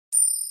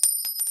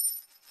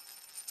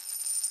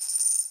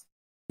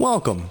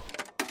Welcome.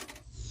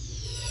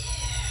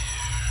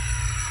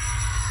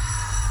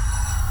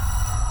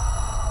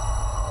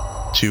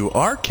 To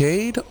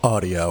Arcade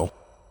Audio.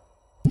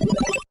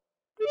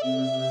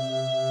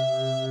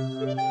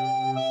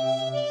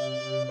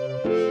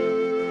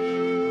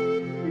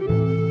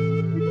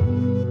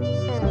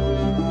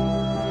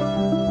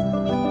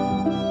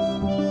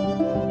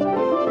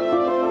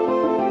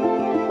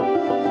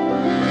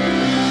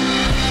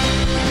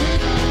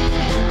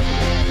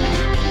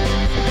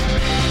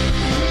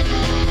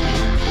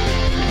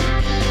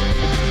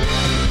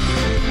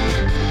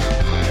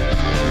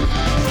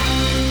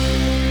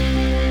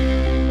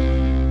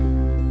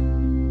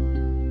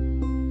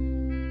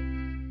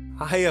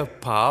 Hiya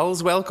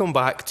pals, welcome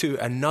back to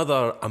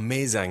another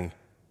amazing,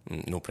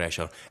 no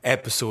pressure,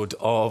 episode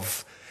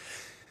of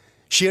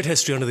Shared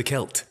History Under the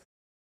Kilt.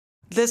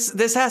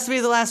 This has to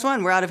be the last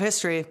one. We're out of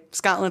history.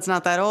 Scotland's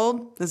not that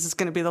old. This is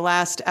going to be the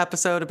last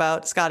episode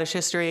about Scottish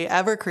history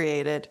ever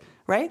created,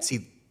 right?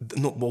 See,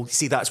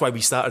 that's why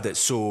we started it,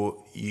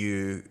 so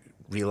you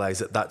realise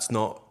that that's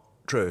not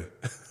true.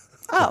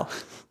 Oh.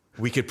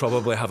 We could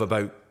probably have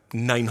about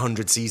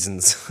 900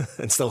 seasons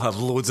and still have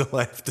loads of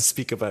left to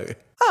speak about.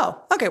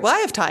 Oh, okay. Well, I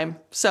have time,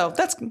 so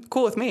that's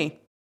cool with me.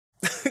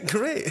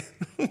 Great.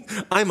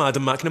 I'm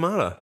Adam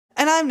McNamara.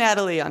 And I'm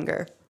Natalie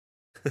Younger.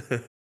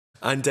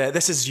 And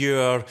this is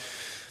your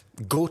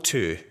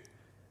go-to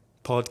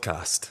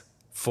podcast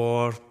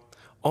for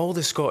all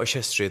the Scottish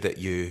history that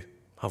you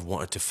have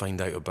wanted to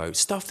find out about.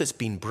 Stuff that's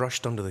been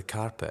brushed under the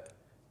carpet.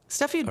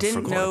 Stuff you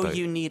didn't know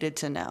you needed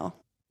to know.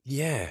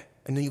 Yeah.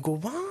 And then you go,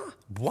 what?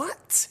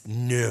 What?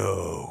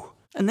 No.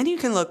 And then you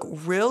can look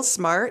real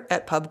smart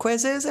at pub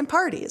quizzes and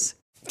parties.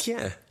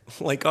 Yeah,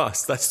 like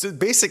us.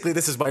 Basically,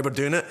 this is why we're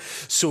doing it.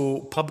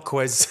 So pub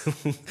quiz,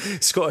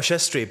 Scottish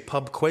history,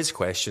 pub quiz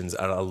questions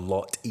are a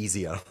lot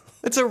easier.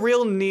 It's a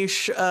real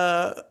niche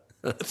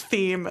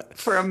theme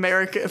for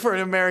an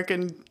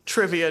American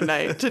trivia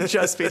night to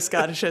just be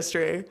Scottish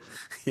history.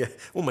 Yeah.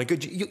 Oh my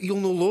God, you'll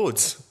know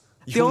loads.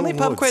 The only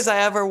pub quiz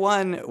I ever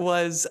won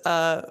was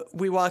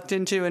we walked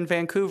into in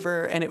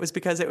Vancouver, and it was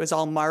because it was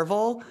all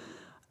Marvel,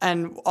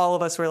 and all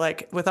of us were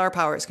like, with our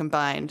powers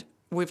combined,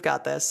 we've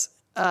got this.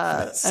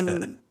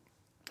 And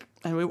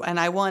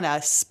I won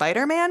a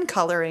Spider-Man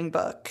coloring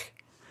book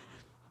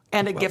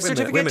and a gift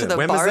certificate to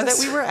the bar that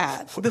we were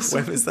at.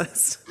 When was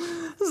this?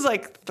 This was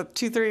like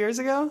 2-3 years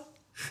ago.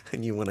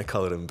 And you won a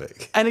coloring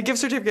book. And a gift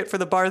certificate for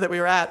the bar that we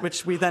were at,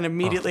 which we then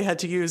immediately had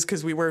to use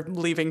because we were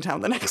leaving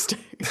town the next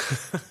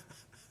day.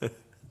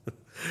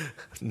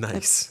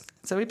 Nice.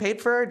 So we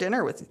paid for our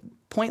dinner with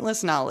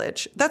pointless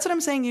knowledge. That's what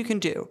I'm saying you can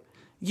do.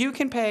 You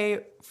can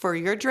pay for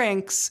your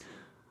drinks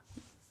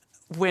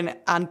when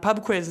on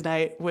pub quiz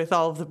night with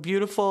all of the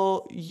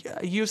beautiful,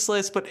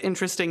 useless, but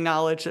interesting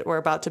knowledge that we're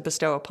about to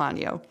bestow upon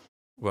you.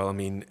 Well, I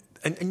mean,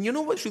 and you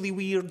know what's really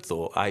weird,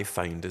 though, I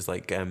find is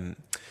like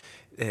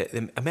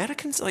the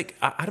Americans, like,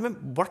 I remember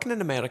working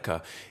in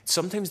America,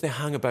 sometimes they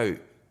hang about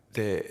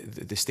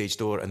the stage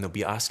door and they'll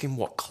be asking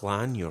what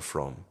clan you're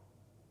from.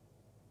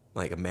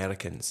 Like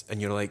Americans.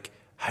 And you're like,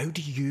 how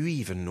do you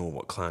even know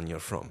what clan you're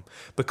from?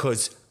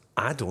 Because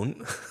I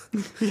don't.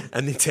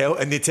 and they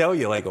tell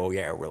you like, oh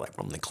yeah, we're like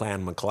from the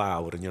Clan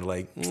MacLeod, and you're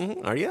like,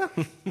 are you?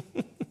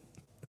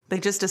 They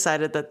just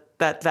decided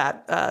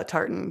that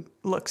tartan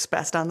looks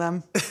best on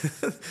them.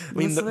 I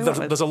mean,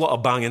 there's a lot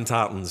of banging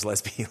tartans.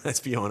 Let's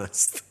be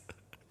honest.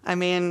 I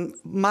mean,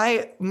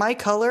 my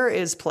color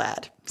is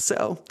plaid,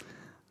 so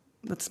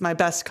that's my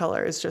best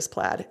color is just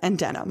plaid and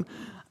denim.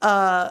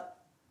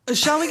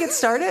 Shall we get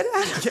started?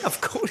 Yeah, of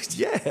course.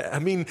 Yeah. I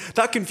mean,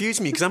 that confused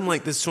me because I'm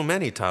like, there's so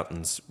many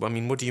tartans. I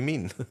mean, what do you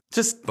mean?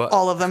 Just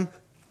all of them.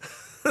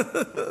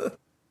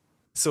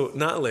 So,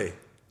 Natalie.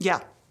 Yeah.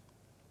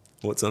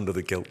 What's under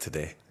the kilt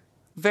today?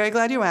 Very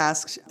glad you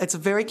asked. It's a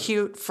very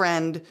cute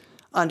friend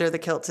under the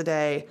kilt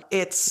today.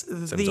 It's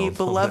the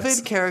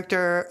beloved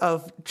character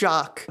of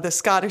Jock, the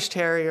Scottish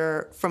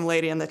Terrier from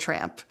Lady and the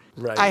Tramp.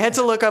 Right. I had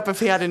to look up if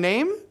he had a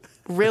name.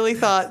 Really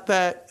thought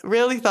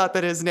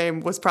that his name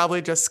was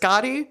probably just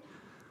Scotty,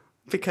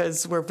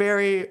 because we're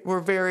very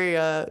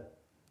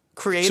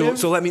creative.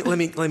 So let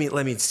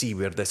me see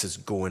where this is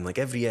going. Like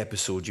every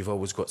episode, you've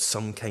always got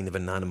some kind of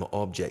inanimate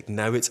object.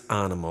 Now it's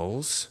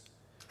animals.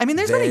 I mean,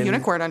 there's been a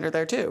unicorn under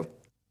there too.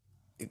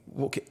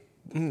 Okay,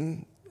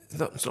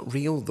 that's not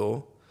real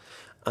though.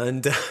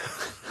 And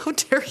how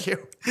dare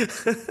you?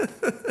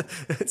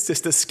 It's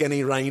just a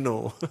skinny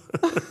rhino.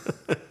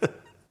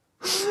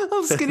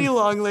 A skinny,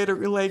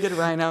 long-legged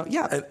rhino.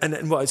 Yeah.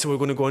 And what? So we're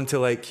going to go into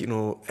like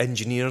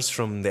engineers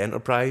from the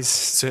Enterprise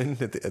soon.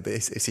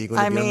 Is he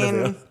going to be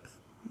under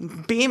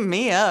there? Beam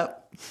me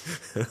up.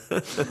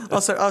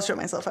 I'll show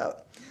myself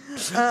out.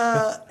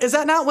 Is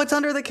that not what's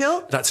under the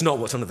kilt? That's not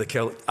what's under the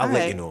kilt. I'll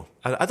let you know.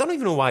 I don't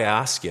even know why I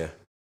ask you.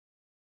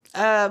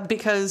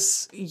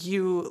 Because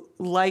you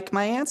like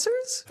my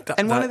answers,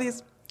 and one of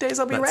these days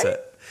I'll be right.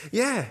 It.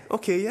 Yeah.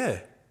 Okay. Yeah.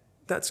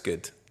 That's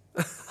good.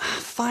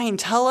 Fine.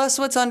 Tell us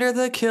what's under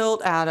the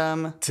kilt,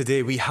 Adam.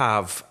 Today we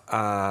have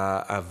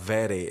a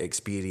very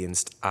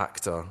experienced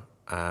actor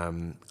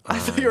I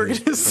thought you were going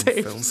to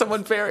say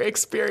someone very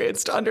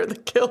experienced under the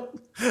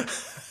kiln.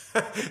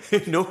 Who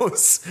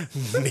knows?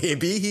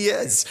 Maybe he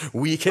is.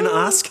 We can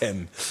ask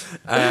him.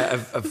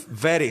 A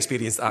very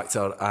experienced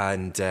actor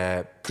and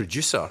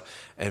producer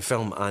in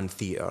film and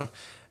theatre.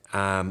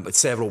 With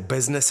several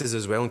businesses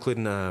as well,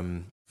 including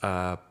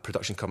a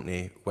production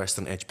company,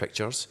 Western Edge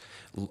Pictures,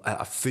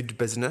 a food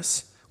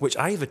business, which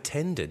I've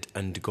attended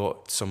and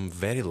got some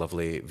very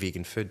lovely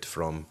vegan food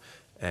from.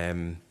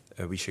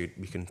 We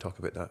can talk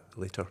about that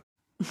later.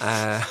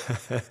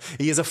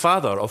 He is a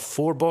father of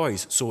 4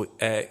 boys, so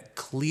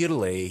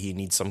clearly he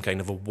needs some kind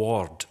of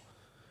award.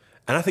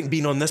 And I think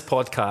being on this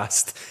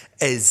podcast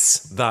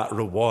is that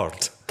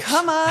reward.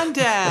 Come on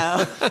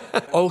down.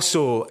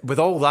 Also, with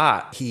all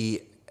that,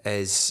 he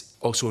is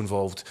also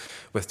involved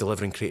with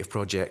delivering creative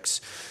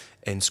projects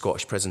in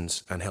Scottish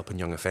prisons and helping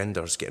young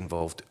offenders get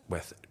involved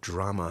with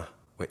drama,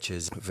 which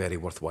is very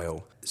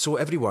worthwhile. So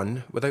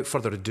everyone, without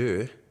further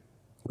ado,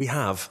 we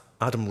have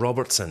Adam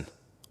Robertson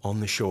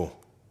on the show.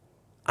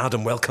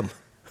 Adam, welcome.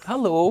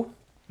 Hello.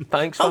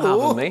 Thanks for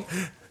having me.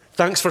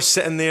 Thanks for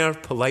sitting there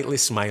politely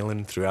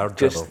smiling through our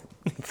drivel.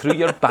 Just through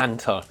your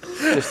banter.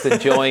 Just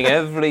enjoying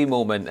every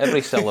moment,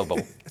 every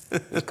syllable.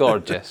 It's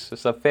gorgeous.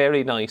 It's a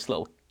very nice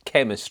little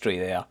chemistry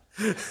there.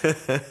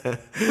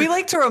 We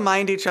like to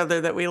remind each other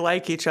that we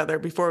like each other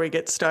before we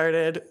get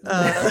started.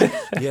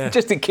 Yeah.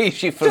 Just in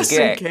case you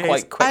forget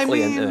quite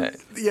quickly into it.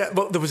 Yeah,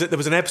 well, there was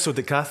an episode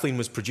that Kathleen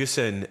was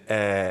producing,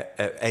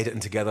 editing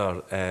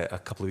together a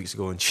couple of weeks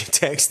ago, and she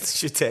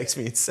texted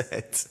me and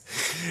said,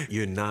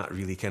 "You and Nat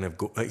really kind of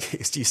go,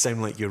 like, you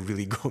sound like you're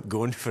really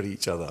going for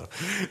each other,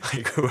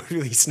 like we're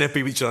really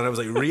snippy with each other." And I was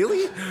like,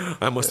 "Really?"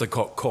 I must have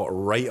got caught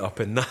right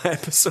up in that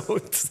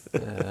episode.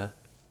 Yeah.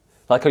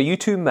 Like, are you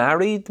two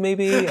married,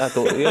 maybe? I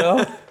don't, you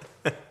know?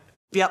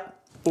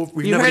 Yep. Oh,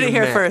 you heard it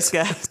here first,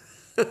 guys.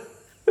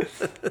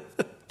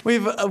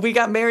 We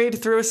got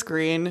married through a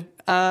screen.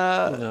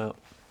 No.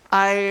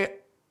 I've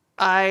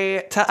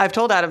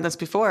told Adam this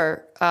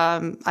before.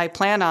 I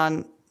plan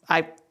on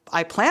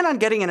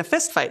getting in a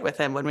fist fight with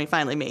him when we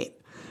finally meet,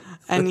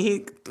 and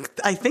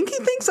I think he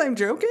thinks I'm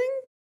joking.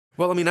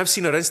 Well, I mean, I've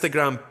seen her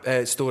Instagram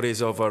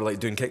stories of her like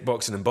doing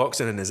kickboxing and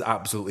boxing, and there's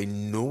absolutely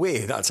no way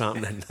that's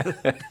happening.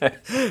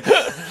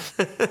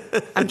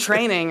 I'm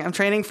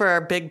training for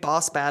our big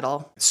boss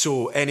battle.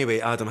 So anyway,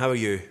 Adam, how are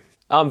you?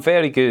 I'm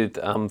very good.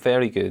 I'm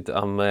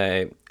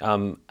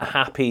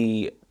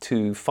happy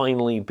to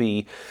finally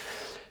be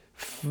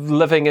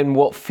living in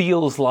what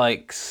feels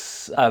like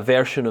a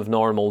version of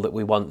normal that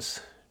we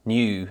once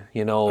knew.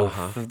 You know,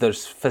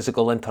 there's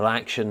physical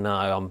interaction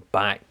now. I'm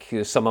back.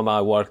 Some of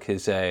my work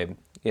is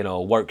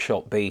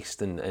workshop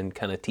based and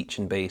kind of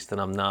teaching based,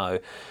 and I'm now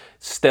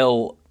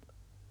still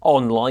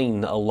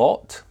online a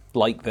lot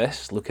like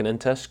this, looking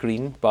into a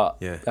screen,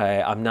 but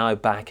I'm now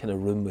back in a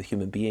room with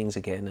human beings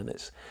again, and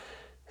it's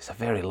a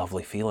very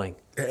lovely feeling.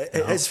 It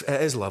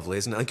is lovely,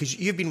 isn't it? Because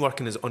you've been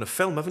working on a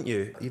film, haven't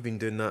you? You've been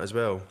doing that as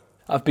well.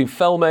 I've been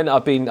filming.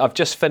 I've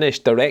just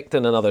finished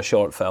directing another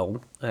short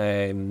film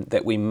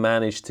that we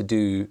managed to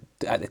do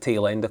at the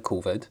tail end of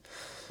COVID.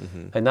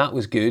 Mm-hmm. And that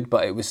was good,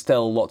 but it was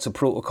still lots of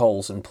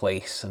protocols in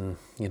place, and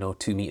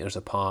 2 meters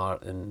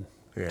apart, and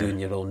doing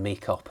your own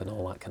makeup and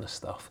all that kind of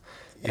stuff.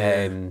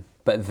 Yeah.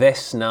 But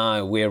this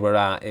now, where we're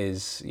at,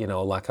 is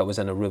like I was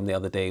in a room the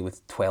other day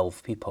with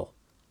 12 people.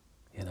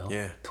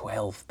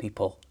 12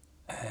 people,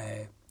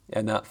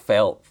 and that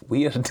felt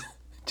weird.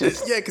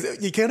 Because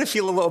you kind of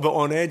feel a little bit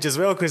on edge as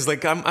well. Because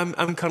like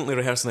I'm currently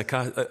rehearsing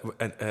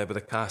with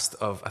a cast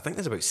of, I think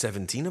there's about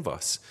 17 of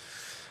us.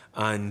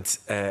 And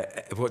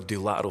we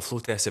do lateral flow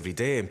tests every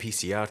day and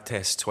PCR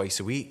tests twice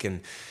a week,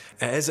 and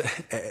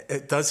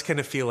it does kind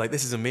of feel like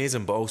this is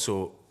amazing, but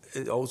also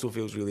it also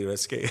feels really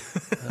risky.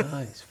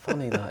 It's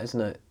funny that,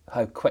 isn't it?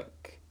 How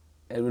quick,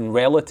 in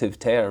relative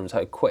terms,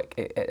 how quick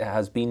it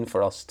has been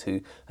for us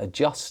to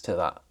adjust to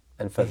that,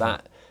 and for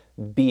that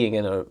being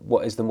in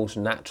what is the most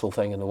natural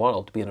thing in the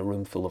world, to be in a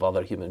room full of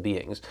other human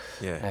beings,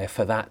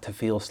 for that to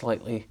feel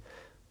slightly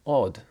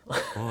odd.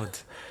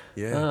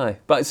 Yeah.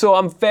 But so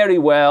I'm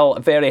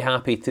very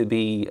happy to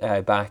be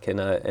back in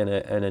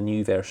a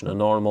new version of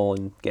normal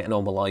and getting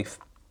on with life.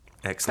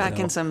 Excellent. Back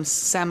in some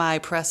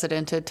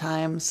semi-precedented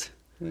times.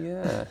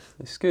 Yeah,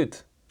 it's good.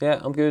 Yeah,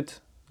 I'm good.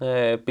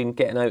 Been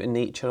getting out in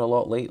nature a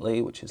lot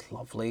lately, which is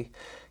lovely.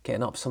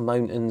 Getting up some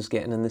mountains,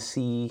 getting in the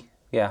sea.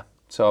 Yeah,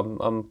 so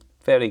I'm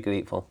very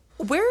grateful.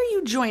 Where are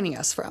you joining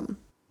us from?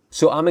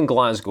 So I'm in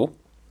Glasgow.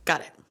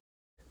 Got it.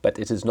 But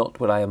it is not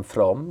where I am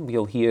from.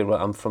 You'll hear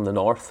I'm from the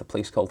north, a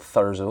place called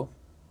Thurso,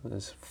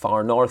 as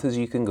far north as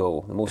you can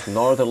go, the most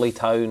northerly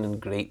town in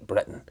Great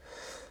Britain.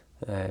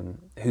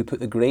 Who put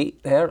the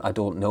great there? I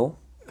don't know.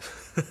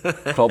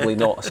 Probably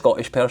not a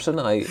Scottish person,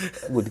 I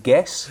would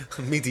guess.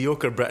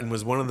 Mediocre Britain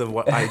was one of the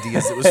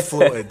ideas that was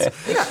floated.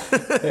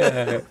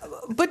 Yeah.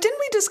 But didn't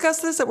we discuss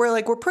this, that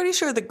we're pretty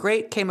sure the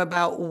great came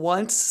about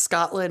once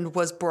Scotland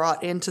was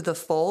brought into the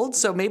fold,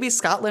 so maybe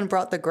Scotland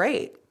brought the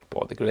great.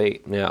 Brought the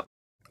great, yeah.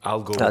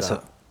 I'll go with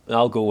that.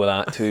 I'll go with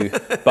that too.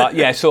 But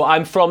yeah, so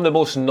I'm from the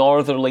most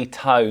northerly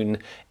town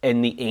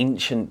in the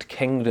ancient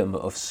kingdom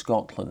of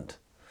Scotland,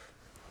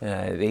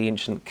 the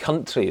ancient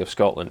country of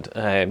Scotland,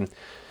 and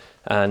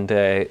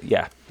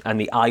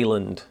the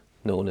island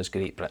known as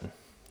Great Britain.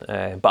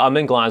 But I'm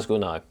in Glasgow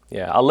now.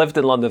 Yeah, I lived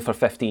in London for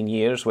 15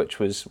 years, which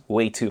was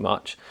way too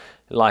much.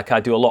 Like, I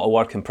do a lot of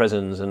work in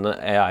prisons, and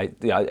I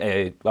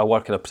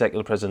work in a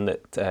particular prison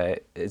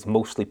that is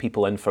mostly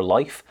people in for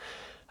life.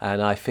 And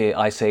I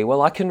say,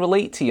 well, I can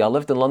relate to you. I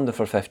lived in London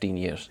for 15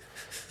 years.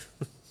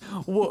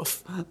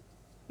 Woof.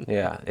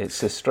 Yeah,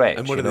 it's a stretch.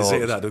 And what do they say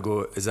to that? They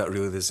go, is that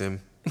really the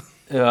same?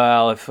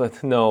 Well,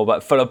 no,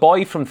 but for a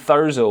boy from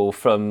Thurso,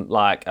 from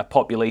like a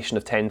population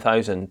of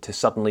 10,000, to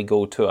suddenly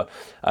go to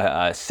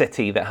a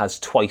city that has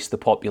twice the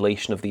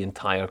population of the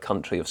entire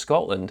country of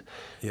Scotland,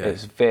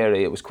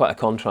 it was quite a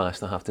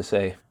contrast, I have to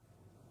say.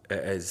 It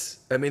is.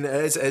 I mean,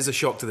 it is a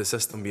shock to the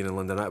system being in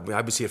London.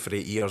 I was here for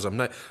 8 years. I'm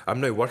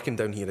now working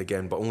down here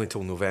again, but only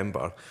till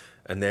November.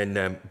 And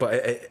then, but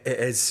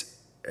it's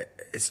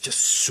just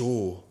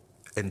so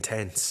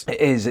intense. It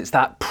is. It's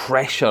that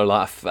pressure.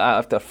 Like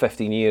after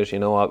 15 years,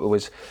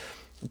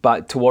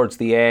 but towards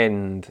the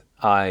end,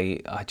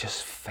 I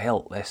just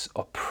felt this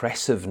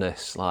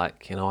oppressiveness.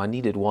 Like, I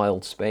needed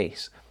wild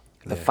space.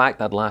 The fact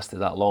I'd lasted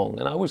that long,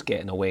 and I was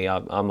getting away.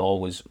 I'm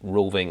always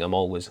roving. I'm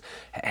always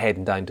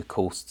heading down to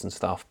coasts and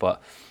stuff.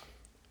 But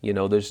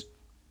there's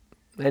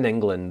in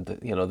England,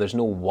 there's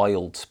no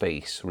wild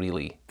space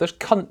really. There's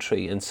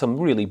country and some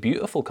really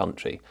beautiful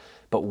country,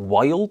 but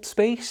wild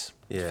space,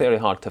 it's very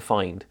hard to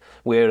find.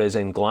 Whereas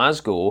in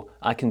Glasgow,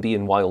 I can be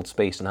in wild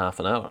space in half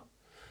an hour.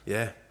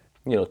 Yeah.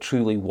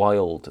 Truly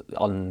wild,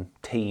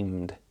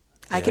 untamed.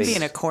 I could be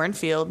in a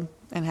cornfield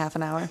in half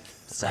an hour.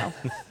 So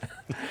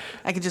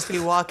I could just be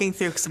walking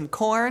through some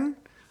corn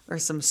or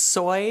some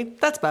soy.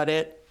 That's about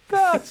it.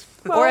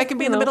 Or I can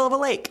be in the middle of a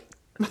lake.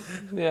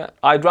 Yeah,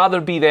 I'd rather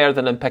be there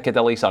than in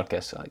Piccadilly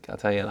Circus. I'll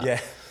tell you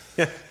that.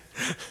 Yeah.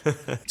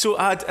 So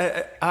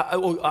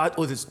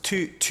there's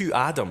two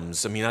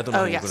Adams. I mean, I don't know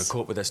how you're going to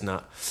cope with this,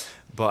 Nat.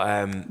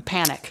 But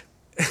panic.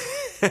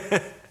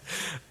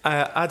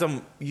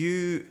 Adam,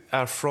 you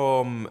are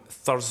from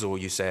Thurso.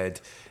 You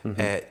said.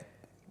 Mm-hmm.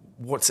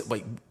 What's it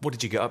like? What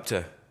did you get up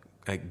to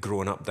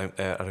growing up down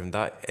around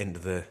that end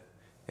of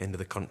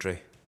the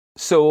country?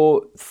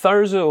 So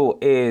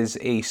Thurso is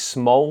a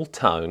small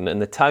town,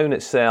 and the town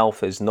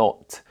itself is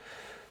not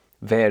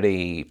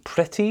very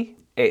pretty.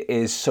 It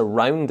is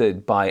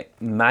surrounded by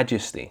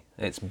majesty.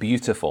 It's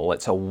beautiful.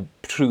 It's a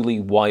truly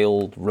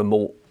wild,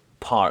 remote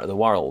part of the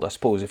world. I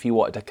suppose if you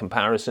wanted a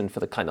comparison for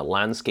the kind of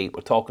landscape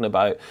we're talking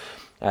about,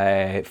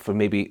 for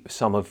maybe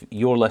some of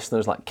your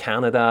listeners, like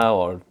Canada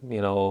or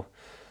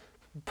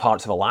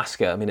parts of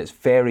Alaska, I mean, it's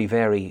very,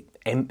 very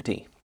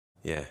empty.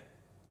 Yeah.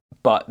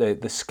 But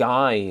the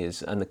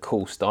skies and the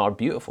coast are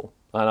beautiful.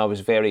 And I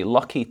was very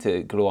lucky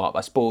to grow up.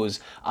 I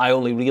suppose I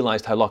only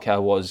realised how lucky I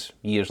was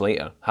years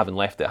later, having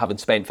left it. Having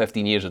spent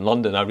 15 years in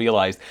London, I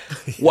realised,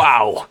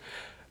 wow,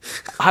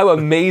 how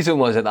amazing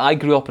was it that I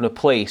grew up in a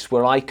place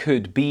where I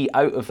could be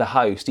out of the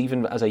house,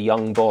 even as a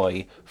young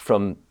boy,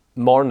 from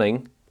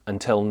morning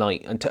until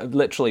night, until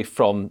literally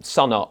from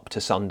sun up to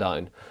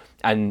sundown.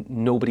 And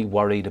nobody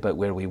worried about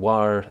where we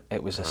were.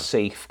 It was a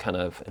safe kind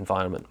of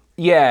environment.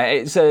 Yeah,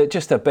 it's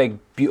just a big,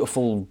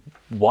 beautiful,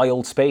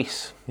 wild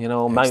space.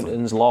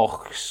 Mountains,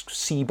 lochs,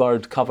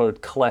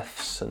 seabird-covered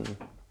cliffs, and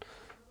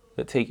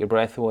that take your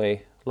breath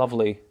away.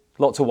 Lovely.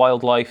 Lots of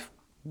wildlife,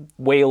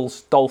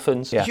 whales,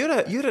 dolphins. Yeah.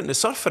 You're into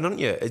surfing, aren't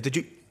you?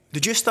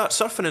 Did you start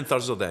surfing in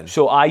Thurso then?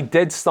 So I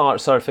did start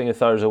surfing in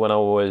Thurso when I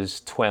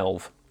was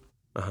 12.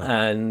 Uh-huh.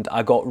 And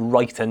I got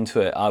right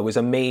into it. I was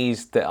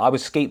amazed that I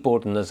was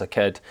skateboarding as a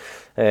kid.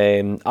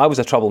 I was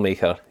a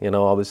troublemaker, I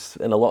was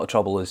in a lot of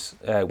trouble,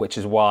 which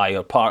is why,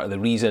 or part of the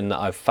reason that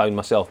I've found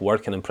myself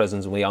working in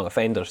prisons with young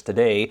offenders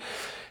today.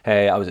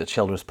 I was at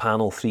children's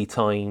panel 3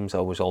 times.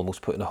 I was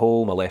almost put in a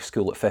home. I left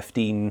school at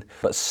 15.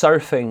 But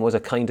surfing was a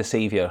kind of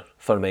saviour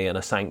for me and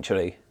a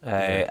sanctuary.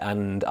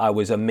 And I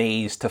was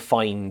amazed to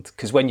find,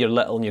 because when you're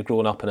little and you're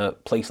growing up in a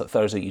place like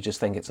Thurso, you just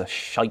think it's a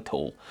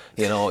shithole.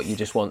 You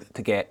just want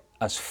to get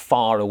as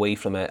far away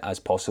from it as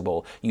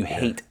possible. You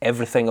hate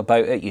everything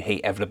about it. You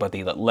hate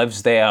everybody that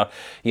lives there,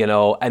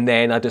 And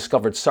then I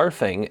discovered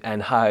surfing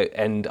and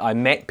I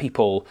met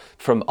people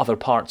from other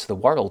parts of the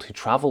world who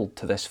travelled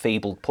to this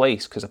fabled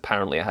place because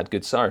apparently I had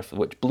good surf,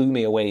 which blew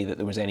me away that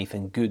there was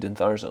anything good in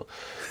Thurso.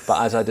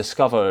 But as I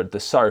discovered, the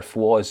surf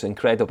was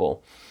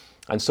incredible.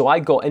 And so I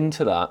got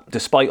into that,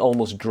 despite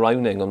almost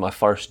drowning on my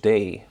first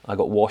day. I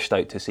got washed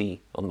out to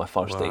sea on my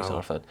first day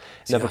surfing.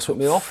 Never put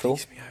me off though.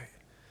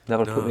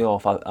 Never put me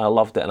off. I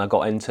loved it and I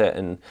got into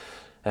it,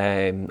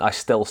 and I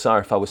still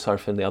surf. I was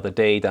surfing the other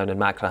day down in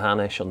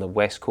Machrihanish on the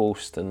west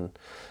coast, and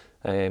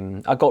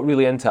I got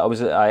really into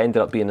it. I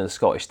ended up being in the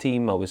Scottish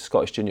team. I was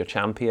Scottish junior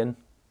champion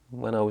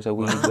when I was a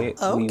wee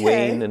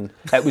Wayne, and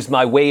it was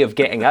my way of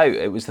getting out.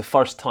 It was the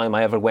first time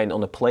I ever went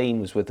on a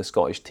plane was with the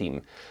Scottish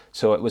team.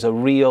 So it was a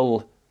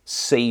real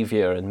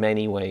saviour in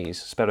many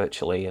ways,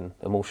 spiritually and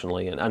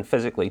emotionally and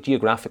physically.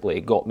 Geographically,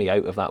 it got me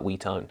out of that wee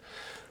town.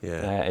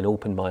 and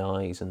opened my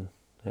eyes. And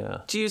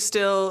yeah. Do you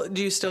still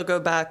go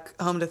back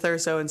home to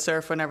Thurso and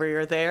surf whenever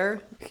you're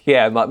there?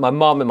 Yeah, my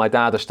mum and my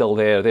dad are still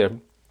there. They're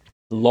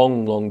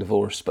long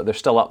divorce, but they're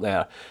still up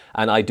there.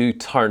 And I do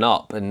turn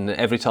up, and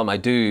every time I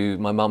do,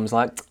 my mum's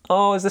like,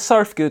 "Oh, is the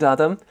surf good,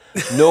 Adam?"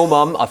 "No,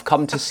 Mum, I've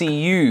come to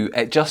see you.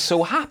 It just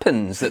so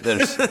happens that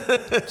there's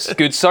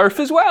good surf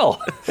as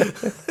well."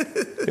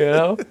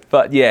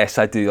 But yes,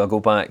 I do. I go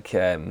back.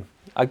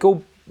 I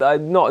go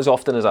not as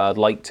often as I'd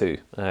like to.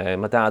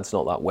 My dad's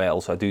not that well,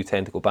 so I do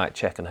tend to go back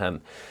checking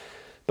him.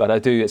 But I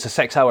do. It's a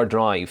 6-hour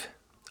drive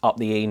up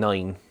the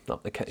A9,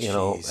 up the to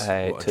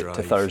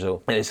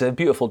Thurso. And it's a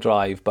beautiful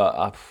drive,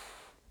 but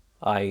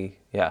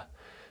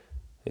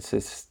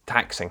it's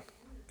taxing.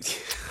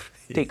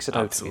 Takes it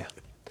out of you.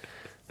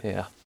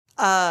 Yeah.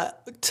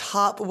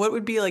 What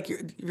would be like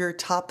your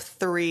top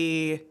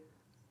 3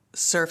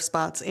 surf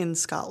spots in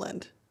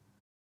Scotland?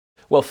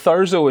 Well,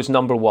 Thurso is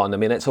number 1. I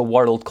mean, it's a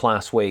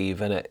world-class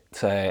wave, and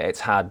it's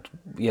had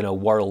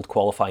world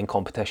qualifying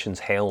competitions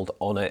held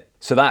on it.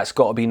 So that's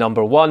got to be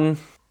number 1.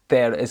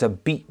 There is a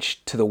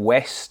beach to the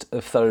west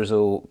of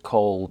Thurso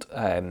called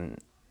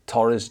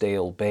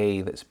Torresdale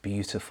Bay that's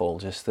beautiful,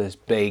 just this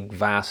big,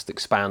 vast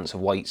expanse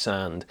of white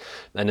sand.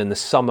 And in the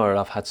summer,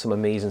 I've had some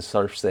amazing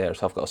surfs there,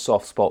 so I've got a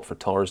soft spot for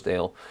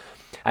Torresdale.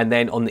 And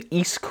then on the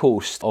east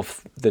coast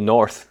of the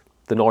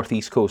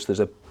northeast coast, there's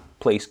a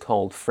place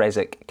called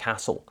Freswick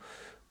Castle,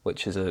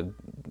 which is a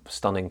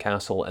stunning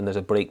castle, and there's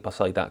a break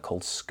beside that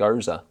called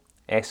Skirza,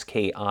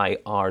 Skirza,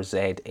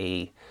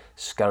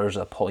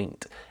 Skirza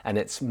Point, and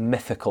it's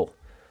mythical.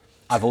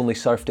 I've only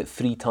surfed it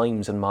 3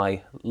 times in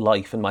my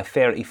life. In my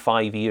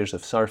 35 years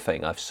of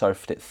surfing, I've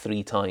surfed it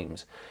 3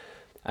 times.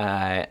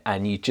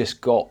 And you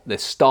just the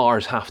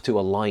stars have to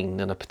align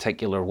in a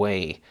particular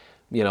way,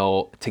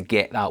 to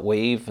get that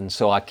wave. And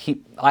so I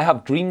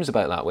have dreams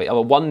about that wave.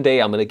 One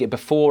day I'm going to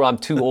before I'm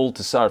too old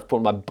to surf,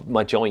 before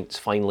my joints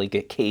finally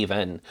cave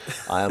in,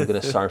 I am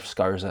going to surf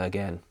Skirza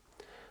again.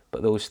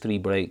 But those 3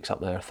 breaks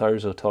up there,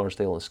 Thurso,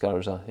 Torresdale and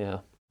Skirza,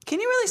 yeah. Can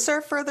you really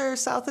surf further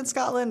south in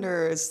Scotland,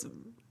 or is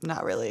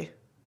not really?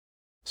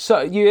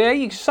 So yeah,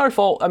 you can surf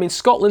all. I mean,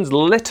 Scotland's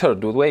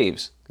littered with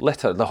waves.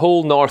 Littered. The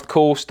whole north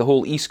coast, the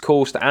whole east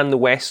coast, and the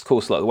west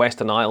coast, like the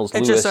Western Isles.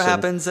 It just so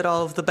happens that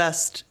all of the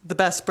best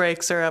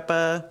breaks are up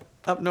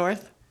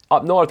north.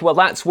 Up north. Well,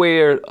 that's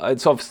where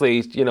it's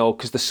obviously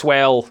because the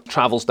swell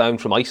travels down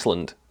from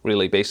Iceland.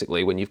 Really,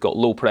 basically, when you've got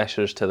low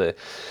pressures to the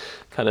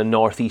kind of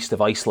northeast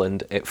of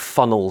Iceland, it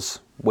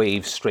funnels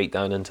waves straight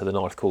down into the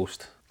north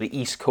coast. The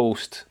east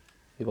coast,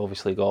 you've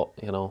obviously got,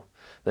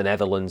 the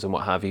Netherlands and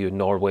what have you, and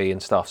Norway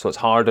and stuff. So it's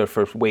harder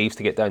for waves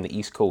to get down the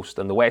east coast.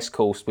 And the west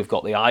coast, we've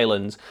got the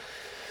islands.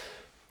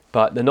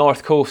 But the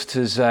north coast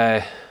is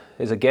a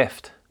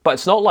gift. But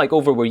it's not like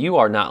over where you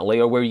are,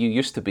 Natalie, or where you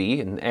used to be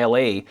in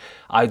LA.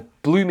 It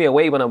blew me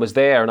away when I was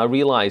there, and I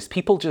realised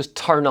people just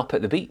turn up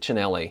at the beach in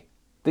LA.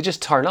 They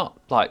just turn up,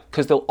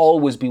 because there'll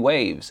always be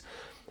waves.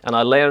 And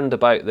I learned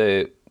about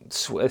this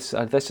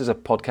is a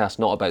podcast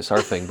not about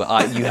surfing,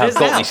 but you have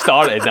got me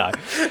started now.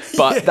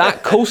 But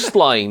that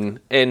coastline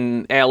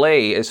in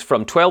LA is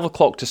from 12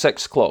 o'clock to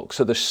 6 o'clock,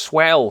 so the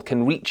swell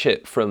can reach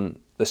it from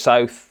the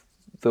south,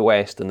 the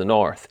west, and the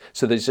north.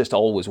 So there's just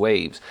always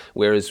waves.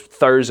 Whereas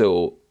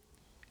Thurso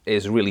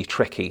is really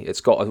tricky.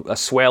 It's got a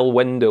swell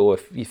window,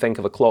 if you think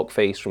of a clock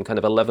face, from kind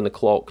of 11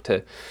 o'clock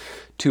to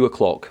 2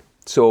 o'clock.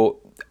 So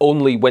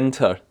only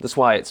winter, that's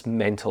why it's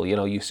mental.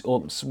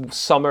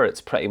 Summer, it's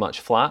pretty much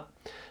flat.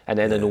 And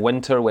then in the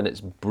winter, when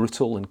it's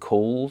brutal and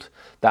cold,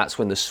 that's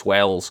when the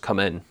swells come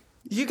in.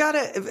 You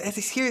gotta.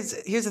 Here's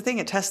the thing.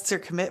 It tests your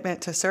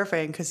commitment to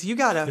surfing, because you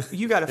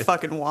gotta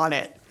fucking want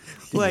it.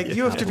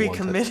 You have to be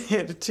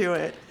committed to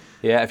it.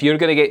 Yeah, if you're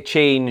going to get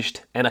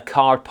changed in a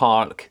car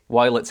park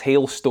while it's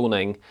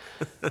hailstoning,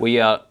 we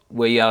are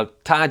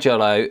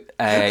Tadger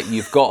out,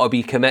 you've got to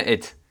be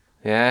committed.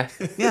 Yeah.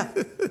 Yeah.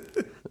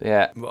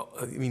 Yeah. Well,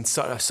 I mean,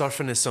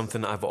 surfing is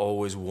something I've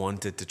always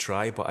wanted to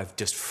try, but I've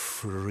just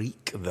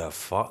freak the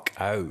fuck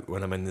out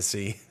when I'm in the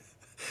sea.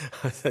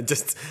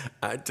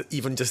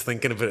 Even just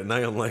thinking about it now,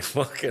 I'm like,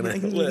 fucking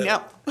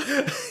no.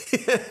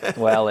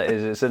 Well,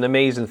 it's an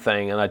amazing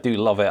thing, and I do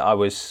love it. I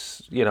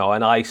was,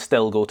 and I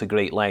still go to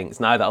great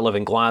lengths. Now that I live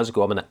in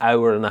Glasgow, I'm an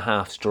hour and a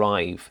half's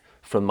drive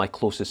from my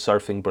closest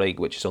surfing break,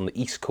 which is on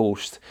the east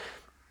coast,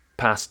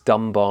 past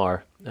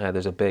Dunbar.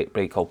 There's a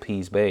break called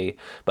Pease Bay.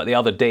 But the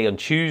other day, on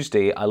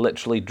Tuesday, I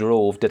literally did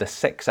a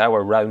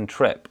 6-hour round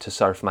trip to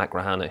surf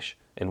Machrihanish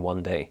in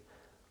one day.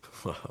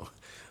 Wow.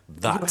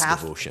 That's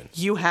devotion.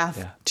 You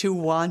have to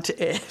want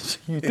it.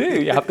 You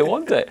do. You have to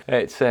want it.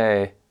 It's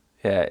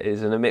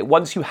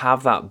once you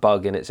have that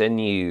bug and it's in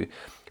you,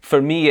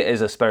 for me, it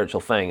is a spiritual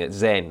thing. It's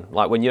zen.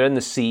 Like when you're in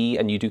the sea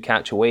and you do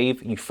catch a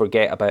wave, you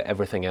forget about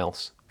everything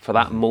else. For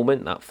that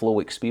moment, that flow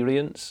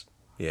experience,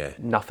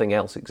 nothing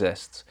else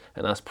exists.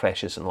 And that's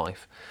precious in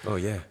life. Oh,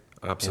 yeah.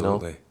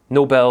 Absolutely.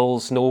 No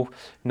bills,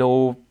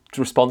 no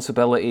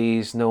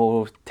responsibilities,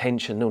 no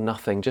tension, no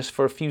nothing. Just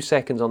for a few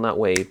seconds on that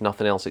wave,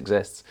 nothing else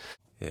exists.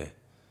 Yeah.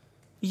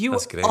 You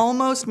That's great.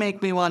 almost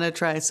make me want to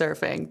try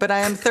surfing, but I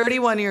am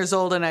 31 years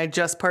old and I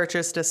just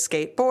purchased a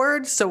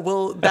skateboard.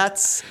 So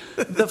that's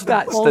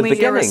the only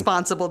beginning.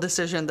 irresponsible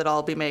decision that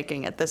I'll be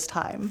making at this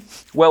time.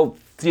 Well,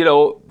 you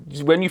know,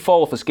 when you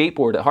fall off a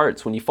skateboard, it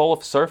hurts. When you fall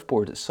off a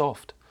surfboard, it's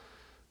soft.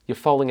 You're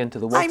falling into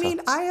the water. I mean,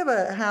 I have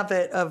a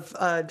habit of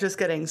just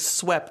getting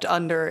swept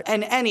under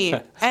and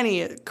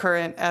any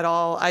current at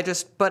all. I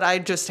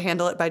just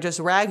handle it by just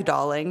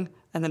ragdolling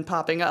and then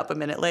popping up a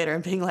minute later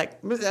and being like,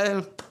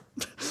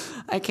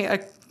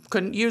 I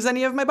couldn't use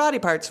any of my body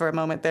parts for a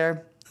moment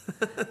there.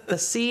 The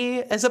sea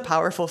is a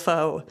powerful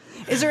foe.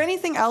 Is there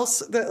anything else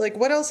that,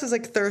 what else is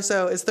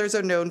Thurso? Is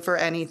Thurso known for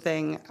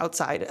anything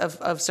outside of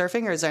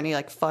surfing, or is there any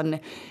fun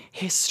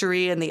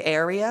history in the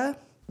area?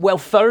 Well,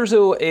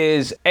 Thurso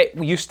it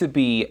used to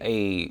be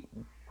a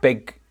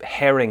big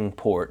herring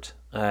port.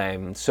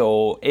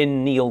 So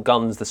in Neil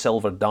Gunn's The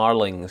Silver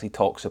Darlings, he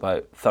talks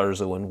about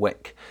Thurso and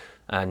Wick.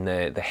 And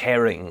the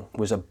herring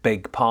was a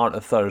big part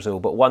of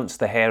Thurso. But once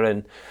the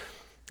herring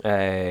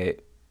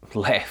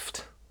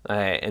left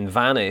and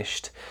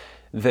vanished,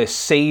 the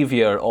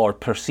saviour or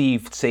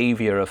perceived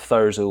saviour of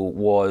Thurso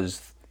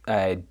was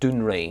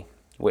Dounreay,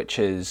 which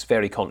is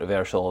very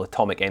controversial,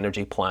 atomic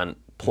energy plant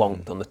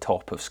plonked on the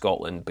top of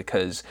Scotland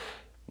because,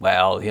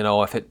 well, you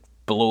know, if it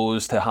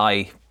blows to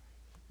high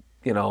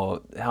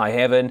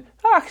heaven,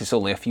 it's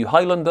only a few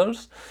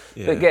Highlanders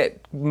that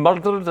get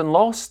murdered and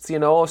lost, you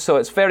know, so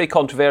it's very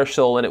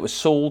controversial, and it was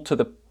sold to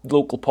the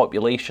local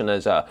population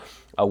as a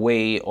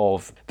way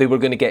of, they were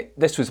going to get,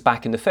 this was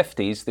back in the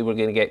 50s, they were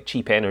going to get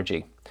cheap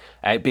energy.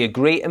 It'd be a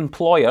great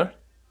employer,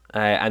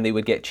 and they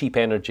would get cheap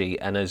energy,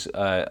 and as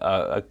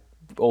a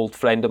old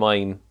friend of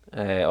mine,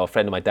 or a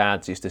friend of my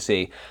dad's used to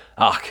say,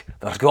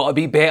 there's got to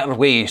be better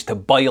ways to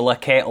boil a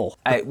kettle.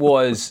 It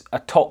was a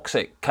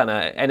toxic kind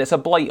of, and it's a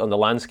blight on the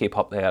landscape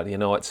up there, you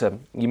know,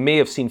 you may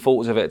have seen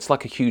photos of it, it's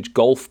like a huge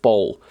golf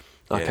ball,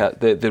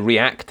 the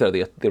reactor,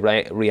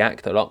 the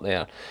reactor up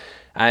there.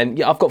 And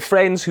yeah, I've got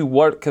friends who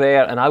work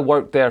there, and I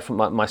worked there for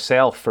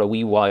myself for a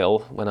wee while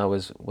when I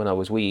was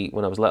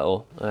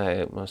little.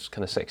 I was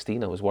kind of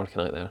 16, I was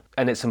working out there.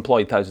 And it's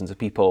employed thousands of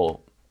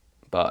people,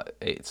 but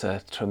it's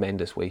a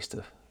tremendous waste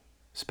of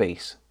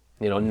space.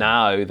 You know,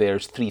 now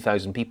there's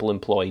 3,000 people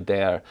employed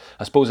there.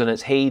 I suppose in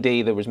its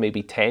heyday there was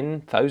maybe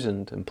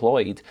 10,000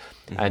 employed,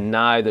 and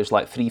now there's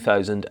like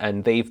 3,000,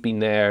 and they've been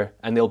there,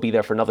 and they'll be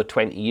there for another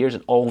 20 years,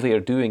 and all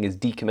they're doing is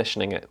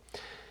decommissioning it.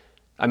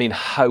 I mean,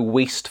 how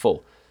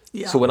wasteful.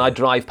 Yeah. So when I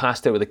drive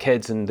past there with the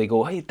kids and they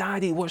go, "Hey,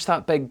 Daddy, what's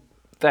that big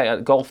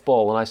golf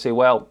ball?" And I say,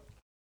 well,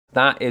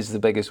 that is the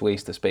biggest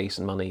waste of space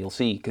and money you'll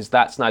see, because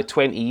that's now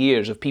 20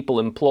 years of people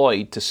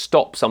employed to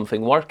stop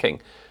something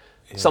working.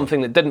 Yeah.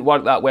 Something that didn't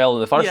work that well in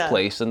the first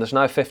place, and there's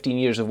now 15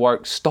 years of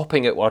work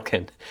stopping it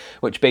working,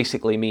 which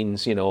basically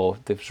means, you know,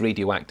 there's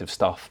radioactive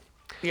stuff.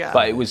 Yeah.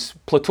 But it was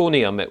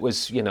plutonium, it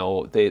was, you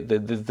know,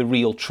 the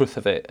real truth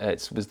of it.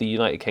 It was the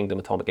United Kingdom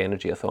Atomic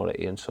Energy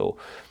Authority, and so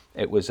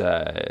it was,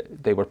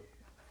 it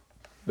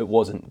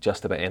wasn't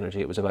just about energy,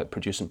 it was about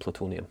producing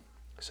plutonium.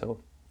 So,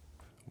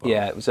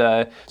 yeah, it was,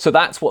 so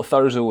that's what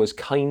Thurso was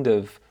kind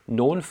of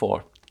known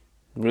for,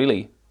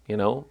 really, you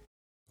know.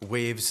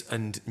 Waves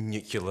and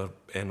nuclear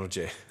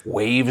energy.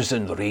 Waves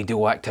and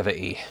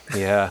radioactivity,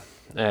 yeah.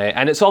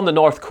 And it's on the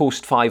North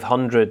Coast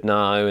 500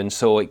 now, and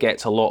so it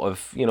gets a lot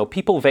of, you know,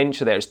 people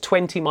venture there. It's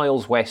 20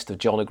 miles west of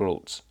John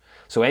O'Groats.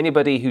 So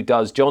anybody who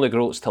does John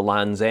O'Groats to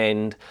Land's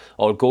End,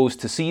 or goes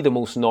to see the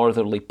most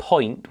northerly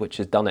point, which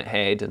is Dunnet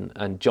Head,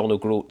 and John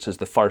O'Groats is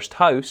the first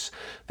house,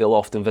 they'll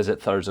often visit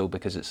Thurso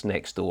because it's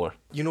next door.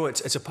 You know,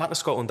 it's a part of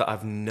Scotland that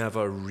I've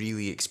never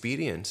really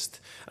experienced,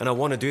 and I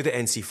want to do the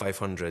NC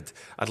 500.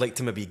 I'd like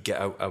to maybe get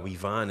out a wee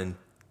van and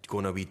go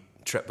on a wee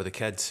trip with the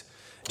kids.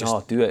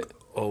 Just do it.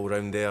 All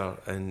around there.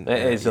 And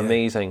it is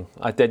amazing.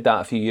 I did that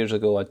a few years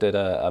ago. I did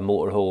a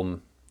motorhome,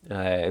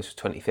 it was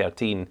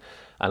 2013,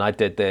 and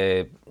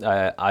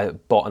I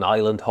bought an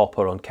island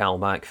hopper on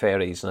Calmac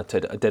ferries, and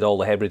I did all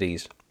the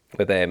Hebrides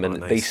with them,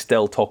 and they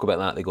still talk about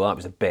that. They go, that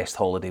was the best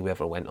holiday we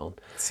ever went on.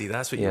 See,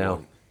 that's what you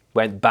want.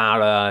 Went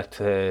Barra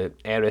to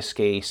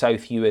Eriskay,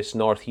 South Uist,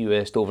 North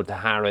Uist, over to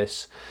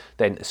Harris,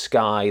 then to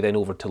Skye, then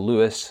over to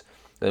Lewis,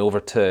 then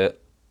over to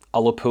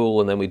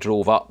Ullapool, and then we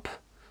drove up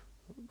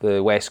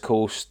the west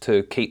coast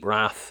to Cape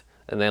Wrath,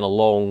 and then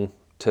along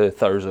to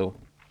Thurso.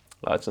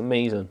 That's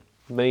amazing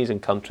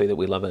country that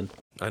we live in.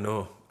 I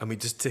know, and we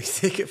just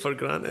take it for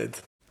granted.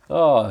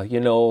 Oh, you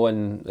know,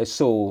 and it's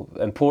so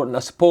important. I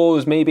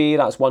suppose maybe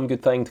that's one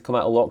good thing to come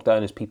out of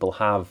lockdown is people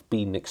have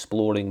been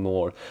exploring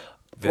more.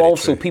 Very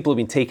also, true. People have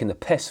been taking the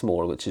piss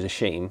more, which is a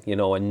shame, you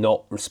know, and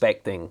not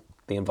respecting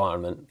the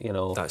environment, you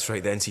know. That's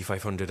right, the NC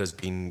 500 has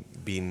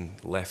been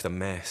left a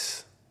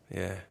mess,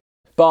 yeah.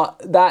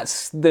 But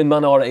that's the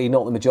minority,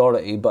 not the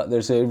majority, but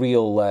there's a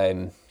real,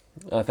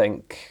 I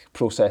think,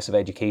 process of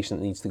education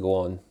that needs to go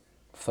on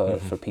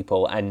for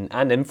people,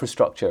 and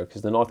infrastructure,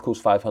 because the North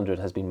Coast 500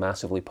 has been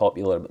massively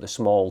popular, but the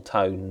small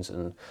towns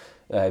and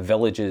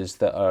villages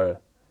that are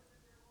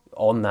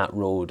on that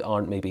road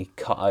aren't maybe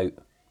cut out,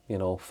 you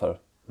know, for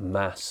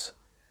mass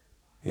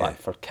like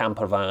for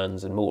camper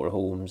vans and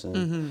motorhomes,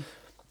 and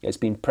it's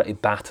been pretty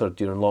battered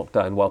during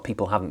lockdown while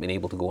people haven't been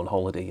able to go on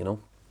holiday, you know.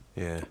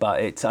 Yeah.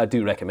 But I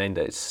do recommend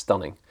it. It's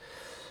stunning,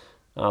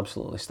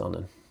 absolutely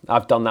stunning.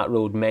 I've done that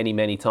road many,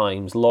 many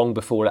times, long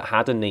before it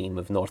had a name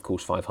of North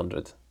Coast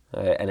 500,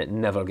 and it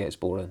never gets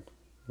boring.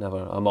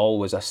 Never.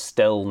 I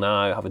still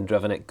now, having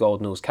driven it,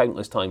 God knows,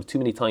 countless times, too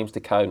many times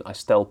to count, I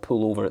still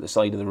pull over at the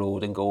side of the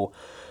road and go,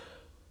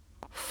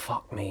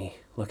 fuck me,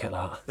 look at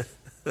that.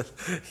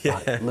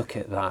 Yeah. Look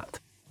at that.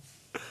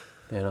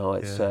 You know,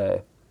 it's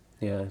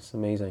it's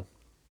amazing.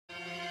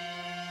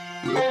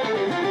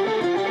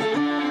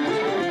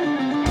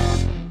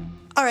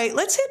 All right,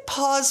 let's hit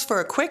pause for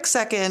a quick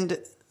second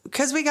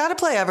because we got to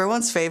play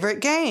everyone's favorite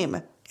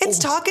game. It's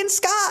Talking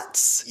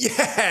Scots.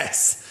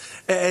 Yes!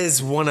 It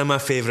is one of my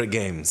favourite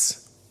games.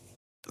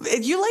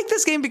 You like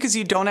this game because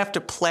you don't have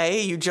to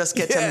play, you just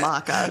get to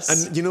mock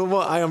us. And you know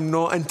what? I am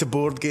not into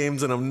board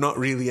games and I'm not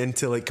really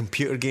into like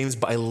computer games,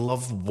 but I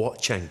love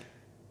watching.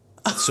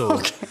 So,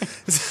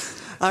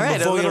 All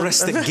right, I'm a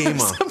voyeuristic gamer.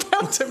 I was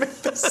about to make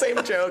the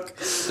same joke.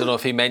 Don't know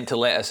if he meant to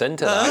let us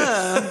into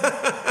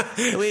that.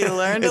 We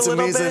learned It's a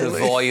little amazing. The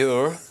bit.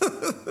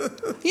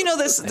 voyeur. You know,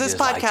 this just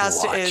like to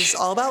podcast watch. is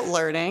all about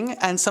learning,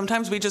 and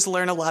sometimes we just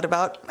learn a lot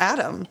about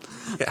Adam.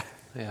 Yeah.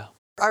 Yeah.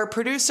 Our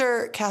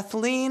producer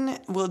Kathleen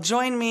will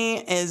join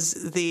me as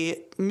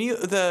the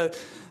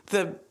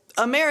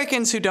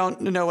Americans who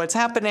don't know what's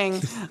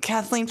happening.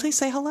 Kathleen, please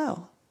say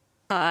hello.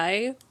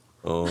 Hi.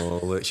 Oh,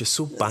 look, she's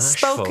so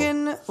bashful.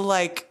 Spoken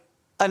like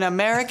an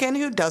American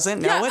who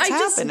doesn't know what's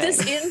happening.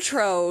 This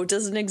intro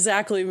doesn't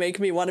exactly make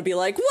me want to be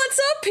like, "What's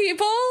up,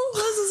 people?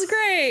 This is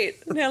great."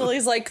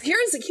 Natalie's like,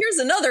 "Here's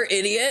another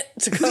idiot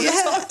to come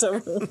talk to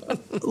everyone."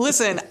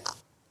 Listen,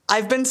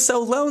 I've been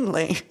so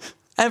lonely.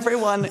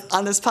 Everyone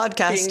on this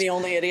podcast Being the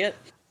only idiot.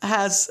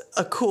 has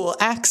a cool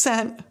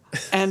accent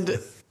and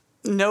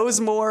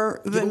knows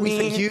more than We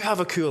think me. you have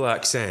a cool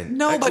accent.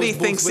 Nobody It goes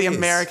both thinks the ways.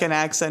 American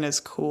accent is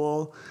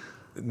cool.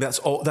 That's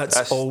all. That's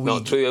That's all we.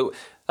 not true.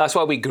 That's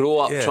why we grow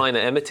up Yeah. trying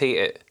to imitate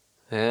it.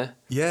 Yeah.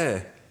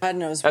 Yeah. God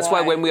knows That's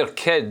why when we're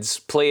kids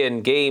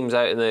playing games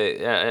out in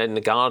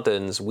the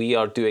gardens, we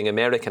are doing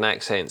American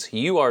accents.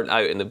 You aren't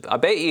out in the. I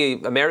bet you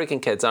American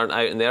kids aren't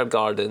out in their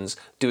gardens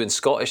doing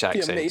Scottish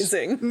accents.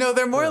 amazing. No,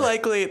 they're more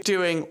likely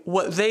doing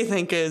what they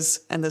think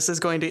is, and this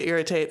is going to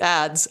irritate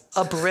ads,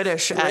 a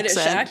British British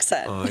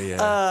accent. Oh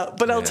yeah.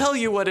 But I'll tell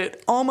you what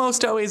it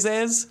almost always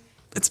is.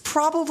 It's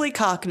probably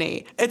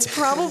Cockney. It's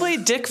probably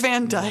Dick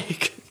Van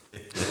Dyke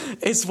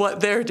is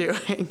what they're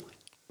doing.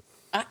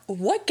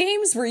 What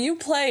games were you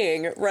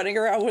playing running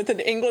around with an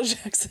English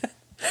accent?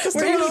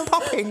 Were Mary you,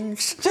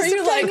 Poppins. were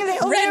you like, playing a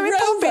little Red Mary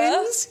Rover?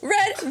 Poppins?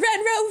 Red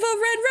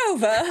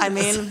Rover? I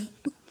mean,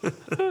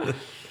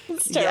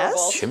 It's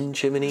terrible. yes. Chim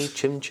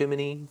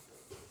chimney.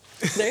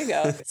 There you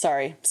go.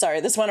 Sorry,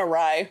 this went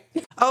awry.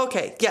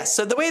 Okay, yes.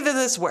 So the way that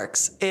this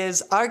works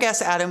is our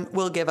guest Adam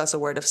will give us a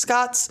word of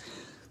Scots.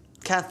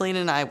 Kathleen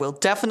and I will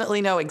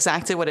definitely know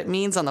exactly what it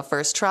means on the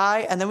first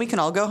try, and then we can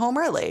all go home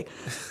early.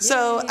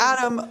 So,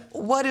 Adam,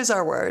 what is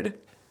our word?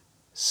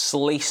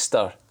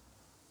 Sleister.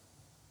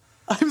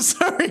 I'm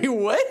sorry,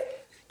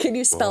 what? Can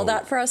you spell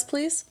that for us,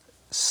 please?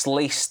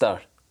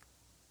 Sleister.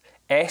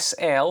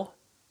 SLAISTER.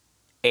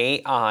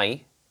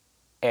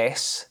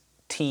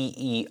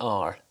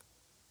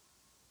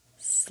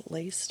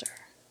 Sleister.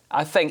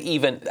 I think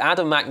even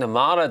Adam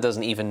McNamara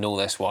doesn't even know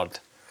this word.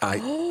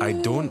 I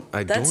don't.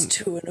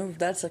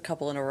 That's a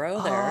couple in a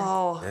row there.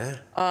 Oh,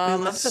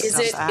 Yeah.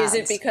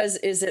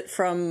 Is it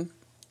from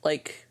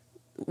like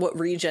what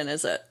region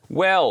is it?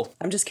 Well,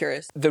 I'm just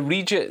curious. the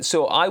region.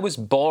 So I was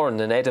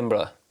born in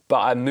Edinburgh, but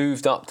I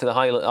moved up to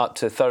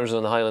Thurso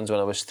in the Highlands when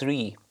I was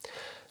 3.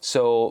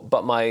 So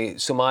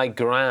my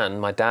gran,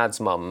 my dad's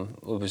mum,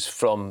 was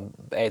from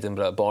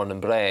Edinburgh, born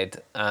and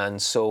bred,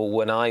 and so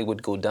when I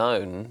would go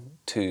down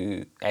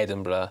to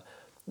Edinburgh,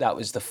 that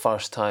was the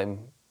first time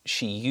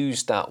she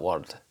used that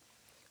word,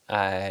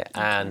 but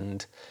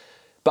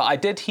I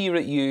did hear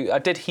I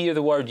did hear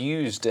the word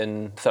used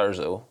in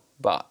Thurso,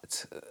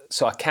 but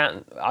so I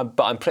can't.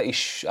 But I'm pretty.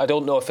 I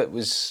don't know if it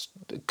was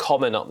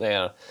common up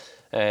there,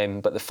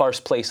 but the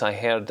first place I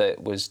heard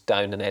it was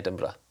down in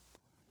Edinburgh.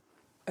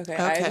 Okay,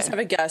 I just have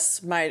a guess.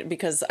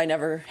 Because I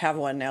never have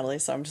one, Natalie.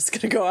 So I'm just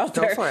gonna go out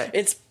there. Go for it.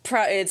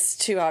 It's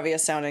too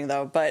obvious sounding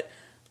though, but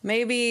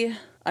maybe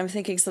I'm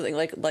thinking something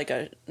like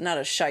a not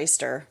a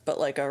shyster, but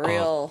like a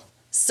real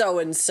so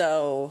and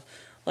so.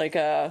 Like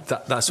a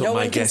that's what no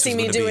my one can guess see was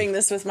me gonna be. doing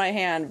this with my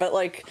hand, but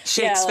like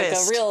Shakes like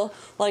fist. a real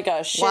like a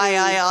shitty, why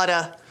I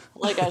oughta.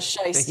 like a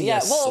shyster.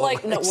 Yes, Yeah, well,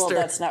 like no, well, shyster.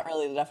 that's not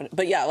really the definition,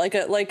 but yeah,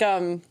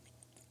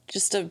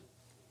 just a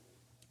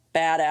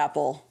bad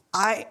apple.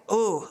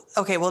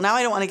 Okay, well now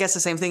I don't want to guess the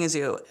same thing as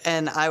you,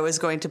 and I was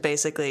going to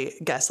basically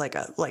guess like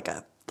a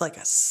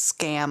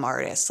scam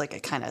artist, like a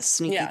kind of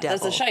sneaky Yeah,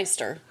 devil. that's a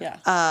shyster.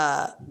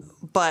 Yeah.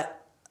 But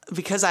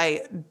because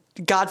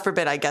God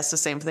forbid I guess the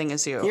same thing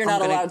as you. You're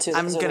not allowed to.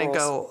 I'm Those are the going to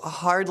rules. go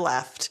hard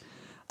left,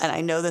 and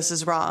I know this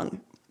is wrong,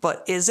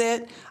 but is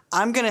it?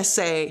 I'm going to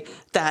say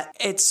that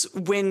it's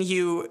when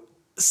you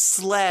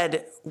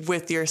sled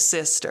with your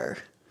sister.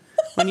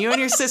 When you and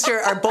your sister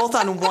are both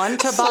on one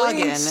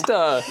toboggan,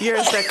 Slayster. you're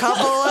the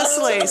couple of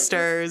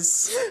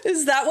slaysters.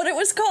 Is that what it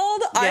was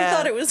called? I Yeah.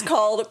 thought it was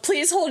called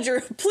please hold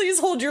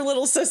your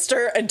little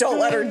sister and don't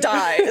let her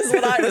die, is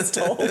what I was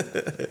told.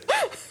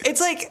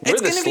 It's like, We're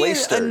it's the going to be a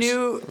slaysters.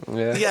 new...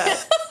 Yeah. Yeah.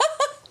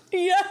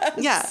 Yes.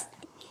 Yeah.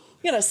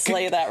 I'm gonna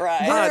slay that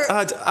ride.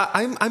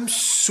 I'm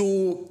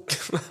so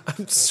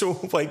I'm so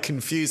like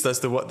confused as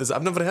to what this.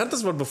 I've never heard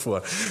this word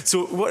before.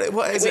 So what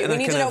is it? Wait, we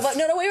need to know. Wait.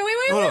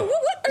 Hold on.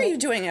 What are you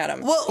doing,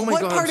 Adam? Well, Oh my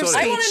what God, part I'm of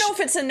sorry. I speech... want to know if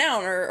it's a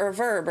noun or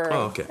verb or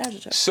okay.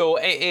 adjective. So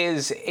it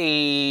is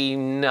a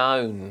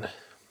noun.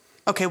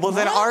 Okay, well,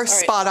 then What? our All right.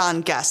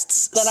 spot-on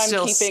guests Then I'm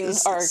still, keeping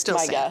still my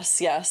saying.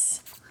 guess. Yes.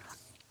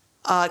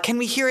 Can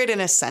we hear it in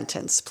a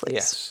sentence, please?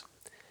 Yes.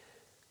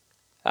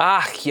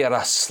 Ah, you're a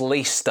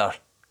slayster.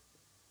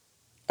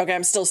 Okay,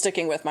 I'm still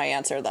sticking with my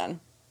answer then.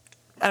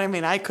 And I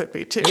mean, I could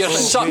be too. You're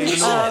such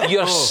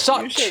You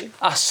such should.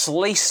 a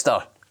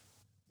slayster.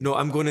 No,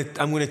 I'm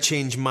gonna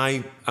change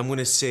my. I'm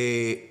gonna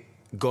say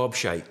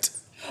gobshite.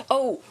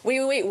 Oh,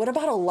 wait. What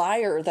about a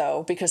liar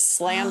though? Because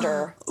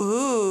slander.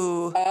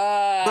 Ooh.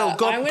 Well,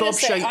 I'm gonna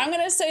say gobshite. that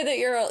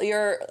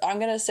I'm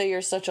gonna say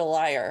you're such a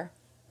liar.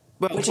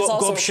 Well, which is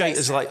also a gobshite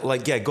is phrase.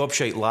 like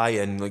gobshite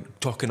lying, like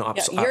talking Yeah,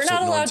 absolute you're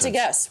not allowed to nonsense.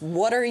 guess.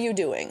 What are you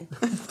doing?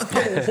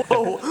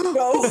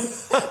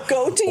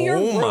 Go to your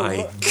Oh room.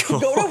 my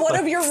God. Go to one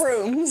of your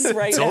rooms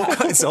right now.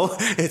 It's all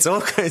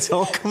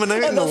coming out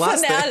in The the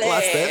last finale.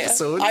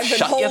 episode. I've been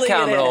Shut your holding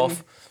camera it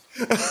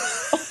in.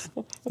 off.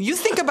 You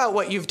think about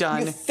what you've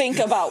done. Think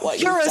about what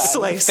You're you've a done.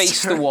 slayster.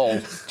 Face the wall.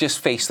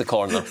 Just face the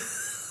corner.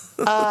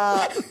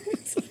 I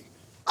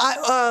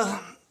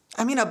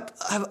mean,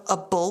 a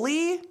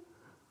bully?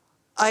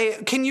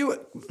 Can you...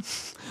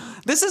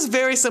 This is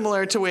very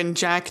similar to when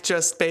Jack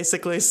just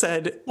basically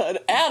said,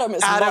 But Adam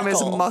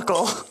is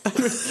muckle.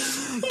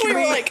 We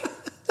were like,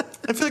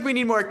 I feel like we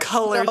need more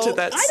color to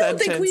that I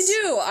sentence. don't think we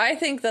do. I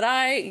think that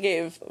I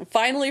gave,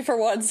 finally for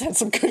once, had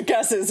some good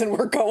guesses and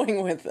we're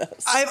going with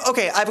this. I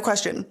have a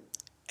question.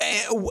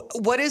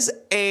 What is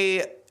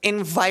a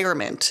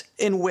environment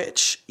in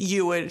which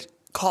you would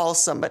call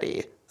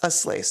somebody a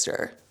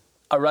slayster?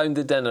 Around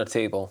the dinner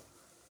table.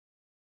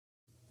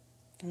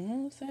 What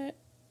was it?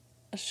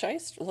 A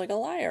shyster, like a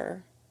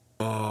liar.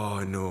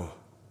 Oh no.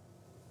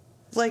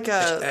 Like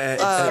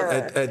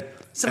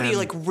somebody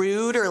like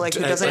rude or like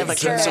who doesn't have like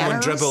someone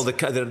manners? dribble.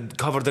 They're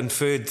covered in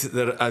food.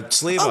 They're a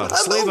slaver.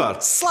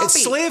 sloppy.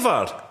 It's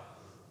slaver.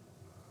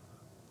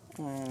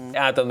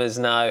 Adam is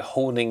now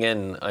honing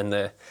in on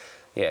the...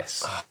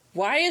 Yes.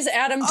 Why is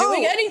Adam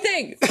doing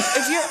anything?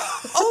 If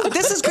you're,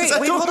 this is great.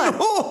 Wait, hold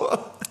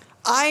on.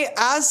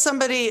 As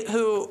somebody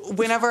who,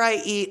 whenever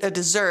I eat a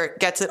dessert,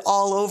 gets it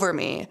all over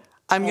me,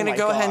 I'm going to my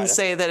go ahead and God.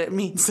 say that it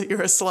means that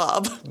you're a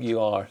slob. You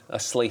are a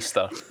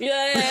slayster.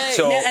 Yeah.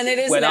 So and it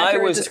is when an I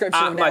accurate was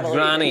description at of my Natalie.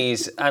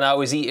 granny's and I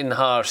was eating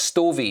her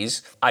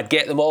stovies, I'd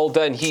get them all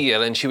down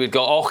here and she would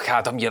go, "Oh,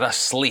 Adam, you're a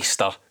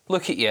slayster.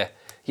 Look at you.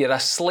 You're a I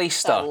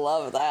slayster."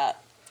 love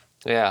that.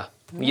 Yeah.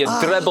 You're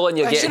dribbling,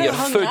 you're I getting should've your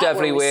hung food that where we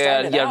everywhere,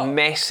 started you're out.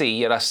 messy,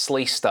 you're a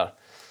slayster.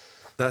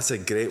 That's a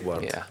great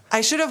word. Yeah.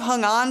 I should have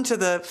hung on to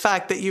the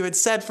fact that you had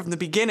said from the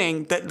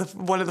beginning that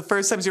one of the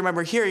first times you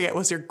remember hearing it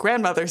was your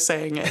grandmother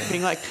saying it,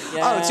 being like,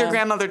 oh, it's your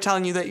grandmother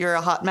telling you that you're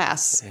a hot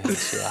mess.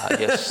 Yes,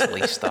 you're a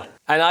slayster.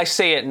 And I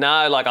say it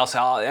now, like I'll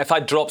say, if I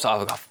drop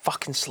something, I'll go,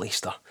 fucking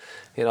slayster.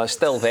 You know, it's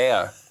still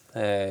there.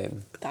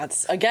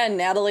 That's, again,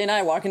 Natalie and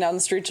I walking down the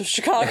streets of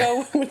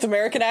Chicago with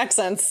American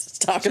accents,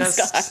 talking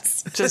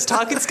Scots. Just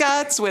talking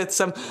Scots with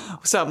some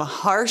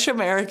harsh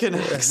American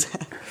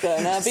accent.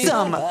 Gonna be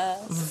Some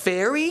like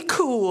very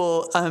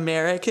cool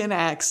American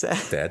accent.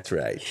 That's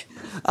right.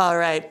 All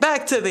right,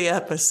 back to the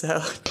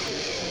episode.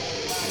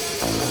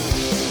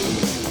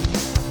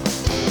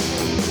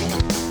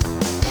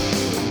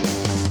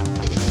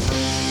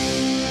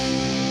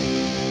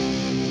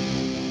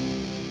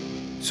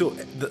 So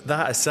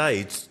that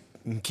aside,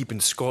 keeping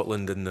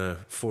Scotland in the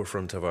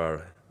forefront of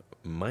our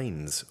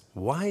minds,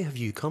 why have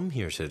you come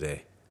here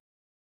today?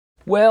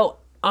 Well,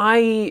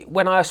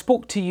 when I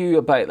spoke to you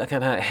about the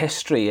kind of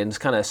history and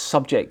kind of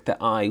subject that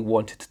I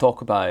wanted to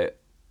talk about,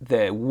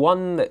 the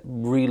one that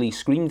really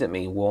screamed at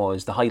me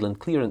was the Highland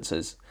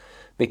clearances,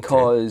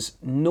 because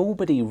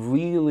nobody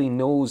really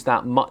knows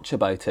that much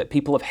about it.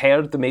 People have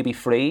heard the maybe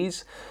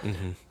phrase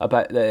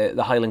about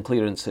the Highland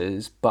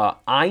clearances,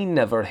 but I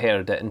never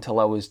heard it until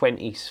I was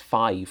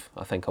 25,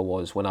 I think I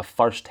was, when I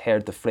first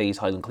heard the phrase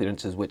Highland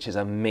clearances, which is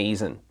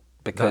amazing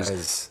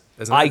because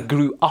isn't I it?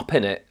 grew up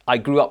in it. I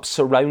grew up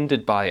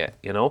surrounded by it,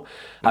 you know?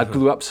 I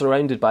grew up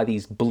surrounded by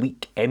these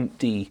bleak,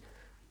 empty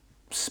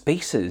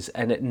spaces,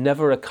 and it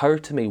never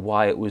occurred to me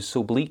why it was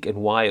so bleak and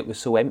why it was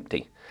so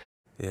empty.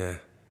 Yeah.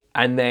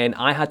 And then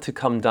I had to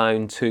come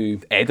down to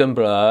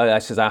Edinburgh.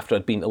 This is after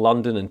I'd been to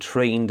London and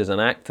trained as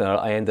an actor.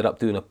 I ended up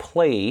doing a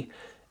play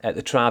at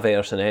the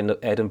Traverse in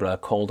Edinburgh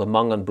called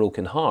Among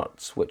Unbroken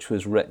Hearts, which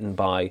was written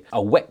by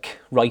a Wick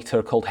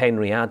writer called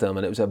Henry Adam,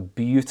 and it was a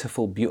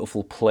beautiful,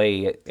 beautiful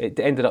play. It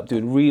ended up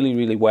doing really,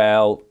 really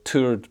well,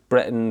 toured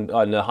Britain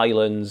on the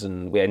Highlands,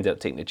 and we ended up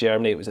taking it to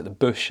Germany. It was at the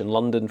Bush in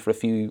London for a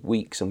few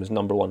weeks and was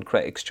 #1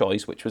 Critics'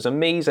 Choice, which was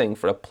amazing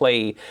for a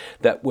play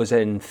that was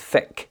in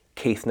thick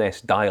Caithness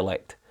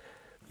dialect.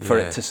 For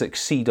it to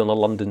succeed on a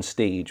London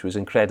stage was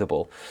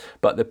incredible.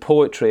 But the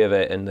poetry of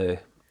it and the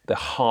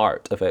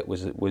heart of it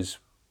was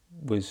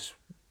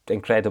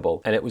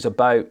incredible. And it was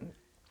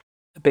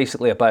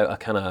basically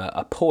about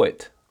a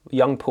poet, a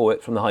young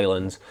poet from the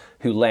Highlands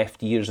who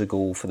left years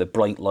ago for the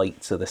bright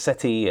lights of the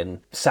city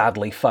and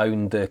sadly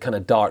found the kind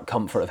of dark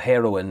comfort of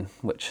heroin,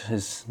 which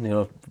is,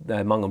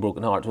 Among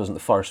Unbroken Hearts wasn't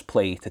the first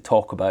play to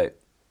talk about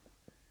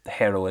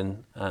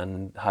heroin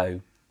and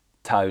how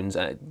towns,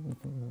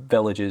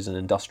 villages and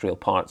industrial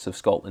parts of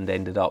Scotland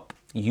ended up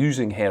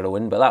using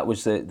heroin, but that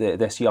was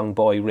this young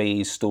boy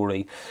Ray's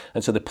story.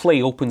 And so the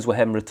play opens with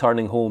him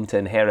returning home to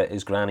inherit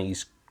his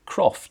granny's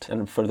croft.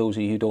 And for those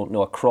of you who don't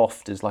know, a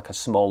croft is like a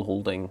small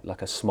holding,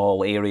 like a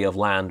small area of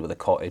land with a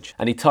cottage.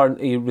 And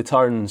he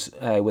returns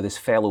with his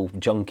fellow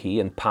junkie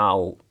and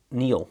pal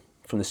Neil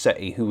from the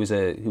city, who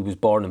was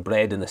born and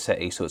bred in the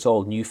city, so it's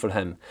all new for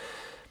him.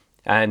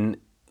 And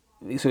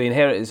so he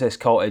inherits this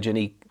cottage and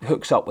he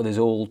hooks up with his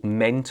old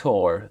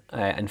mentor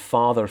and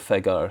father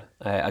figure,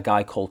 a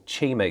guy called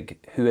Chamig,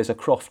 who is a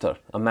crofter,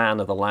 a man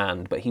of the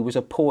land, but he was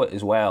a poet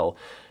as well.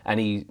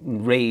 And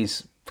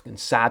Ray's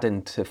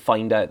saddened to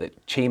find out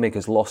that Chamig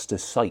has lost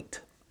his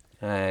sight,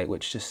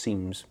 which just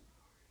seems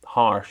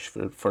harsh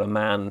for a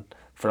man.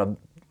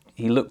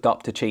 He looked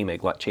up to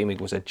Chamig, like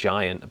Chamig was a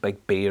giant, a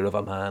big bear of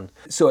a man.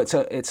 So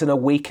it's an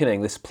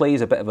awakening. This play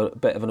is a bit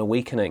of an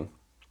awakening,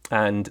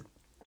 and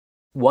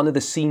one of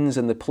the scenes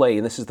in the play,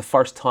 and this is the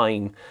first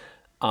time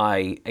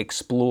I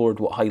explored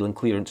what Highland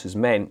clearances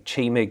meant,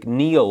 Chamig,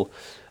 Neil,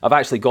 I've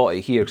actually got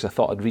it here because I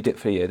thought I'd read it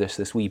for you,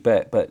 this wee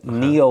bit, but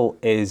Neil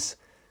is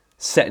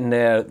sitting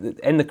there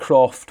in the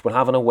croft, we're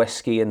having a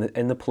whiskey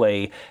in the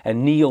play,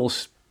 and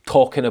Neil's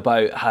talking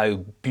about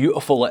how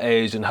beautiful it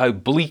is and how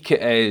bleak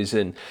it is,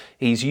 and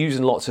he's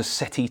using lots of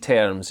city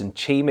terms, and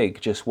Chamig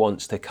just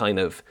wants to kind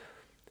of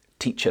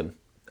teach him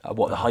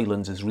what the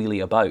Highlands is really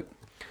about.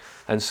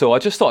 And so I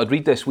just thought I'd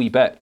read this wee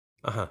bit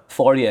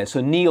for you. So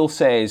Neil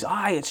says,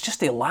 it's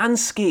just a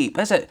landscape,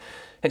 is it?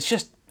 It's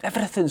just,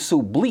 everything's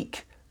so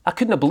bleak. I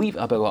couldn't have believed,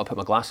 I've got to put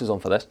my glasses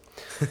on for this.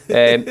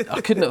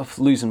 I couldn't have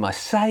losing my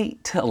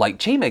sight, like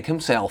Chamig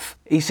himself.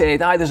 He said,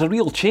 there's a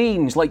real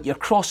change, like you're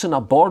crossing a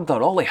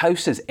border, all the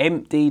houses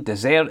empty,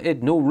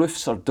 deserted, no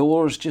roofs or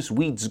doors, just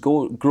weeds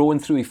growing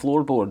through the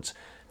floorboards.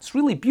 It's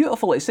really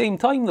beautiful at the same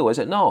time though, is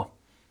it not?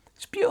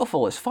 It's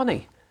beautiful, it's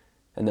funny.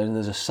 And then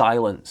there's a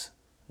silence.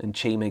 And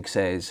Chamig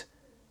says,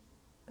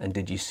 and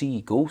did you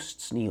see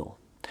ghosts, Neil?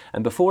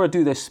 And before I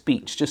do this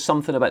speech, just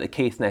something about the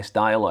Caithness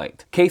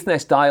dialect.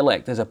 Caithness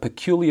dialect is a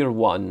peculiar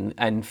one,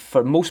 and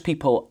for most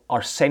people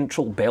are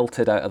central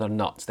belted out of their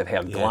nuts. They've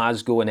heard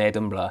Glasgow and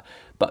Edinburgh,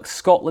 but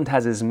Scotland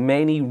has as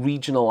many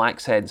regional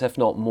accents, if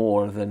not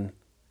more, than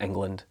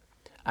England.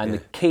 And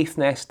the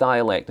Caithness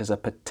dialect is a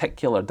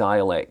particular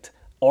dialect.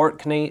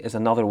 Orkney is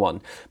another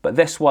one. But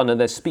this one in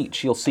this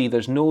speech, you'll see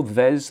there's no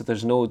this,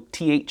 there's no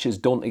THs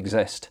don't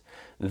exist.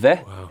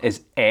 The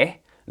is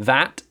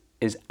that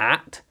is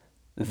at,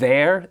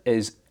 there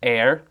is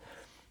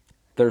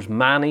there's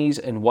mannies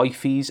and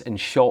wifeys and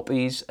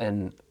shoppies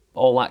and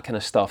all that kind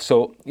of stuff.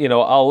 So,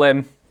 I'll,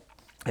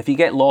 if you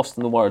get lost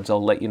in the words,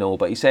 I'll let you know.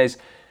 But he says,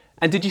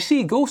 and did you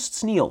see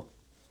ghosts, Neil?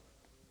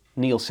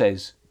 Neil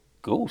says,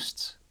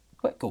 ghosts?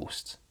 What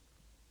ghosts?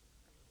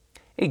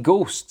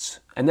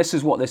 Ghosts, and this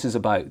is what this is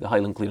about, the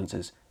Highland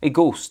clearances.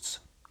 Ghosts,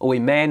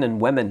 men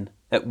and women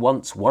that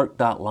once worked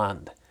that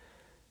land.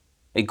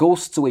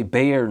 Ghosts o'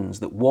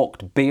 bairns that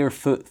walked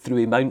barefoot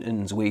through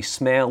mountains wi'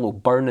 smell o'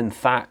 burning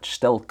thatch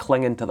still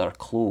clinging to their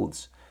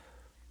clothes.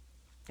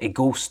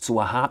 Ghosts o'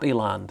 a happy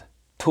land,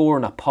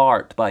 torn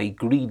apart by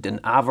greed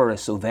and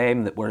avarice o'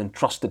 them that were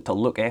entrusted to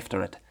look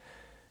after it.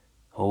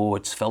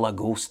 It's full of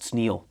ghosts,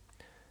 Neil.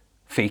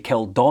 Fae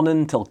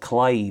Kildonnan till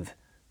Clyde,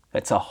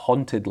 it's a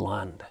haunted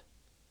land.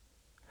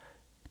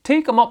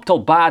 Take 'em up till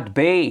Bad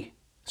Bay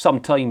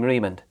sometime,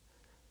 Raymond.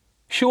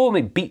 Show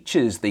 'em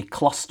beaches they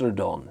clustered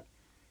on.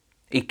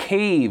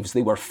 Caves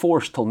they were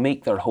forced to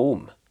make their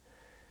home.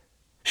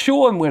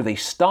 Show 'em where they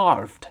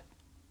starved.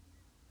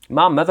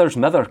 My mither's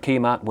mither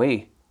came that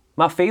way.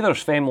 My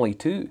father's family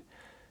too.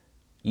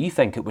 You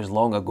think it was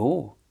long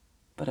ago,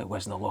 but it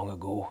wasn't long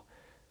ago.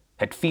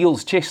 It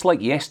feels just like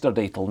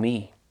yesterday till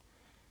me.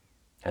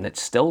 And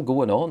it's still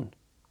going on.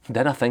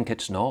 Then I think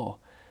it's no.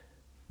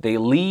 They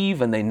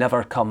leave and they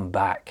never come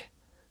back.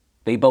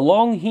 They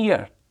belong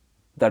here.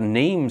 Their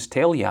names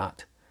tell you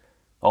that.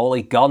 All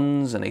the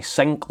Guns and the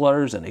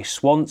Sinklers and the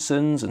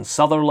Swansons and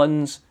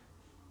Sutherlands,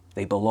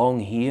 they belong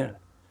here.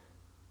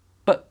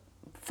 But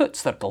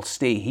foots that'll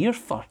stay here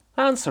for?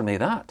 Answer me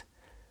that.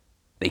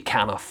 They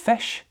canna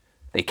fish,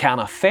 they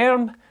canna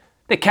farm,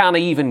 they canna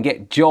even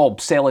get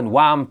jobs selling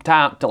wham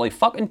tap to the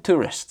fucking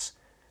tourists.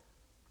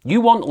 You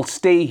want to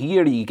stay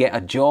here, you get a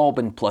job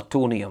in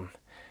plutonium.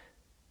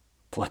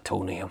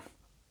 Plutonium.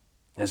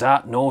 Is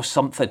that no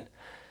something?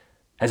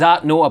 Is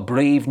that no a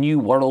brave new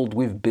world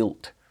we've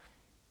built?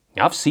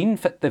 I've seen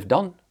fit they've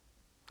done.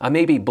 I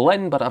may be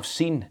blind, but I've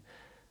seen.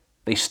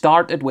 They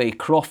started with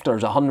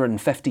crofters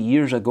 150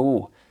 years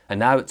ago, and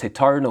now it's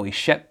eternal. He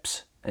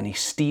ships, and he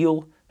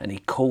steel, and he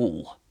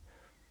coal.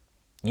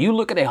 You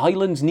look at the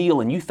Highlands,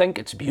 Neil, and you think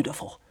it's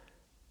beautiful.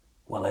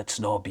 Well, it's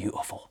not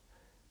beautiful.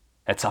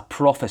 It's a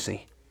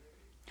prophecy.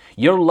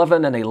 You're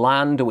living in a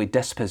land we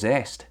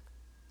dispossessed,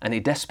 and the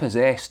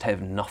dispossessed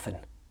have nothing,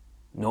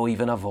 no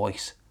even a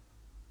voice.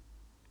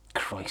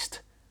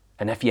 Christ,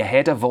 and if you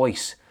had a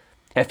voice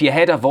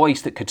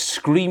that could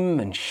scream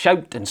and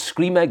shout and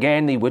scream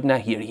again, they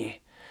wouldn't hear you.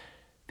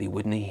 They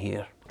wouldn't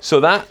hear. So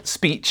that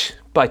speech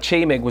by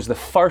Chemig was the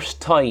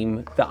first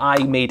time that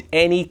I made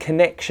any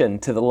connection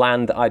to the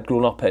land that I'd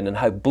grown up in and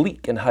how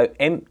bleak and how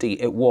empty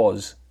it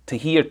was to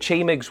hear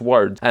Chemig's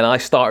words. And I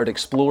started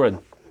exploring,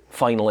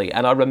 finally.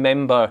 And I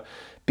remember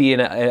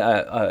being at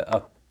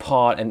a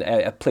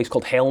place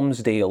called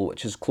Helmsdale,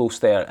 which is close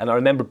there. And I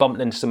remember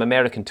bumping into some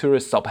American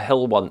tourists up a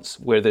hill once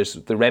where there's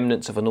the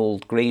remnants of an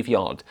old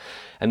graveyard.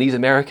 And these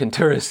American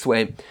tourists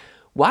went,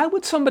 "Why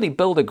would somebody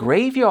build a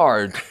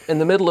graveyard in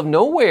the middle of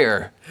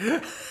nowhere?"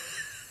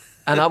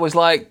 And I was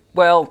like,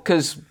 well,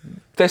 because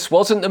this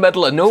wasn't the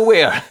middle of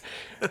nowhere.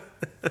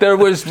 There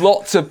was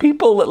lots of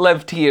people that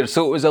lived here,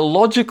 so it was a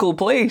logical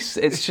place.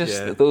 It's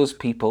just that those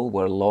people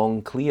were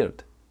long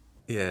cleared.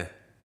 Yeah.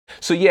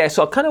 So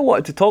I kind of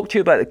wanted to talk to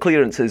you about the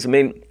clearances. I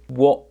mean,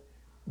 what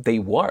they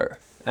were.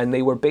 And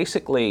they were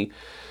basically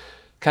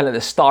kind of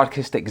the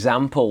starkest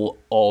example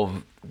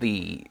of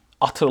the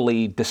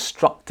utterly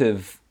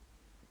destructive,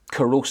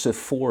 corrosive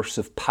force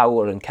of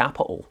power and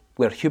capital,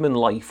 where human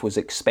life was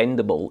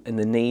expendable in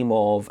the name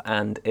of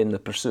and in the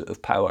pursuit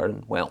of power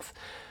and wealth.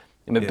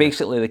 I mean,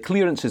 basically, the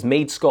clearances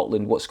made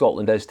Scotland what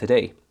Scotland is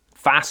today.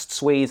 Vast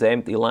swathes of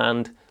empty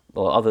land,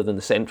 well, other than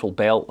the central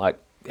belt, like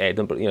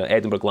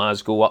Edinburgh,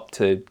 Glasgow, up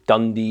to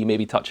Dundee,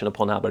 maybe touching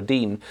upon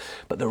Aberdeen.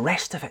 But the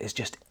rest of it is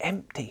just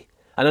empty.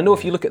 And I know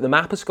if you look at the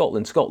map of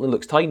Scotland, Scotland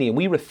looks tiny, and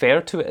we refer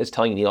to it as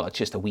tiny. Oh, it's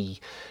just a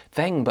wee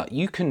thing. But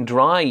you can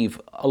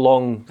drive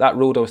along that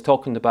road I was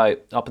talking about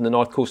up in the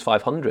North Coast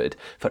 500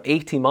 for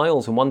 80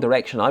 miles in one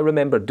direction. I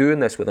remember doing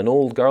this with an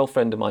old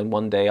girlfriend of mine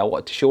one day. I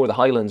wanted to show her the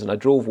Highlands, and I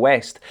drove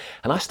west,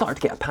 and I started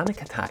to get a panic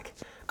attack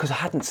because I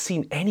hadn't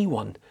seen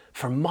anyone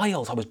for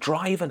miles. I was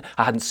driving,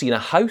 I hadn't seen a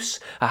house,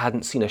 I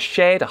hadn't seen a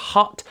shed, a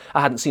hut,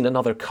 I hadn't seen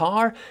another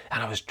car,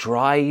 and I was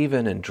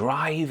driving,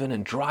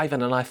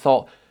 and I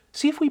thought,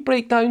 see if we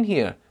break down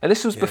here. And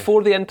this was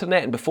before the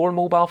internet and before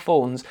mobile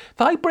phones. If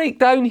I break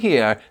down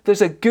here,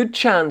 there's a good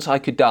chance I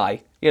could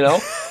die, you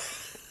know?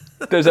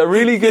 There's a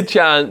really good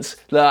chance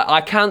that I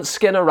can't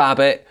skin a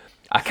rabbit.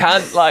 I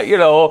can't,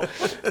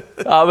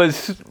 I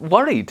was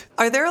worried.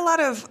 Are there a lot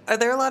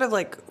of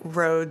like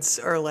roads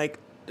or like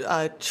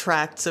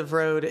tracts of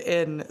road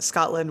in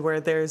Scotland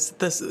where there's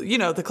this,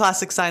 the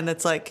classic sign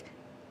that's like,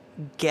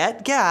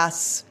 get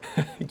gas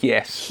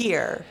yes.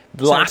 here.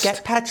 Last, so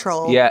get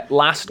petrol. Yeah,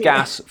 last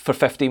gas for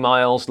 50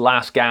 miles,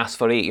 last gas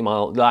for 80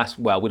 miles,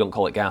 we don't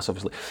call it gas,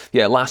 obviously.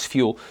 Yeah, last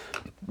fuel.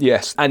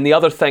 Yes. And the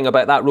other thing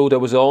about that road I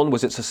was on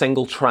was it's a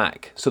single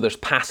track, so there's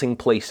passing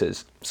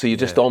places. So you're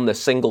just on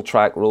this single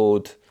track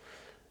road,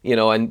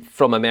 and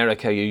from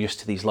America, you're used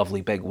to these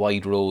lovely big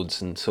wide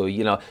roads. And so,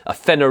 a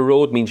thinner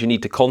road means you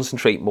need to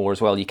concentrate more as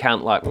well. You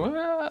can't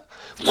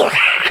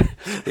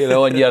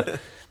and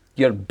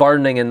you're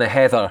burning in the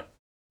heather.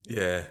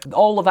 Yeah.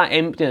 All of that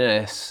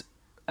emptiness,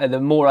 and the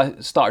more I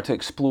started to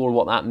explore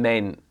what that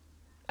meant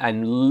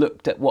and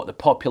looked at what the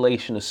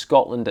population of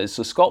Scotland is.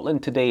 So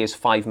Scotland today is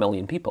 5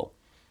 million people,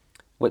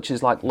 which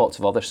is like lots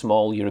of other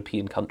small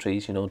European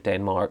countries,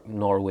 Denmark,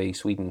 Norway,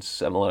 Sweden,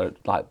 similar,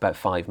 like about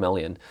 5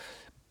 million.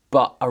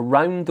 But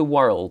around the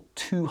world,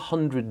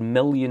 200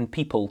 million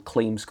people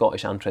claim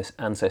Scottish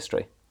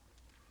ancestry.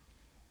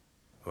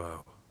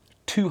 Wow.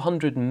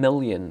 200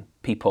 million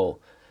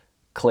people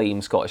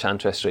claim Scottish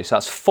ancestry. So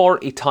that's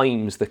 40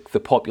 times the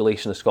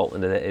population of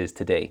Scotland that it is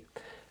today.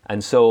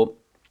 And so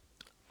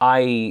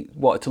I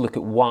wanted to look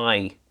at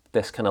why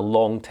this kind of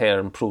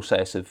long-term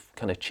process of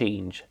kind of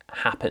change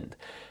happened.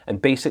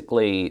 And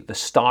basically the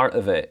start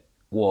of it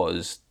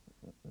was,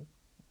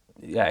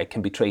 it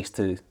can be traced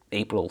to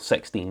April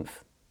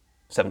 16th,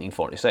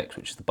 1746,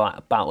 which is the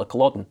Battle of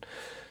Culloden.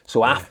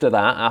 So after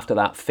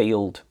that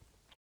failed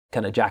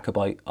kind of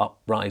Jacobite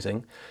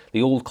uprising,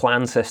 the old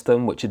clan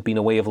system, which had been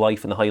a way of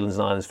life in the Highlands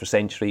and Islands for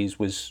centuries,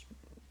 was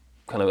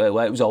it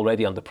was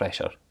already under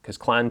pressure because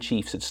clan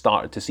chiefs had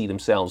started to see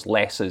themselves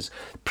less as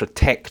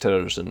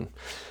protectors and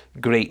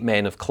great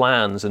men of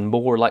clans and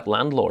more like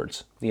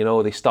landlords.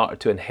 They started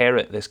to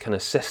inherit this kind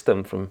of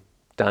system from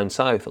down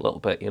south a little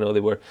bit.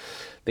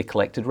 They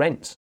collected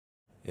rents.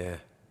 Yeah.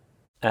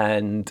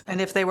 And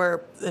if they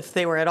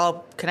were at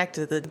all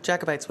connected to the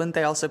Jacobites, wouldn't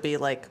they also be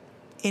like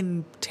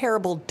in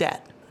terrible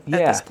debt at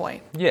this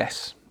point?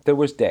 Yes, there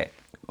was debt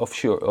there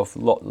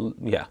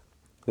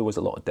was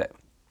a lot of debt.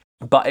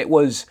 But it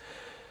was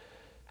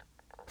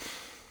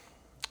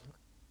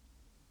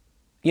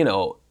you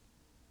know,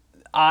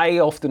 I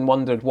often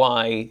wondered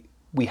why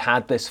we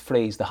had this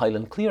phrase, the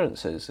Highland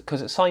clearances,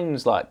 because it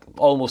sounds like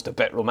almost a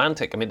bit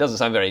romantic. I mean, it doesn't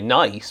sound very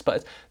nice,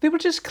 but they were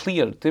just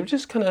cleared. They were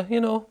just kind of,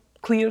 you know,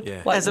 cleared.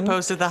 Yeah. Like, As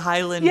opposed to the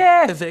Highland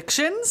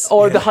evictions?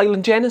 or the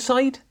Highland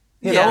genocide.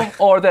 You know,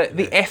 or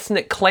the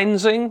ethnic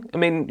cleansing. I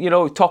mean, you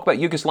know, talk about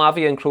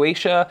Yugoslavia and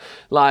Croatia,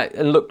 like,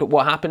 and looked at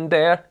what happened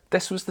there.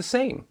 This was the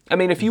same. I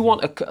mean, if you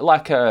want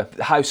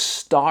how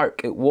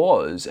stark it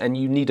was, and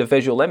you need a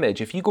visual image,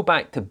 if you go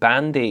back to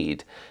Band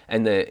Aid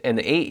in the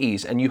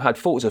 80s, and you had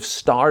photos of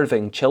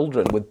starving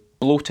children with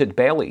bloated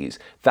bellies,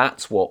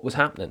 that's what was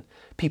happening.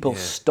 People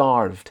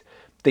starved.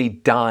 They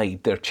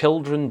died. Their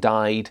children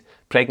died.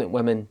 Pregnant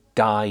women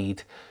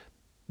died.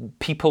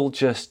 People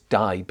just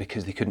died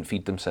because they couldn't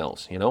feed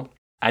themselves, you know?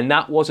 And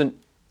that wasn't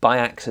by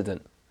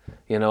accident,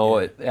 you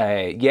know?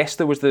 Yes,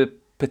 there was the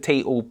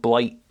potato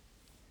blight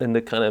in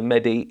the kind of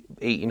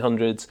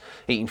mid-1800s,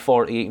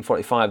 1840,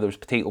 1845, there was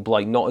potato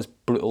blight, not as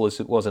brutal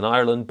as it was in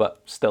Ireland,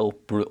 but still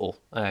brutal.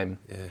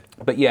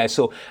 But yeah,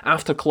 so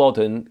after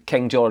Culloden,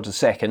 King George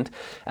II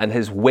and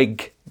his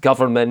Whig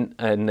government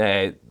and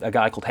a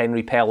guy called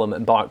Henry Pelham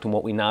embarked on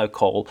what we now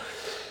call,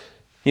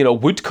 you know,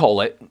 would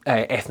call it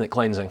ethnic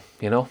cleansing,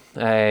 you know,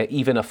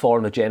 even a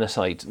form of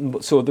genocide.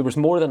 So there was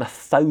more than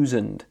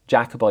 1,000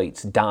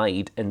 Jacobites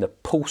died in the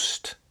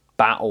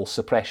post-battle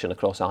suppression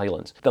across the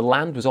Highlands. The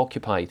land was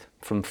occupied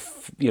from,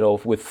 you know,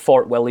 with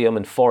Fort William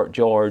and Fort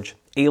George.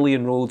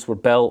 Alien roads were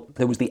built.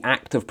 There was the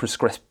Act of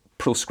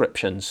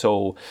Proscription.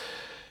 So,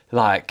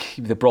 like,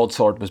 the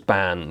broadsword was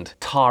banned.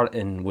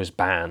 Tartan was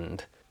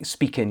banned.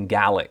 Speaking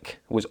Gaelic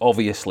was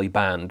obviously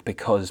banned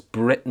because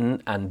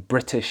Britain and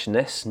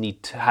Britishness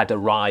had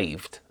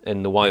arrived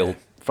in the wild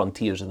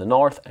frontiers of the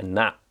north, and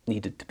that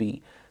needed to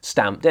be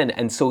stamped in.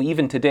 And so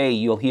even today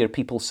you'll hear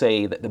people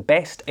say that the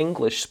best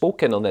English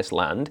spoken on this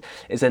land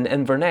is in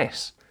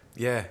Inverness.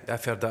 Yeah,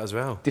 I've heard that as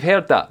well. You've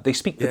heard that? They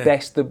speak the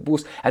best, the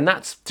most, and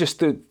that's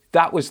just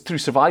that was through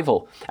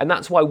survival. And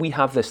that's why we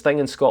have this thing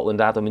in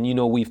Scotland, Adam, and you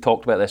know we've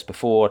talked about this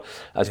before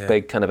as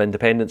big kind of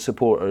independent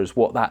supporters,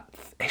 what that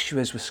issue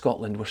is with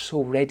Scotland. We're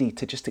so ready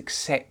to just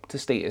accept the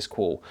status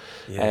quo.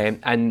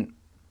 And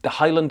the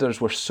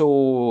Highlanders were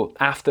so,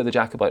 after the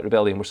Jacobite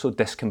Rebellion, were so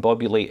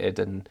discombobulated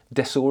and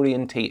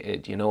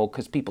disorientated, you know,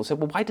 because people said,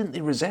 well, why didn't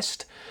they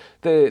resist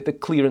the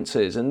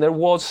clearances? And there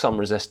was some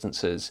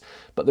resistances,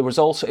 but there was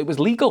also, it was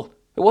legal.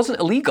 It wasn't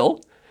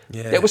illegal.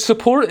 Yeah. It was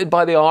supported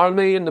by the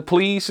army and the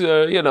police,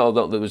 you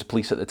know, there was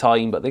police at the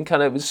time, but then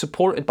kind of it was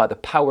supported by the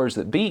powers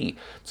that be.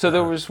 So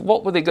there was,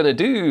 what were they going to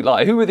do?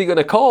 Like, who were they going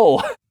to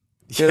call?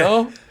 You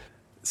know?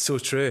 So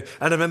true.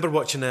 And I remember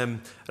watching,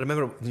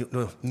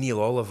 Neil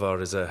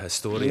Oliver is a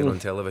historian on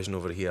television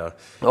over here.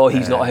 Oh,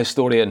 he's not a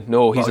historian.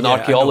 No, he's an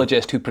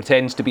archaeologist who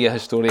pretends to be a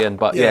historian,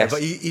 but yes.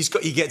 But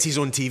he gets his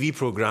own TV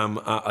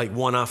programme, like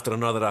one after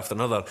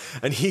another.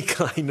 And he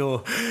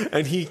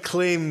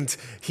claimed,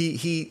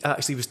 he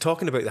actually was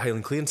talking about the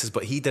Highland clearances,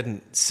 but he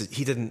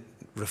didn't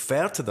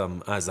refer to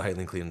them as the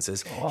Highland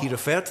clearances. Oh. He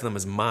referred to them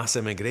as mass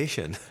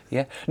immigration.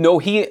 Yeah. No,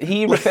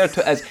 he referred to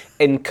it as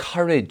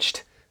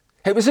encouraged.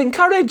 It was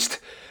encouraged.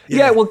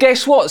 Yeah, well,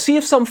 guess what? See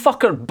if some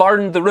fucker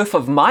burned the roof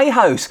of my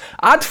house,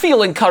 I'd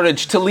feel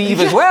encouraged to leave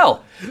as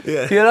well.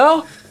 Yeah. You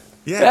know?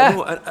 Yeah.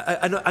 No,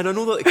 and I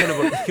know that kind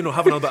of, you know,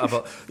 having a bit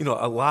of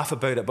a laugh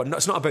about it, but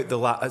it's not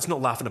about it's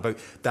not laughing about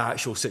the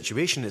actual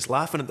situation. It's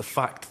laughing at the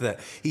fact that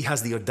he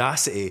has the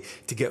audacity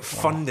to get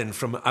funding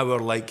from our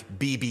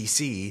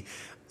BBC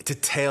to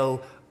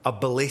tell a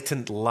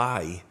blatant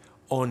lie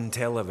on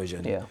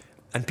television. Yeah.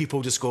 And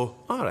people just go,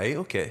 all right,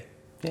 okay,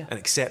 and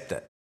accept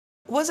it.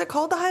 Was it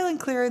called the Highland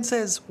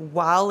clearances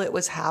while it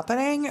was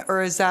happening,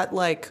 or is that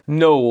like...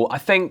 No, I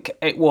think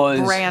it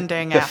was...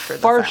 branding after the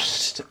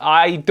first, fact.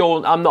 I'm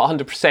not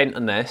 100%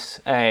 on this,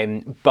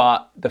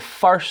 but the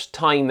first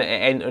time that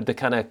it entered the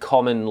kind of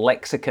common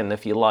lexicon,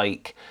 if you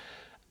like,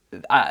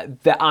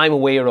 that I'm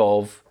aware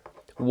of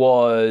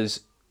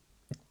was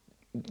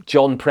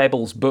John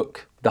Preble's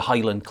book, The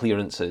Highland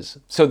Clearances.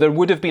 So there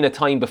would have been a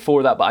time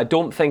before that, but I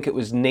don't think it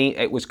was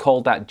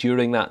called that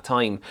during that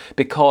time,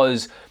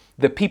 because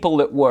the people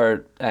that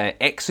were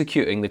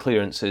executing the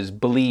clearances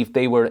believed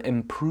they were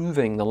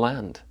improving the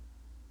land.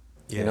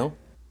 Yeah. You know,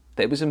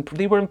 they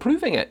were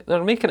improving it. They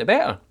were making it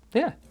better.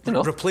 Yeah, you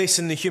know,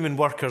 replacing the human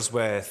workers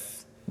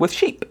with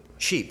sheep.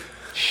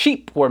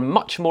 Sheep were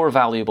much more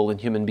valuable than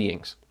human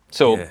beings.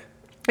 So,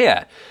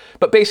 yeah.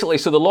 But basically,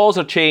 so the laws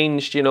are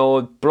changed. You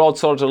know,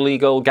 broadswords are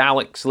legal,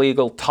 Gaelic's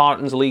legal,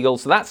 tartan's legal.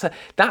 So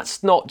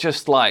that's not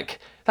just like,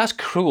 that's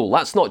cruel.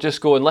 That's not just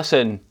going,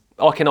 listen,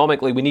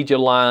 economically, we need your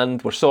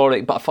land, we're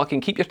sorry, but fucking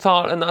keep your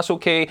tartan, that's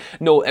okay.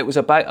 No, it was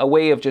about a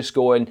way of just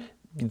going,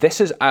 this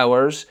is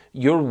ours,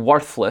 you're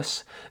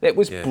worthless. It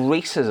was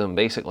racism,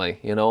 basically,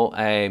 you know.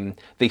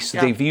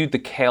 They viewed the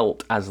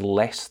Celt as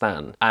less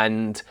than.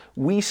 And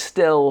we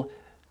still,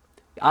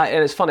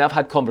 And it's funny, I've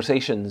had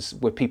conversations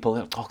with people,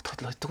 oh,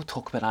 don't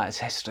talk about that, it's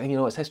history,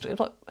 it's history.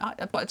 But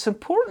it's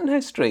important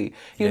history,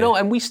 you know,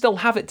 and we still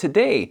have it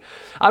today.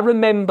 I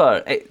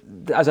remember,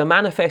 as a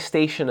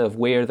manifestation of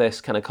where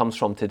this kind of comes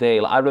from today,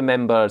 I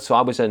remember, so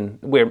I was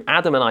where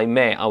Adam and I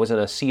met, I was in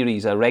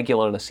a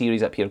regular in a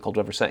series up here called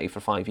River City for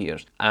 5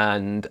 years.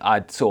 And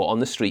so on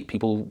the street,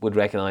 people would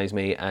recognise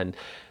me, and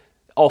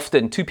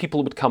often two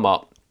people would come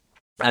up,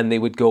 and they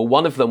would go,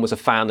 one of them was a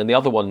fan and the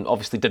other one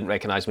obviously didn't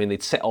recognise me, and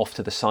they'd sit off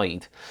to the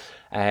side.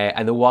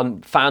 And the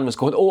one fan was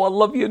going, oh, I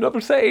love you, River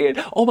City.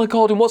 Oh my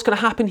God, and what's going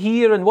to happen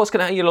here? And what's going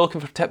to happen? You're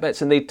looking for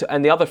tidbits. And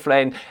the other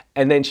friend,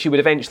 and then she would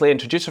eventually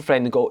introduce her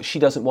friend and go, she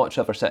doesn't watch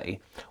River City.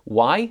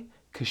 Why?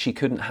 Because she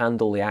couldn't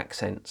handle the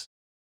accents.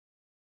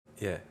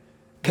 Yeah.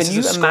 Can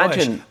you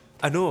imagine?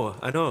 I know.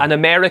 An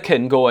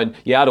American going,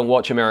 yeah, I don't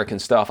watch American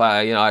stuff.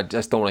 I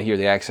just don't want to hear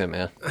the accent,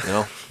 man.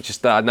 It's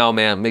just no,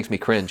 man, it makes me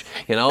cringe.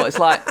 It's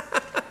like,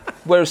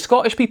 whereas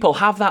Scottish people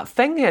have that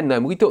thing in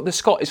them. We don't.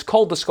 It's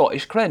called the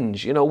Scottish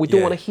cringe. We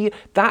don't want to hear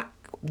that.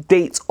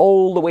 Dates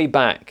all the way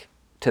back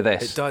to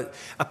this. It does.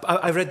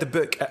 I read the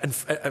book, and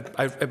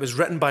it was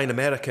written by an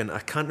American. I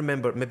can't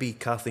remember. Maybe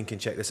Kathleen can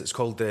check this. It's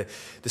called the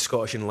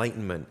Scottish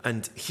Enlightenment,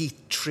 and he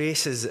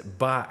traces it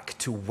back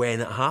to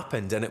when it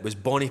happened, and it was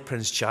Bonnie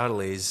Prince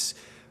Charlie's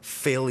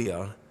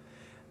failure,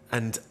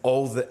 and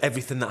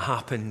everything that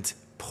happened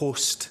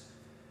post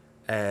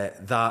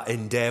that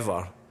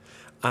endeavour,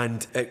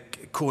 and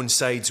it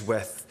coincides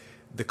with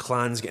the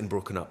clans getting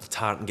broken up, the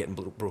Tartan getting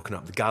broken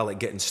up, the Gaelic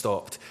getting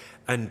stopped,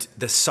 and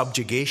the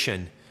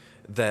subjugation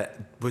that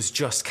was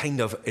just kind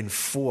of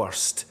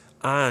enforced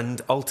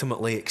and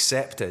ultimately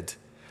accepted.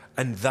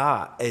 And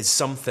that is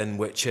something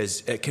which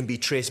it can be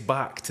traced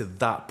back to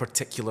that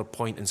particular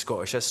point in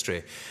Scottish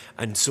history.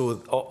 And so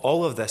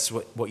all of this,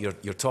 what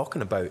you're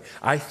talking about,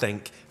 I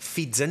think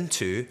feeds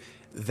into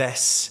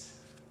this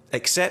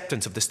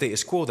acceptance of the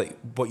status quo, that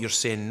what you're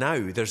saying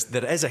now.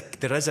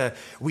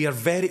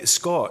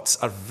 Scots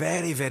are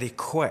very, very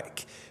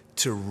quick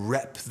to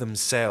rip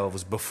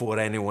themselves before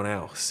anyone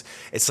else.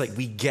 It's like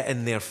we get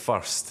in there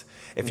first.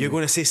 If you're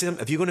going to say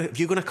something, if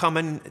you're going to come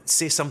in and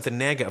say something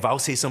negative, I'll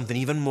say something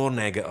even more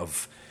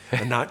negative,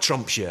 and that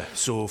trumps you.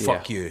 So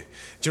fuck you.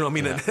 Do you know what I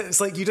mean? Yeah.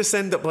 It's like you just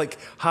end up like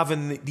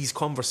having these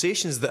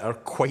conversations that are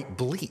quite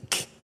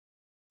bleak.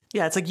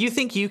 Yeah, it's like, you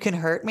think you can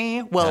hurt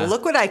me? Well,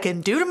 look what I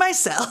can do to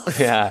myself.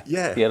 Yeah.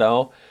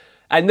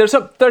 And there's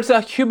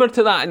a humor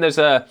to that, and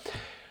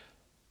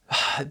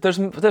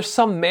there's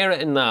some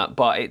merit in that,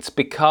 but it's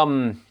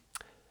become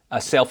a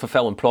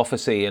self-fulfilling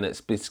prophecy, and it's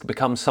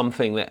become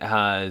something that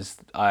has,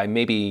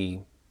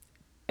 maybe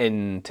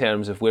in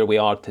terms of where we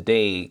are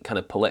today, kind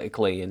of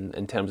politically,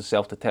 in terms of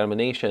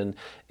self-determination,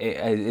 it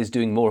is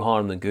doing more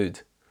harm than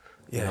good.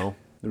 It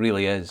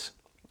really is.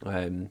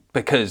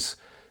 Because,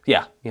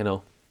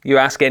 you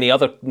ask any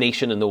other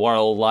nation in the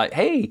world, like,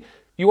 hey,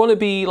 you want to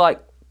be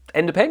like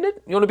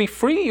independent? You want to be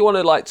free? You want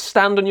to like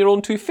stand on your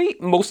own 2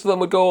 feet? Most of them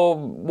would go,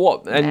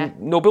 what?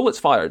 And no bullets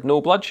fired, no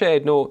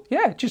bloodshed,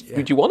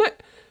 would you want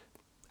it?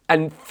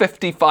 And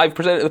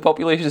 55% of the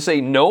population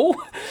say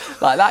no.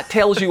 Like, that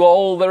tells you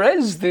all there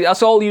is.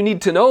 That's all you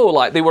need to know.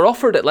 Like, they were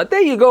offered it. Like,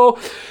 there you go.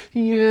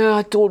 Yeah,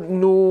 I don't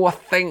know. I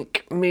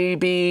think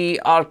maybe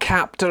our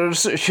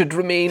captors should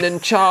remain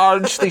in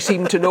charge. They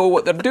seem to know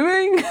what they're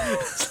doing.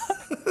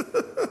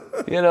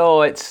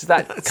 It's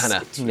that kind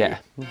of, yeah.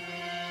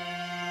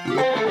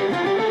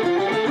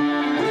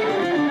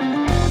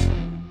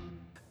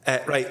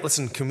 Right,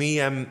 listen, can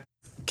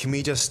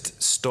we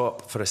just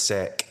stop for a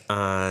sec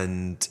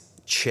and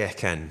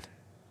check in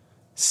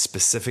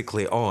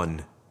specifically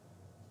on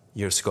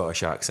your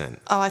Scottish accent?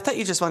 Oh, I thought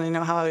you just wanted to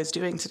know how I was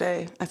doing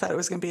today. I thought it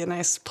was going to be a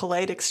nice,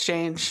 polite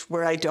exchange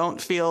where I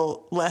don't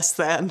feel less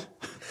than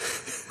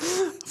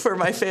for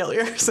my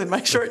failures and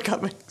my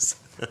shortcomings.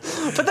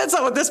 But that's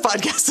not what this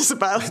podcast is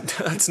about.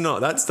 That's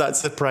not.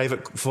 That's a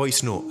private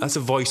voice note. That's a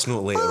voice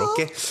note later,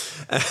 okay?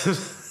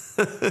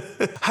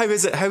 How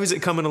is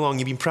it coming along?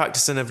 You've been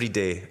practicing every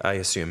day, I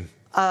assume.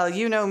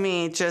 You know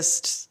me,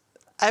 just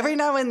every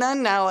now and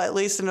then now, at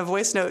least in a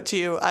voice note to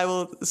you, I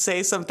will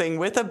say something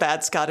with a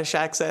bad Scottish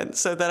accent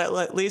so that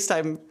at least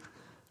I'm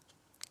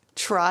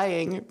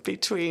trying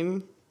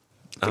between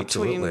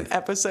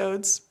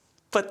episodes.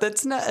 But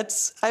that's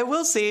not, I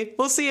will see.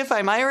 We'll see if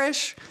I'm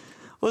Irish.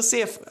 We'll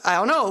see if, I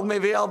don't know,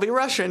 maybe I'll be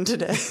Russian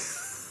today.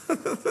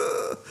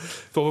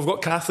 Well, we've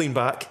got Kathleen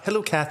back.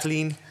 Hello,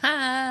 Kathleen.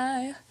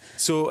 Hi.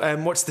 So,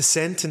 what's the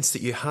sentence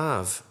that you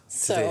have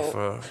today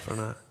for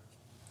that?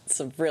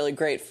 It's a really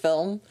great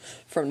film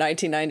from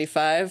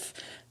 1995.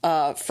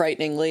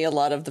 Frighteningly, a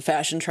lot of the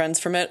fashion trends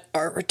from it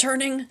are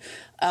returning.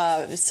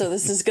 So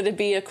this is going to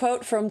be a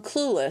quote from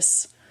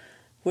Clueless,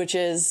 which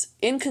is,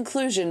 "In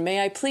conclusion,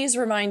 may I please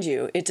remind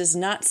you, it does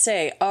not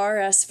say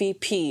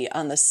RSVP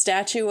on the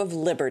Statue of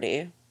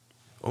Liberty."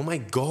 Oh my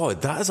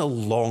God, that is a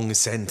long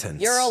sentence.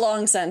 You're a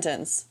long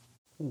sentence.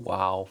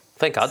 Wow.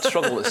 think I'd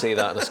struggle to say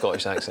that in a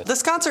Scottish accent. The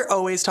Scots are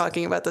always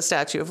talking about the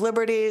Statue of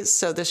Liberty,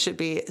 so this should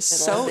be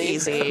so be.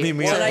 easy. I mean,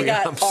 we When I we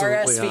got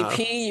absolutely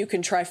RSVP, you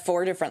can try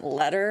 4 different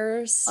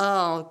letters.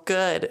 Oh,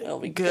 good. It'll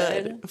be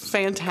good. good.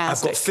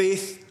 Fantastic. I've got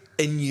faith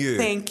in you.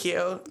 Thank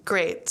you.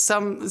 Great.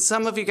 Some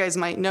of you guys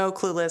might know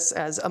Clueless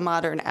as a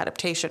modern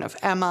adaptation of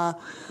Emma.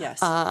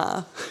 Yes.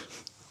 I'm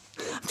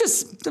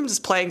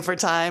just playing for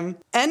time.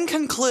 In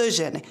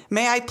conclusion,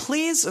 may I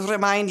please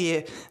remind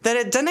you that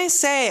it didn't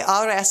say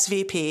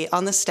RSVP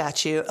on the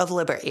Statue of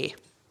Liberty.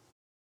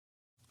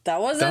 that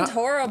wasn't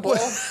horrible.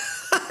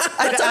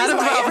 Adam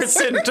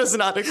Robertson does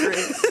not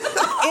agree.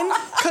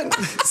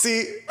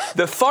 See,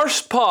 The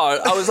first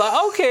part, I was like,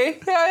 okay,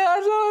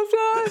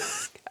 yeah.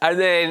 And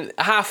then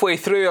halfway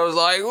through, I was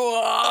like,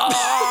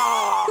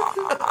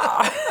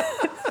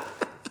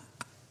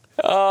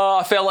 oh,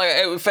 I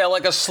felt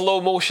like a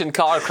slow motion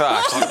car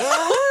crash.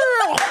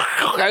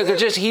 I could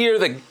just hear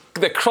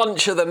the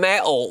crunch of the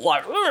metal,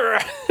 like.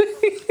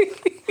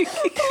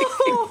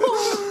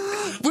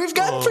 We've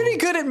gotten pretty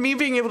good at me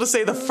being able to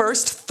say the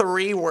first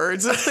 3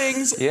 words of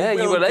things. Yeah, you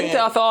real were good. into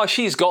it. I thought, oh,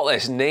 she's got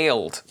this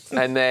nailed.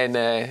 And then,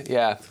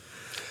 yeah.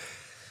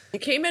 You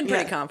came in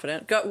pretty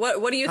confident.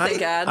 What do you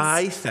think, Ads?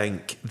 I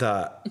think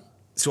that.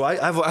 So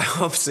I've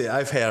obviously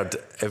I've heard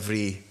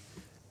every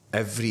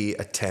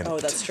attempt. Oh,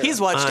 that's true.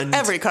 He's watched And-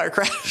 every car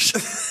crash.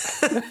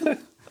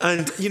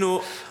 And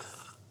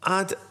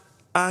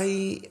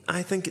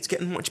I think it's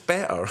getting much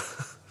better.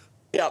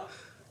 Yep.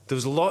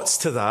 There's lots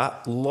to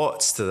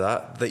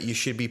that you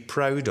should be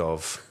proud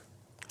of.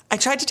 I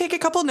tried to take a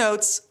couple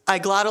notes. I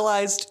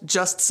glottalized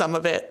just some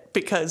of it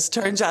because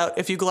turns out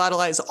if you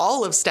glottalize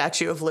all of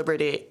Statue of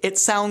Liberty, it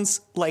sounds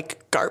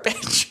like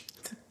garbage.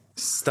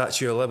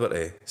 Statue of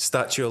Liberty.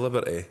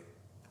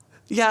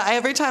 Yeah,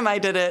 every time I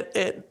did it,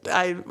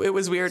 it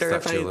was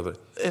weirder Statue of Liberty.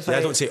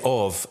 I don't say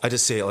of. I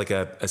just say it like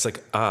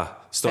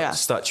Yeah.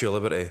 Statue of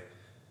Liberty.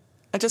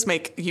 I just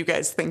make you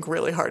guys think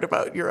really hard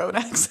about your own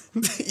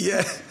accent.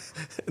 Yeah.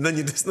 And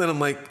then I'm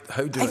like,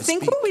 how do I I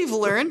think speak? what we've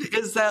learned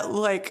is that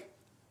like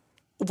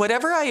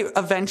whatever I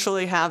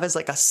eventually have as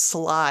like a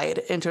slide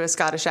into a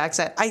Scottish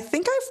accent, I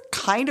think I've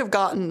kind of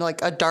gotten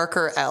like a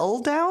darker L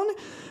down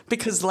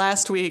because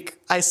last week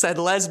I said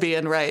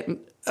lesbian right,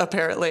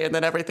 apparently, and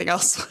then everything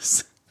else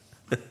was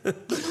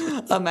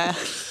a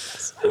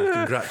mess.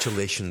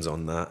 Congratulations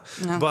on that.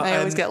 No, But I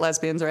always get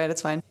lesbians right.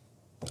 It's fine.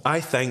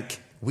 I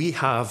think we've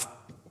got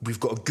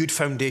a good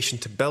foundation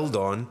to build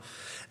on,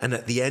 and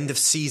at the end of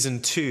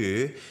season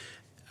 2,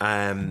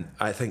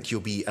 I think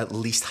you'll be at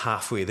least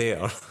halfway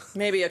there.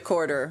 Maybe a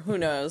quarter. Who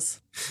knows?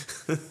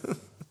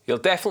 You'll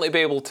definitely be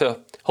able to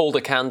hold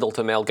a candle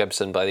to Mel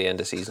Gibson by the end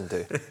of season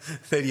 2.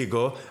 There you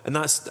go. And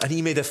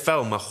he made a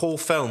whole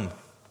film.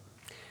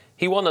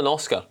 He won an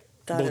Oscar.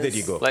 Well, there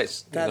you go.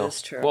 That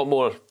is true. What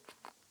more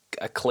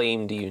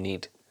acclaim do you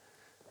need?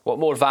 What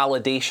more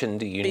validation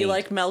do you Be need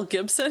like Mel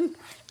Gibson?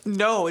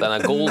 No, than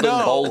a golden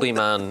no. baldy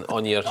man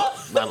on your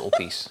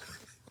mantelpiece?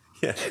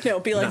 Yeah. No,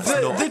 be like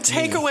The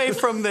takeaway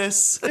from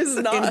this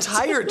not.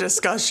 entire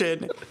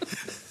discussion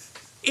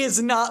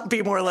is not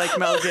be more like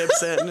Mel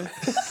Gibson.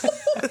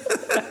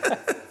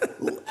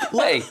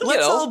 Hey,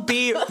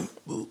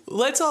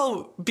 Let's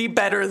all be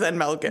better than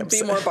Mel Gibson.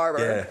 be more Barber.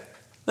 Yeah.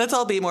 Let's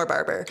all be more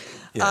Barber.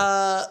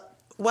 Yeah.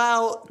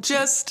 Wow,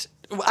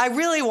 I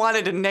really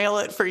wanted to nail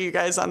it for you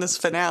guys on this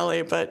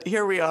finale, but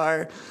here we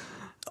are.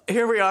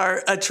 Here we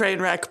are, a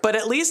train wreck, but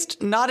at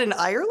least not in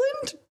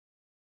Ireland?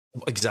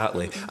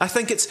 Exactly. I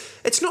think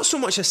it's not so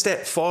much a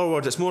step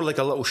forward, it's more like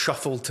a little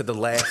shuffle to the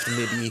left,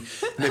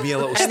 maybe a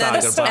little stagger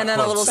backwards. And then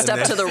a little step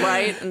and to the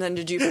right, and then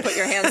did you put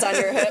your hands on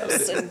your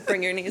hips and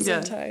bring your knees Yeah.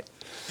 in tight?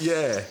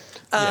 Yeah.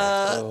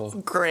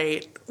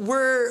 Great.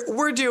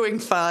 We're doing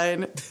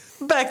fine.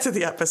 Back to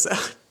the episode.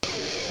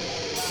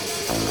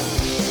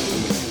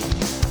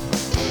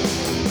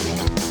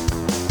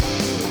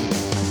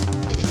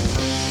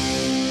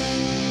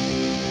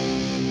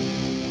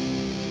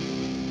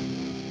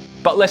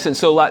 But listen,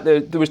 so like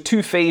there was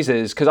 2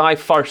 phases because I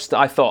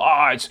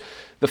thought,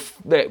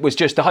 it was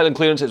just the Highland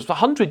clearance. It was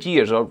 100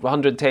 years or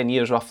 110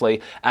 years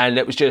roughly, and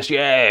it was just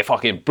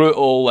fucking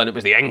brutal, and it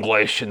was the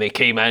English, and they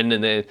came in,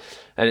 and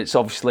it's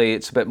obviously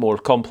it's a bit more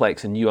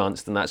complex and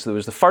nuanced than that. So there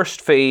was the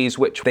first phase,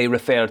 which they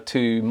referred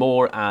to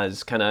more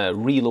as kind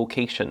of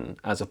relocation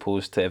as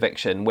opposed to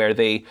eviction, where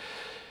they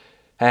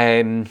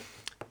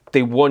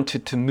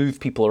wanted to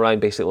move people around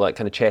basically like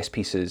kind of chess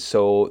pieces.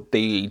 So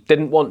they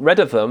didn't want rid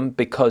of them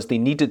because they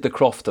needed the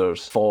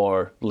crofters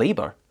for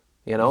labour,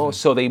 you know? Mm-hmm.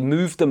 So they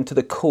moved them to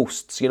the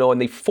coasts, you know, and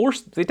they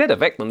did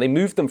evict them. They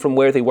moved them from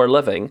where they were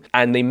living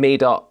and they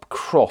made up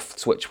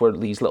crofts, which were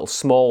these little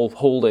small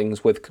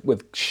holdings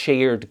with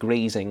shared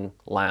grazing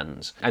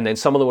lands. And then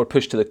some of them were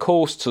pushed to the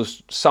coast. So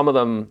some of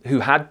them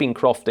who had been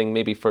crofting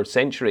maybe for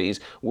centuries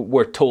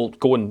were told,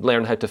 go and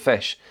learn how to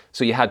fish.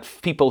 So you had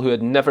people who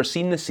had never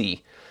seen the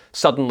sea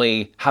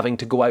suddenly having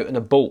to go out in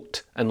a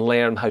boat and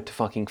learn how to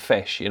fucking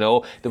fish, you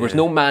know? There was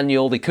no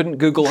manual, they couldn't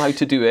Google how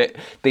to do it,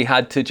 they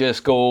had to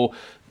just go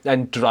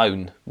and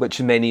drown,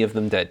 which many of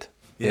them did,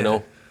 you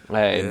know?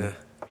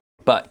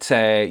 But so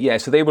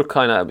they were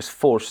it was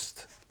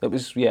forced. It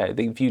was,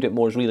 they viewed it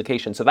more as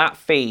relocation. So that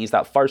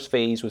first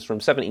phase was from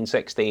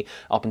 1760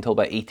 up until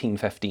about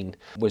 1815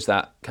 was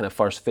that kind of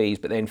first phase.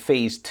 But then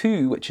phase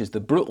 2, which is the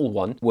brutal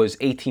one, was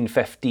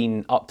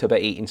 1815 up to about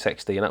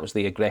 1860, and that was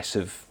the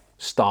aggressive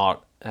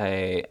start.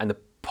 And the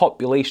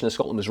population of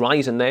Scotland was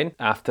rising then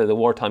after the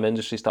wartime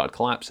industry started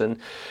collapsing.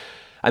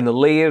 And the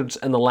lairds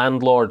and the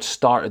landlords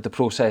started the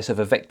process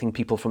of evicting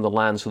people from the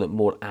land so that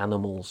more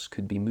animals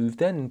could be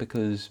moved in,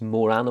 because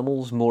more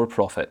animals, more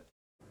profit.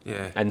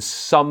 Yeah. And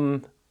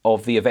some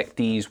of the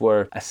evictees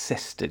were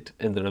assisted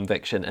in their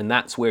eviction, and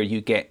that's where you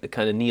get the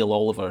kind of Neil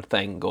Oliver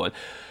thing going,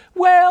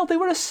 well, they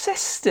were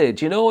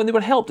assisted, and they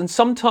were helped. And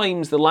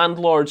sometimes the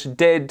landlords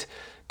did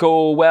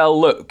go, well,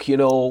 look,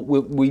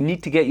 we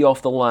need to get you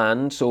off the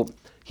land, so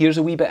here's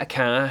a wee bit of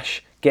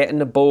cash, get in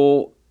the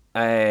boat,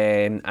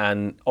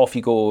 and off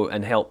you go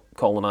and help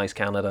colonise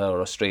Canada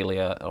or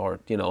Australia, or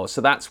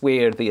so that's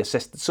where the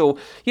assist. So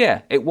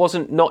it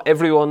wasn't, not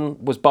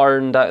everyone was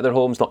burned out of their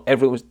homes,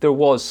 there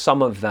was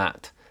some of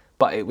that,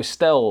 but it was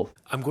still.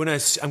 I'm gonna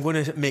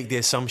make the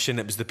assumption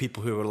it was the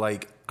people who were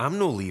like, I'm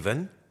no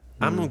leaving,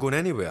 I'm not going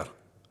anywhere.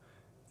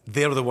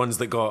 They're the ones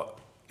that got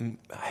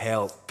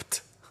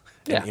helped,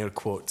 in air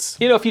quotes.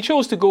 If you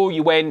chose to go,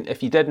 you went.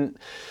 If you didn't,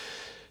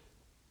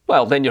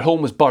 well, then your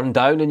home was burned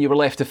down and you were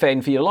left to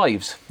fend for your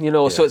lives,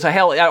 so it's a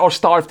hell, or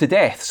starve to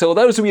death. So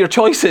those were your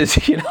choices,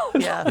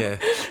 Yeah.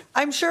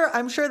 I'm sure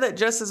that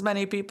just as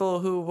many people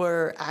who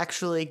were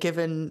actually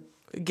given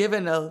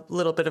a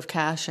little bit of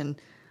cash and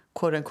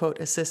quote unquote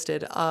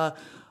assisted,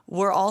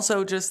 were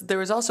also there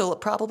was also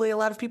probably a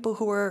lot of people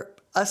who were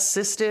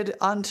assisted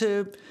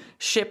onto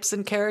ships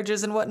and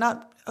carriages and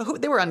whatnot.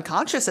 They were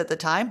unconscious at the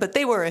time, but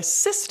they were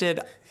assisted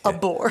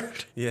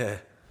aboard. Yeah.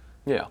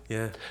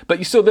 Yeah. But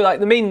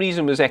the main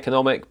reason was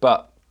economic,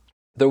 but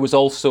there was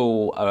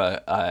also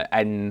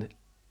and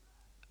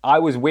I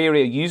was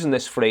wary of using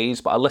this phrase,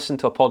 but I listened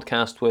to a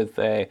podcast with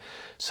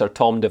Sir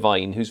Tom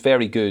Devine, who's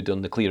very good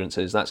on the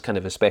clearances. That's kind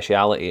of a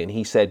speciality, and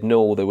he said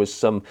no, there was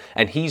some,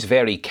 and he's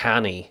very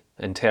canny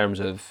in terms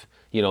of,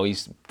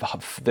 he's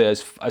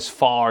as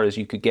far as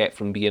you could get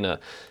from being a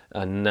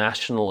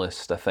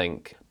nationalist, I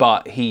think.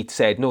 But he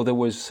said, no, there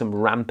was some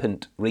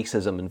rampant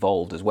racism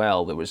involved as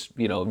well. There was,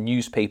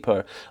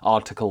 newspaper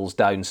articles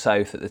down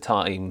south at the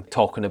time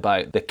talking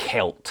about the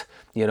Celt,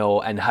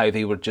 and how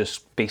they were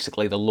just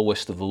basically the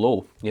lowest of the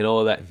low.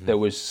 That there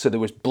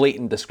was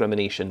blatant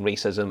discrimination,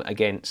 racism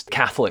against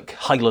Catholic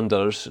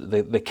Highlanders,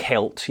 the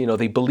Celt.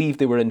 They believed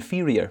they were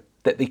inferior,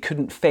 that they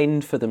couldn't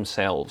fend for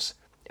themselves.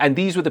 And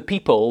these were the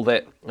people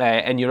that,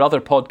 in your other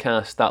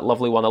podcast, that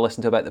lovely one I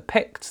listened to about the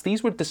Picts,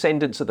 these were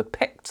descendants of the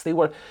Picts. They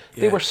were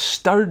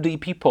sturdy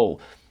people.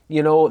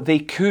 They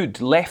could,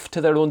 left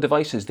to their own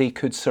devices, they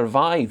could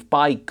survive.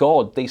 By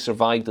God, they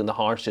survived in the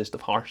harshest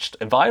of harsh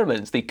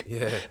environments. They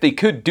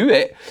could do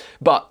it,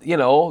 but,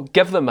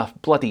 give them a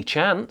bloody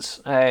chance.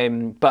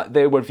 But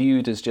they were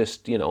viewed as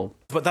just,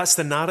 But that's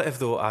the narrative,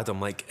 though, Adam.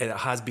 Like, it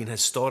has been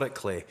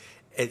historically.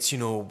 It's,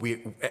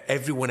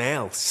 everyone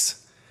else.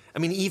 I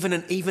mean, even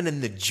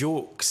in the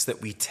jokes that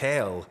we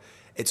tell,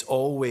 it's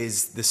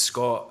always the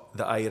Scot,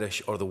 the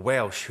Irish, or the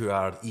Welsh who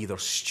are either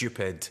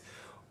stupid,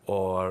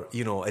 or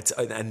it's,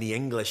 and the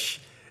English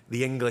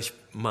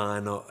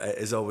man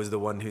is always the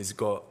one who's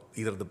got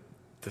either the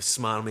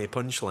smarmy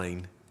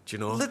punchline. Do you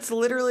know? That's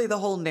literally the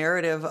whole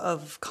narrative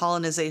of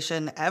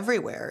colonization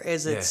everywhere.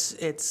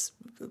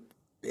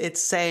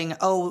 It's saying,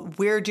 oh,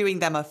 we're doing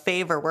them a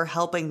favor. We're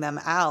helping them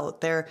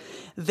out.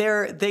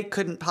 They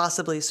couldn't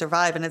possibly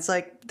survive. And it's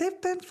like,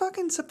 they've been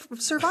fucking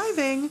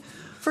surviving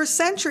for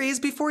centuries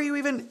before you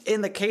even,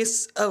 in the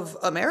case of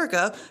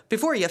America,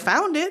 before you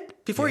found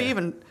it, before you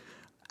even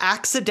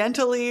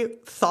accidentally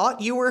thought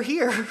you were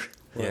here.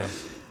 Yeah.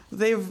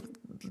 They've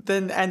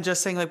then, and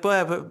just saying like,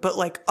 but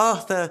like,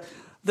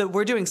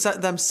 we're doing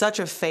them such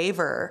a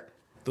favor.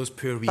 Those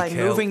poor wee by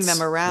Celts. moving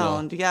them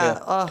around.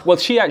 Yeah. Well,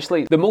 she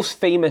actually, the most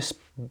famous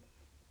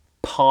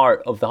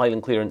part of the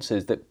Highland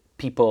clearances that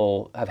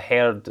people have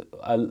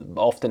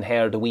often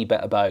heard a wee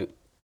bit about,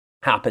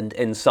 happened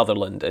in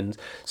Sutherland, and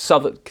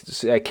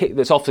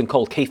it's often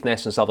called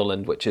Caithness and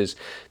Sutherland, which is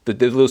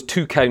those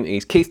two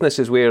counties. Caithness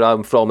is where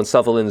I'm from, and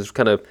Sutherland is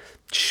kind of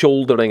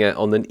shouldering it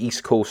on the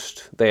east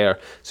coast there.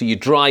 So you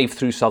drive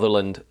through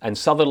Sutherland, and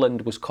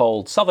Sutherland was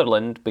called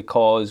Sutherland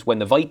because when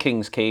the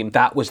Vikings came,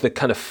 that was the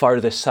kind of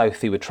furthest south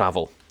they would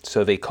travel.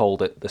 So they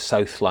called it the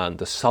Southland,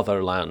 the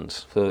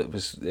Sutherland. So it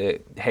was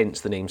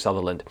hence the name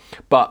Sutherland.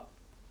 But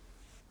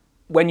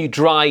when you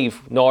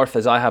drive north,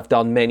 as I have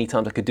done many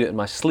times, I could do it in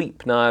my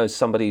sleep now, as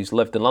somebody who's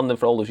lived in London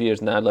for all those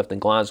years, now lived in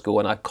Glasgow,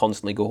 and I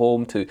constantly go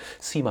home to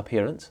see my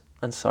parents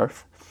and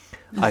surf.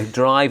 I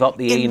drive up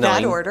the A9. In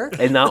that order.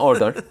 In that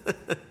order.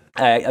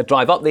 I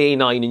drive up the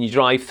A9 and you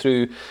drive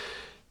through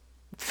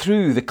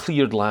the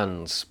cleared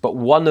lands. But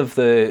one of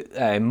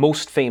the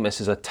most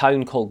famous is a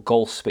town called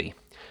Golspie.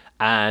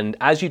 And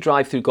as you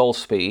drive through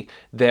Golspie,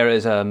 there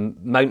is a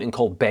mountain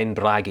called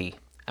Benbraggie.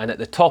 And at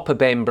the top of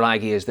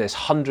Benbraggie is this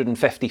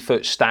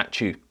 150-foot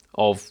statue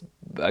of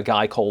a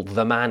guy called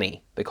the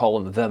Manny. They call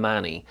him the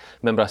Manny.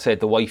 Remember I said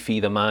the wifey,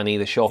 the Manny,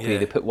 the shoppy,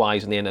 they put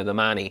Y's on the end of the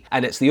Manny.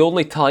 And it's the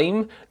only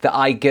time that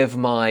I give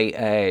my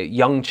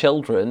young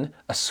children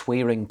a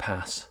swearing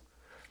pass.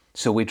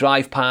 So we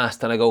drive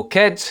past and I go,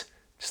 kids,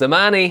 it's the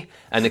Manny.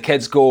 And the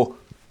kids go,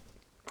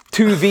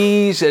 2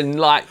 V's and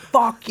like,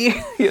 fuck you,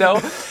 you know.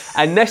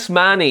 And this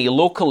Manny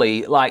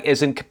locally, like,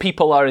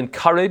 people are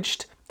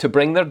encouraged to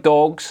bring their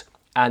dogs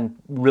and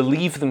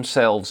relieve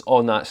themselves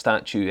on that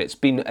statue. It's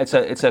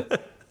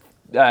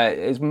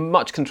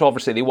much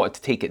controversy. They wanted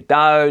to take it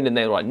down and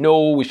they're like,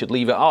 no, we should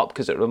leave it up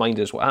because it reminds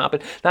us what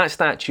happened. That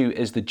statue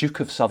is the Duke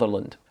of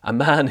Sutherland, a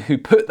man who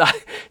put that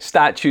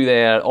statue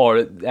there,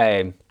 or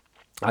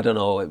I don't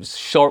know, it was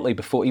shortly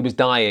before he was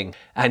dying,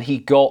 and he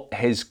got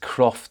his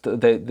croft,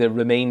 the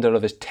remainder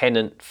of his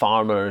tenant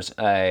farmers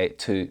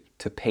to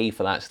pay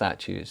for that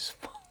statue.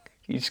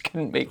 You just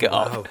couldn't make it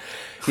up,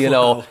 you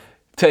know,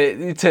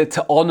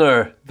 to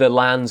honour the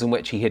lands in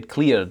which he had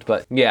cleared.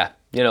 But yeah,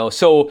 you know,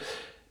 so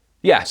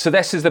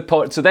this is the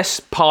part. So this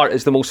part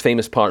is the most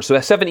famous part. So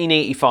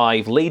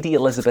 1785, Lady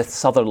Elizabeth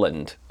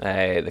Sutherland,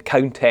 the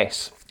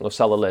Countess of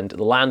Sutherland,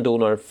 the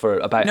landowner for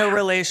about... No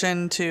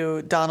relation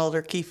to Donald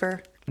or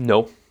Kiefer?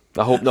 No,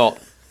 I hope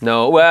not.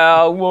 No,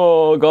 well,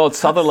 whoa, God,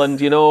 Sutherland,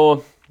 you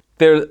know,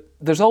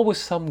 there's always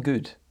some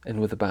good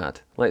in with the bad.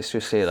 Let's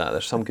just say that.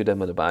 There's some good in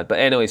with the bad. But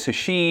anyway, so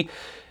she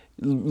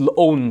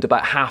owned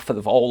about half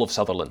of all of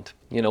Sutherland,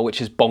 you know, which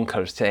is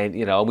bonkers,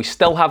 you know, and we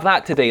still have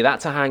that today.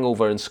 That's a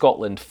hangover in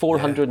Scotland.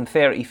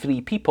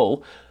 433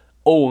 people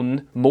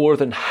own more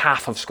than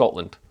half of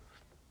Scotland.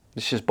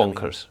 It's just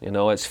bonkers, you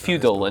know, it's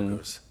feudal and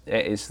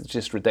it is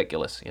just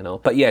ridiculous, you know.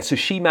 But yeah, so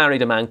she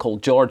married a man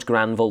called George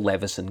Granville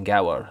Levison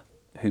Gower,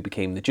 who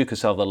became the Duke of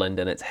Sutherland,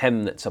 and it's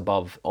him that's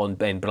above on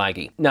Ben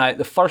Braggie. Now,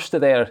 the first of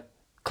their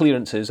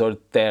clearances, or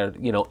their,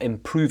 you know,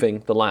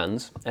 improving the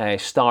lands,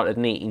 started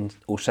in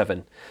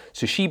 1807.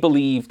 So she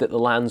believed that the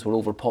lands were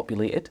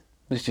overpopulated.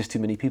 There's just too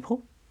many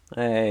people.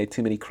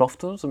 Too many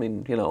crofters, I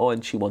mean, you know,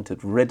 and she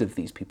wanted rid of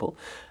these people.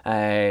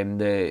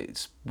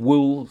 The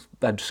wool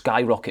had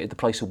skyrocketed, the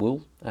price of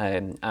wool,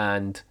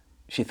 and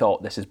she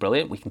thought, this is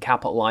brilliant, we can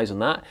capitalise on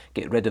that,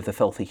 get rid of the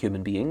filthy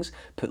human beings,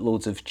 put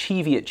loads of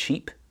Cheviot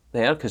sheep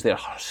there, because they're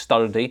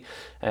sturdy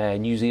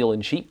New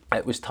Zealand sheep.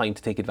 It was time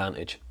to take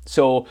advantage.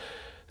 So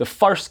the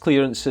first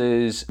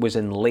clearances was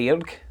in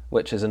Lairg,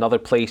 which is another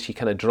place you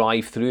kind of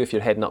drive through if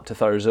you're heading up to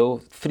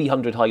Thurso.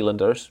 300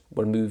 Highlanders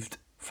were moved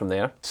from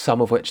there,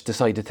 some of which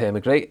decided to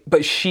emigrate.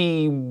 But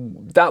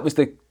that was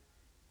the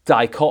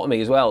dichotomy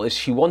as well, is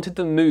she wanted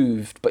them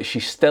moved, but she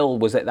still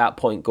was at that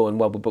point going,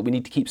 well, but we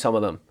need to keep some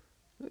of them.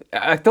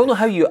 I don't know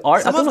how you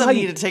are. Some of them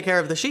need to take care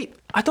of the sheep.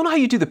 I don't know how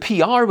you do the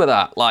PR with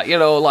that. Like, you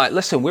know, like,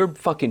 listen, we're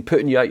fucking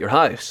putting you out your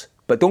house,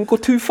 but don't go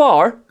too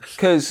far,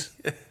 because,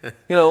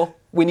 you know,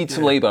 we need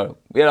some labour.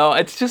 You know,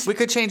 it's just... We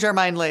could change our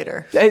mind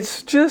later.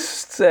 It's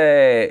just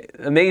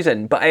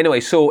amazing. But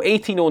anyway, so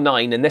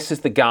 1809, and this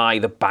is the guy,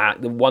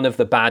 one of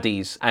the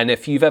baddies. And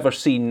if you've ever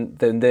seen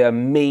the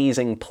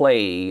amazing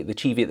play, The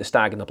Cheviot, the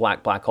Stag and the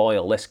Black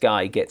Oil, this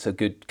guy gets a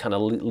good kind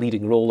of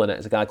leading role in it.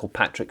 It's a guy called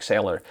Patrick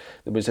Seller.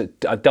 There was a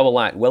double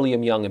act,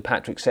 William Young and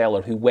Patrick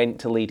Seller, who went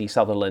to Lady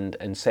Sutherland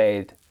and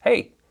said,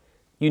 hey,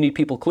 you need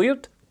people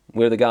cleared?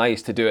 We're the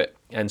guys to do it.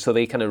 And so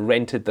they kind of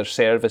rented their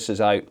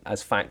services out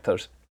as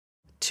factors.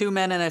 2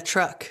 men in a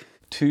truck.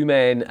 2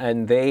 men,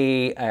 and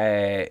they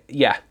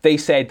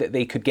said that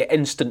they could get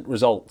instant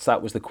results.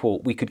 That was the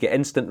quote. We could get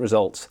instant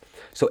results.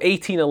 So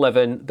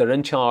 1811, they're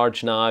in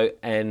charge now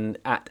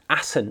at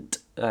Assynt,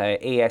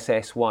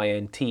 Assynt,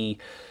 in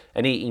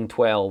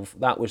 1812.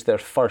 That was their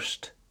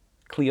first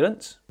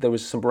clearance. There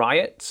was some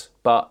riots,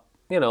 but,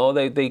 you know,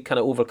 they kind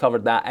of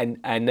overcovered that.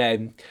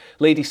 And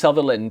Lady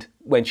Sutherland,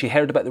 when she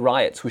heard about the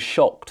riots, was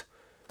shocked.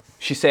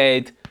 She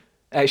said...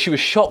 she was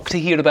shocked to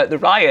hear about the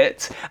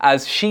riots,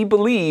 as she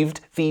believed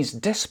these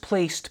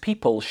displaced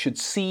people should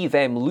see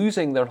them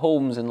losing their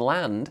homes and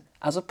land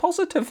as a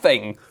positive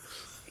thing.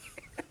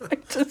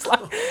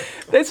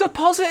 It's a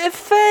positive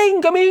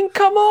thing. I mean,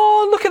 come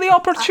on, look at the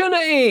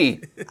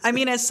opportunity. I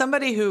mean, as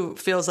somebody who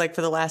feels like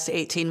for the last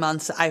 18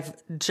 months, I've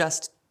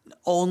just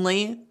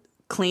only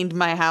cleaned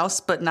my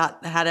house but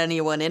not had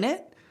anyone in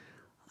it.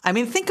 I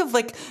mean, think of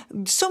like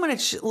so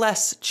much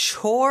less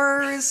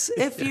chores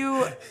if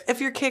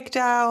you're kicked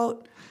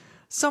out.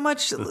 So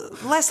much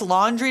less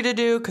laundry to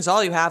do because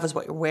all you have is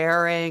what you're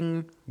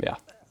wearing. Yeah,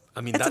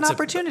 I mean, it's an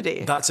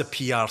opportunity. That's a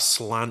PR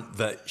slant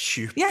that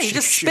she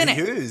just spin it.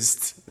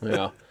 used.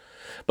 Yeah.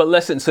 But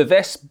listen, so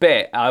this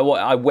bit,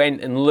 I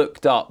went and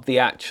looked up the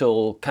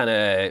actual kind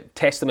of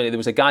testimony. There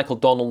was a guy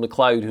called Donald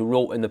MacLeod who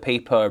wrote in the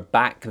paper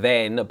back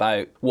then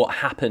about what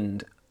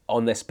happened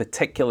on this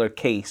particular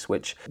case,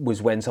 which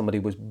was when somebody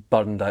was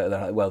burned out of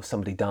their, well,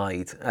 somebody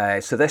died.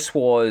 So this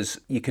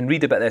was, you can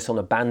read about this on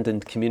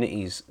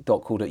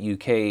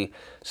abandonedcommunities.co.uk.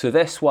 So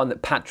this one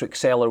that Patrick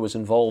Seller was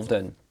involved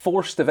in.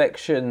 Forced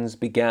evictions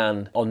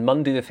began on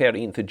Monday the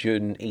 13th of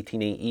June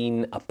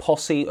 1818. A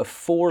posse of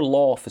 4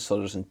 law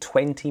officers and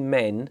 20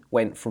 men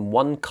went from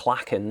one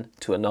clachan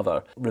to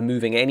another,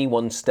 removing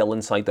anyone still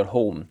inside their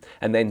home,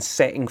 and then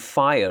setting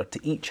fire to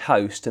each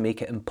house to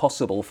make it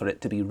impossible for it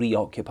to be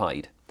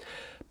reoccupied.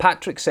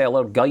 Patrick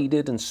Seller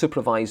guided and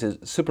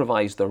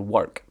supervised their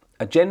work.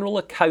 A general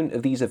account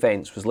of these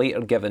events was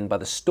later given by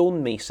the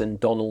stonemason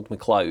Donald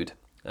MacLeod.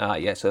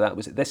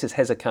 This is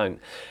his account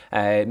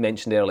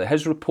mentioned earlier.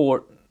 His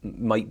report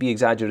might be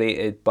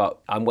exaggerated, but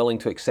I'm willing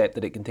to accept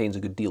that it contains a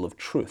good deal of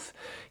truth.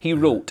 He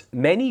wrote,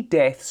 "Many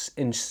deaths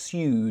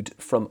ensued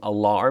from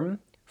alarm,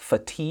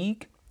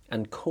 fatigue,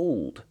 and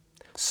cold.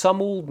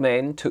 Some old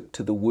men took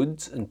to the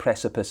woods and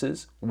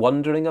precipices,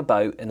 wandering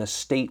about in a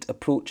state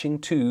approaching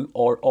to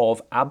or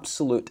of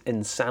absolute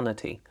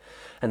insanity,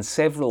 and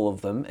several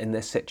of them in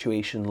this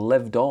situation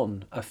lived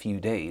on a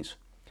few days.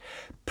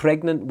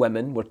 Pregnant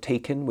women were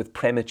taken with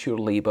premature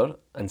labour,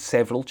 and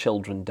several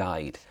children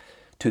died.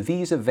 To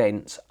these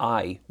events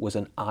I was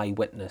an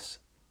eyewitness.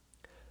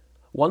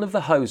 One of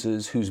the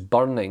houses whose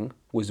burning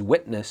was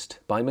witnessed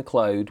by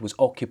MacLeod was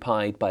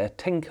occupied by a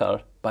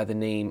tinker by the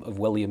name of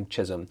William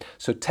Chisholm."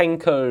 So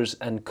tinkers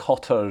and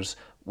cotters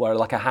were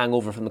like a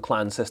hangover from the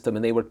clan system,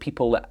 and they were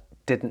people that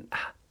didn't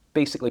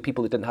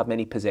have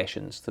many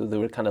possessions. So they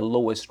were kind of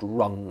lowest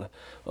rung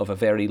of a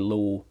very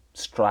low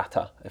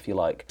strata, if you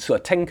like. So a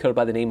tinker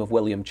by the name of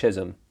William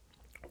Chisholm.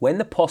 When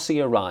the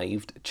posse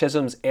arrived,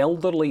 Chisholm's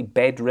elderly,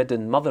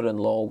 bedridden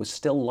mother-in-law was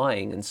still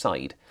lying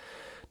inside.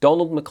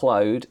 Donald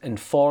MacLeod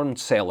informed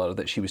Seller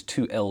that she was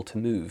too ill to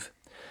move.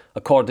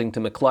 According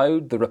to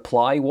MacLeod, the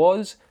reply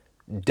was,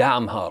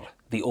 "Damn her,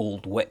 the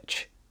old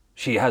witch.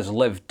 She has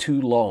lived too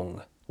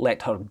long.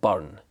 Let her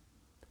burn."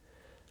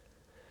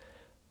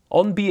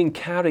 On being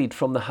carried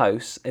from the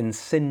house in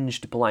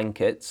singed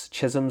blankets,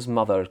 Chisholm's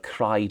mother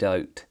cried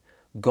out,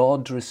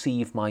 "God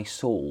receive my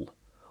soul.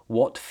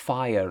 What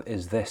fire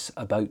is this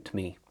about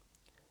me?"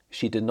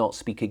 She did not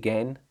speak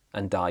again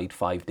and died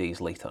 5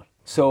 days later.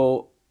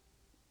 So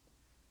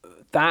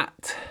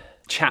that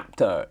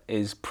chapter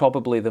is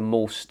probably the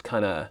most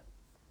that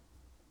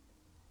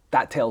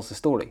tells the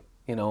story,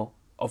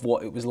 of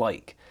what it was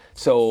like.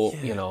 So,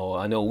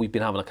 I know we've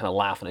been having a kind of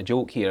laugh and a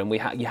joke here, and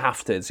you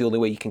have to, it's the only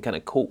way you can kind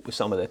of cope with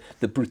some of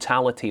the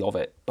brutality of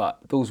it. But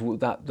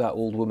that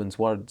old woman's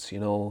words,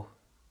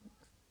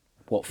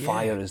 what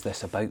fire is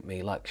this about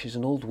me? Like, she's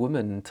an old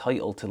woman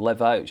entitled to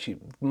live out. She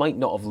might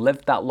not have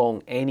lived that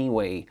long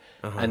anyway,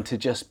 and to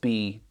just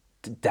be,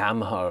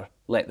 damn her,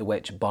 let the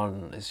witch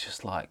burn, is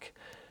just like,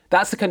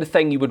 that's the kind of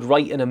thing you would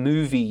write in a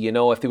movie,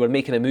 if they were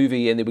making a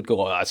movie and they would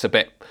go, "Oh, that's a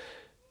bit,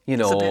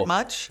 It's a bit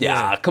much?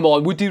 Yeah, come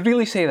on, would you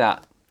really say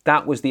that?"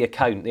 That was the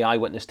account, the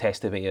eyewitness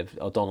testimony of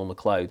Donald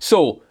MacLeod.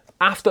 So,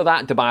 after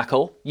that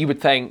debacle, you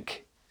would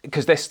think,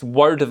 because this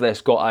word of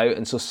this got out,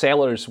 and so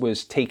Sellers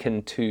was did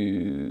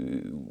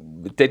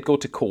go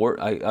to court.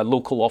 A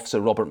local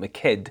officer, Robert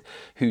McKidd,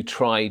 who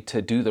tried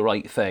to do the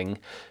right thing,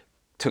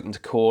 took him to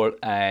court,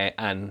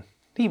 and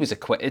he was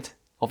acquitted,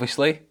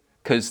 obviously,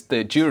 because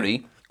the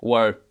jury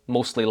were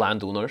mostly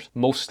landowners,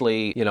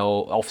 mostly,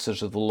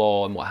 officers of the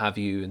law and what have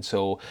you,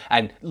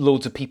 and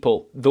loads of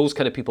people, those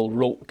kind of people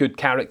wrote good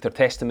character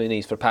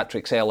testimonies for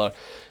Patrick Seller,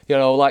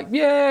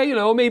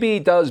 maybe he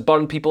does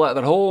burn people out of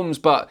their homes,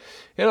 but,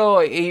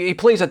 he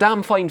plays a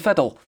damn fine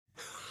fiddle.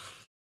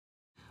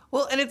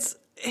 Well, and it's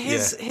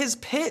his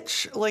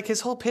pitch, like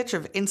his whole pitch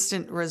of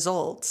instant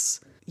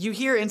results. You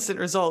hear instant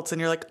results and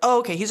you're like, oh,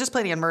 okay, he's just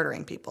planning on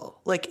murdering people.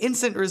 Like,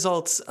 instant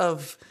results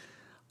of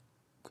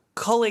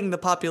culling the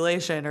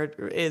population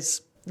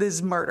is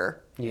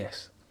murder.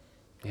 Yes.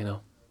 Yeah.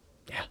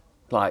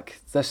 Like,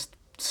 that's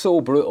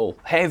so brutal.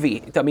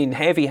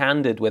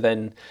 Heavy-handed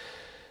within...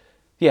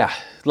 Yeah,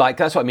 like,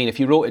 that's what I mean. If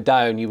you wrote it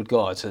down, you would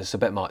go, it's a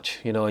bit much,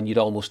 and you'd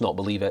almost not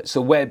believe it.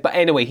 But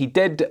anyway, he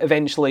did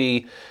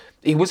eventually...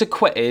 He was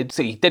acquitted,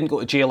 so he didn't go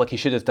to jail like he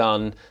should have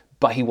done,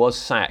 but he was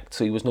sacked,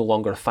 so he was no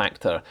longer a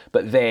factor.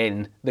 But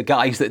then the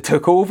guys that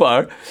took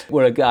over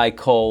were a guy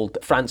called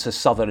Francis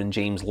Souther and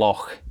James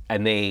Loch,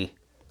 and they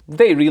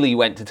really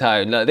went to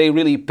town. They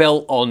really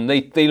built on.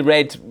 They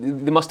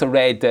must have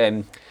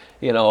read.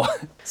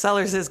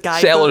 Sellers'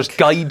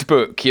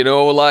 guidebook.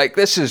 Like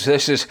this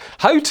is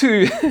how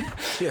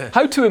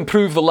to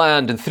improve the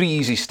land in 3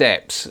 easy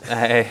steps.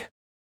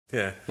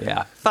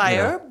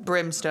 Fire,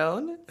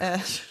 brimstone.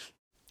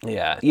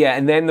 Yeah,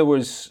 and then there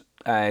was.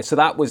 So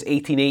that was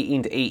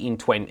 1818 to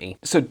 1820.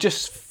 So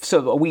just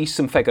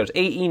some figures.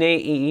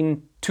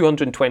 1818,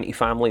 220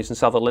 families in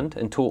Sutherland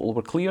in total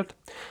were cleared.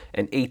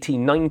 In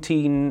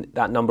 1819,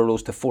 that number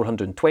rose to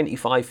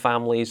 425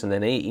 families, and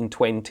then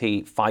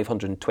 1820,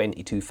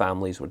 522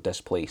 families were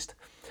displaced.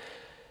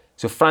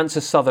 So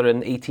Francis Souther in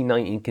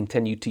 1819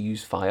 continued to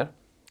use fire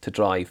to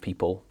drive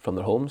people from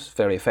their homes,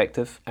 very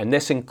effective. And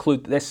this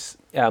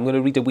I'm going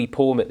to read a wee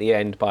poem at the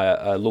end by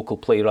a local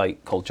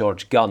playwright called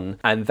George Gunn.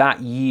 And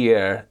that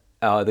year,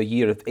 the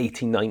year of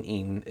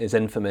 1819, is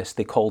infamous.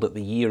 They called it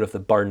the year of the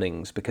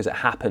burnings because it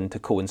happened to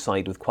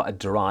coincide with quite a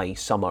dry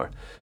summer.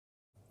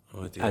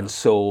 Oh dear. And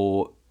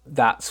so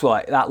that's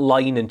why that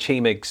line in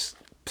Chamigg's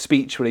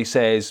speech where he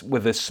says,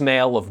 with the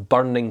smell of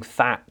burning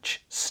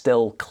thatch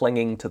still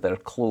clinging to their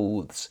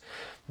clothes,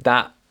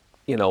 that,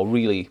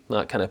 really,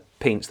 that kind of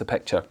paints the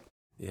picture.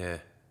 Yeah.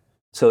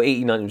 So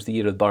 1890 was the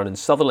year of the burning.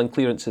 Sutherland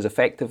clearances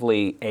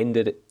effectively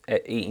ended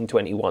at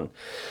 1821.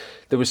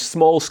 There was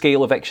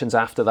small-scale evictions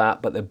after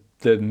that, but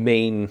the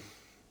main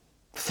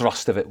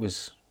thrust of it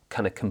was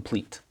kind of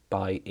complete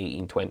by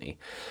 1820.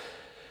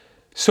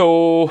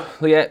 So,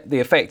 yeah, the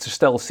effects are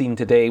still seen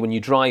today when you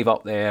drive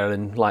up there,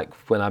 and like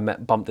when I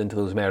bumped into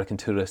those American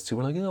tourists who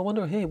were like, I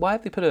wonder, hey, why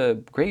have they put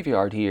a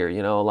graveyard here?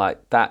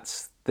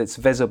 That's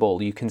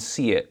visible. You can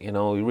see it,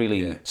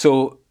 really. Yeah.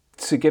 So,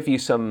 to give you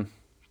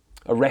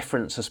a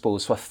reference, I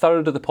suppose, so a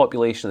third of the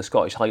population of the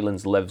Scottish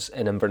Highlands lives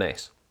in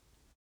Inverness,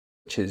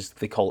 which is,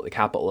 they call it the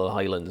capital of the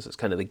Highlands. It's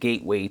kind of the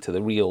gateway to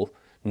the real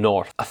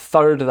north. A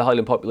third of the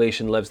Highland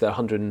population lives there,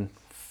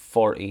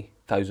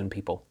 140,000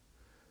 people.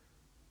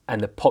 And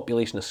the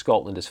population of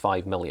Scotland is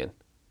 5 million.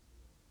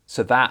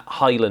 So that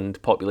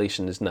Highland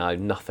population is now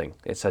nothing.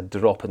 It's a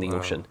drop in the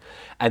ocean.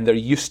 And there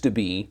used to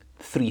be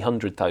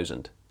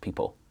 300,000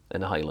 people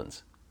in the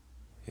Highlands.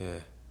 Yeah.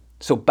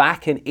 So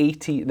back in the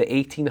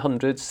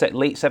 1800s,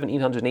 late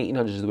 1700s and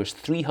 1800s, there was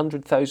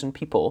 300,000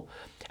 people.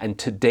 And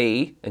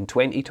today, in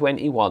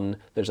 2021,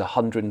 there's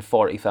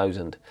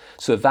 140,000.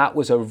 So that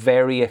was a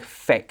very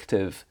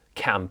effective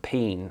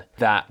campaign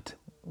that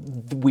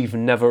we've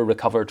never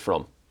recovered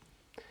from.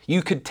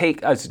 You could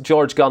take, as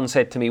George Gunn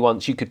said to me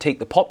once, you could take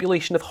the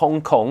population of Hong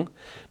Kong,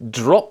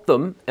 drop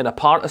them in a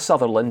part of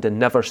Sutherland and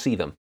never see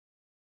them.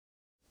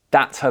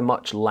 That's how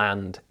much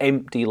land,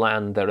 empty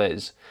land there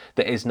is,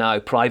 that is now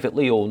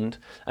privately owned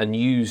and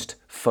used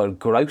for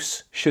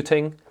grouse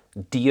shooting,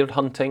 deer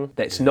hunting,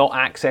 that's not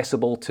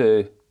accessible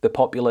to the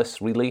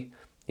populace, really,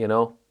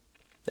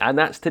 and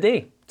that's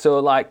today.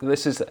 So,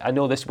 I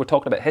know we're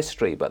talking about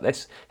history, but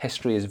this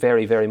history is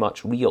very, very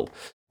much real.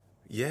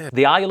 Yeah.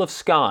 The Isle of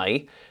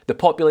Skye, the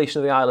population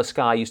of the Isle of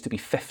Skye used to be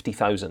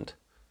 50,000.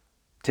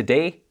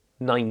 Today,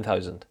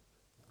 9,000.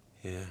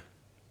 Yeah.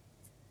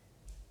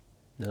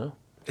 No.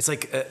 It's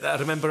like, I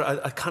remember,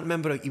 I can't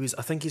remember, I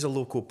think he's a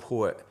local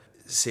poet,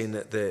 saying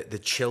that the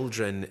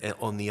children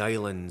on the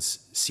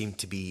islands seem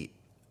to be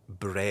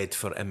bred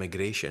for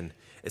immigration.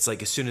 It's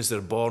like as soon as they're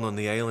born on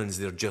the islands,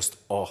 they're just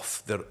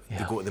off. They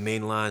go to the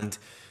mainland,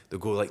 they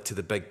go to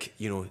the big,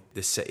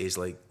 the cities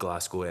like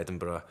Glasgow,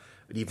 Edinburgh,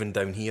 but even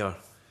down here,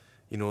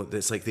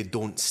 it's like they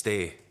don't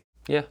stay.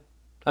 Yeah.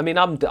 I mean,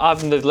 I'm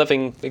the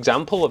living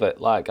example of it.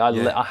 I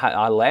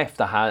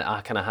left,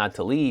 I kind of had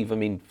to leave. I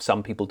mean,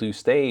 some people do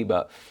stay,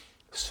 but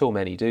so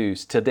many do.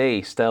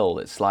 Today, still,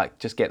 it's like,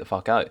 just get the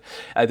fuck out.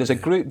 There's a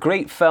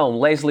great film,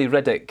 Leslie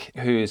Riddick,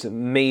 who's an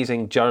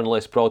amazing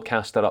journalist,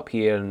 broadcaster up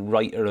here and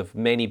writer of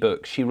many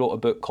books. She wrote a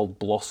book called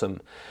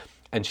Blossom,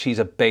 and she's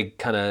a big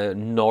kind of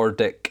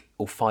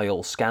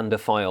Nordic-ophile,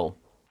 Scandophile.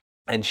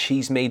 And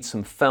she's made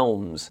some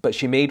films, but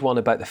she made one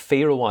about the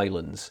Faroe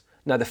Islands.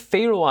 Now, the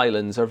Faroe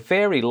Islands are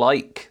very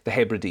like the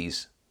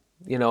Hebrides.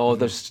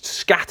 There's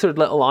scattered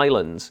little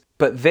islands,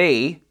 but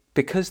they,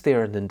 because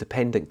they're an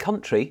independent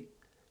country,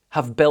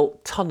 have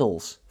built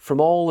tunnels from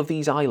all of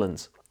these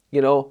islands,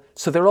 so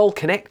they're all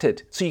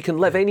connected. So you can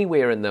live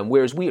anywhere in them,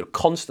 whereas we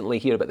constantly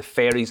hear about the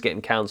ferries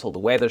getting cancelled, the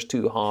weather's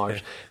too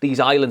harsh, these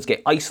islands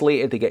get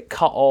isolated, they get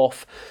cut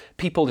off,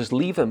 people just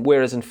leave them,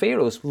 whereas in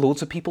Faroes,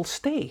 loads of people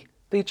stay.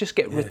 They just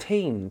get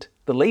retained.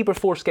 The labour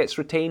force gets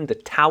retained, the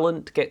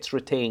talent gets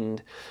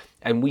retained,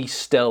 and we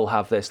still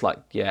have this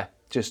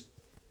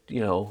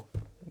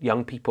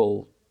young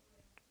people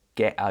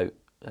get out,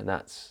 and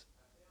it's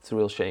a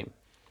real shame.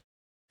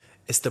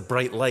 It's the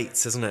bright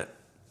lights, isn't it?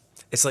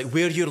 It's like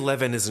where you're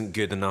living isn't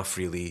good enough,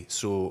 really.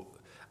 So,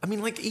 I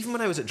mean, even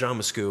when I was at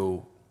drama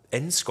school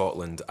in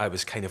Scotland, I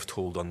was kind of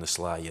told on the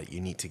sly,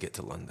 you need to get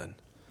to London.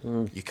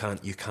 You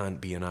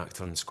can't be an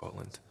actor in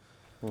Scotland.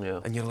 Yeah.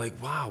 And you're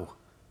like, wow,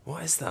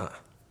 what is that?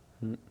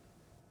 And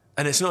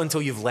it's not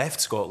until you've left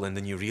Scotland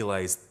and you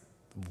realise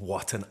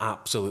what an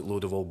absolute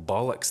load of old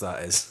bollocks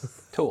that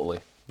is. Totally,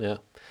 yeah.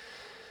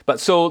 But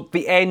so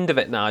the end of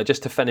it now,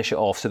 just to finish it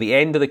off, so the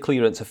end of the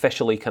clearance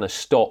officially kind of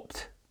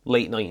stopped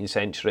late 19th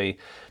century.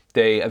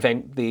 They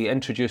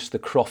introduced the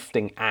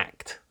Crofting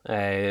Act,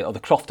 or the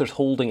Crofters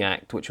Holding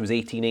Act, which was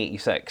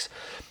 1886.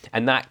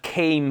 And that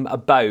came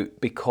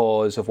about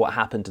because of what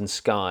happened in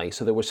Skye.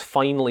 So there was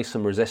finally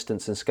some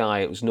resistance in Skye.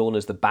 It was known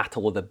as the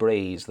Battle of the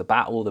Braes. The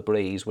Battle of the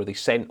Braes, where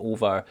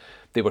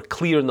they were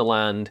clearing the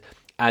land,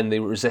 and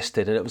they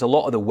resisted, and it was a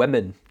lot of the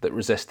women that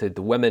resisted.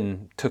 The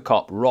women took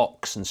up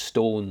rocks and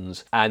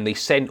stones, and they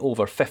sent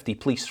over 50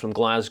 police from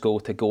Glasgow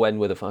to go in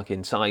with the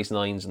fucking size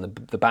 9s and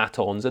the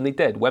batons, and they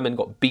did. Women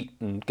got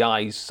beaten,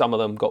 guys, some of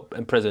them got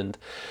imprisoned.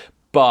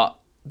 But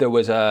there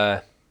was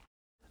an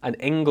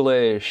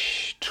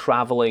English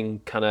travelling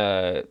kind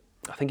of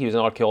I think he was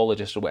an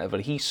archaeologist or whatever,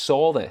 he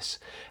saw this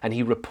and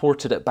he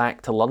reported it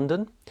back to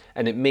London,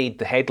 and it made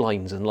the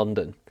headlines in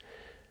London.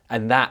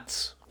 And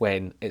that's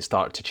when it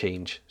started to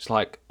change. It's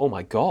like, oh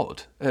my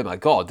God,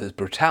 there's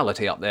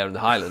brutality up there in the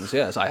Highlands.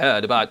 Yes, I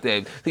heard about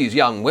these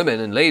young women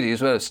and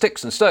ladies with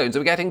sticks and stones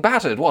who were getting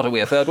battered. What are we,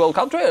 a third world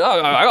country?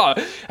 Oh my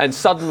God. And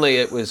suddenly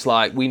it was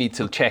like, we need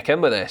to check in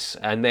with this.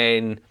 And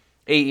then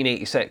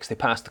 1886, they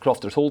passed the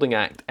Crofters Holding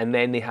Act, and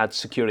then they had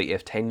security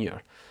of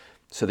tenure.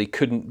 So they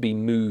couldn't be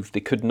moved.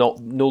 They could no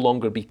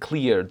longer be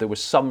cleared. There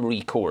was some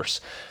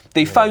recourse.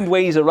 They found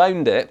ways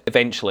around it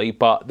eventually,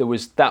 but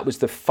that was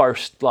the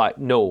first, like,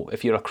 no,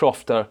 if you're a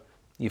crofter,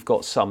 you've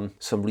got some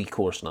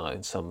recourse now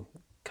and some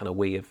kind of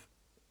way of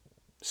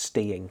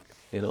staying,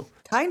 you know.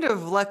 Kind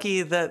of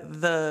lucky that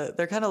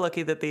they're kind of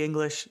lucky that the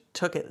English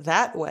took it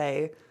that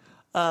way.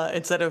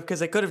 Instead of,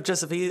 because it could have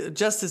just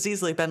as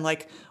easily been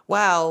like,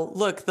 wow,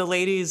 look, the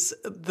ladies,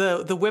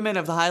 the women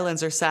of the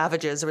Highlands are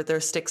savages with their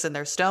sticks and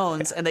their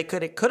stones, and they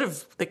could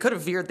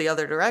have veered the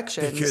other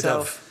direction. They could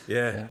have,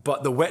 yeah.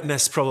 But the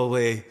witness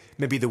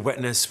maybe the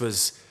witness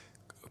was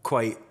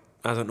quite,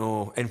 I don't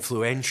know,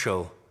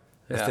 influential.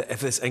 Yeah. If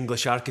this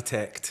English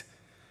architect,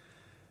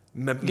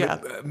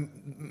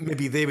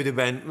 maybe they would have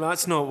been,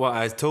 that's not what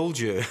I told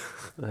you.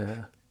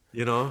 Yeah.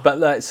 You know,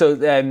 but so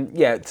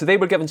they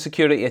were given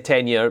security of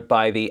tenure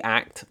by the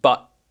Act,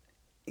 but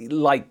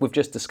like we've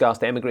just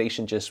discussed,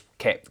 emigration just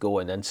kept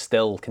going and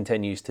still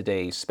continues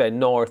today. Spend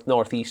north,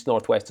 northeast,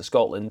 northwest of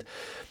Scotland,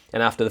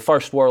 and after the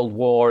First World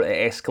War,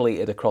 it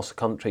escalated across the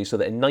country, so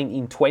that in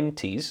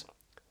 1920s,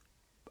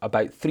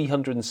 about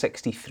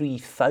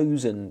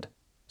 363,000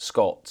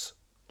 Scots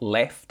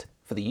left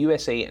for the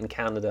USA and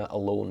Canada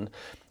alone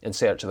in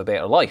search of a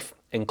better life,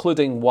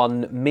 including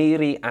one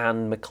Mary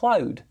Ann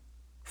MacLeod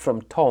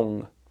from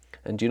Tong.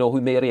 And do you know who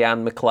Mary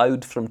Ann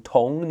MacLeod from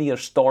Tong near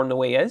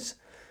Stornoway is?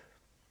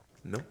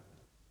 No.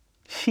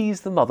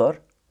 She's the mother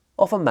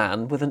of a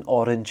man with an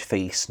orange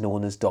face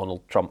known as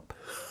Donald Trump.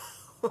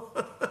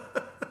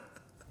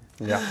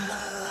 Yeah.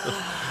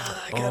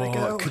 I gotta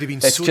go. It could have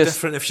been so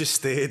different if she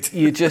stayed.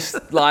 You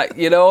just, like,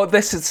 you know,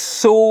 this is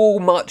so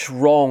much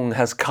wrong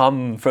has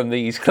come from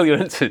these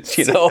clearances,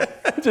 you know.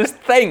 Just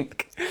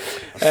think.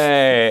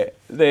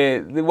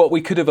 What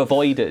we could have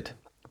avoided.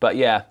 But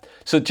yeah.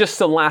 So just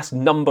some last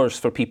numbers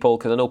for people,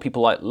 because I know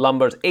people like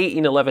numbers.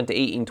 1811 to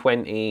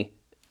 1820,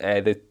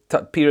 the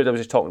period I was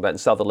just talking about in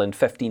Sutherland,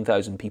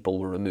 15,000 people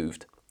were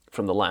removed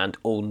from the land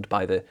owned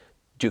by the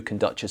Duke and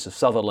Duchess of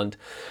Sutherland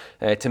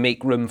to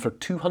make room for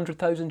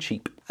 200,000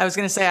 sheep. I was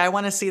going to say, I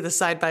want to see the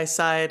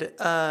side-by-side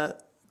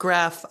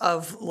graph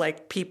of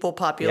like people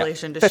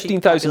population to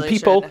 15,000 sheep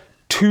people,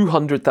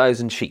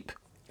 200,000 sheep.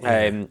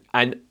 Yeah.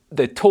 And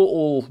the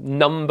total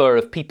number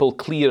of people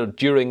cleared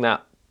during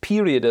that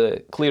period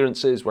of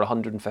clearances were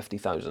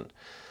 150,000.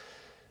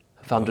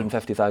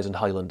 150,000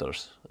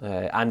 Highlanders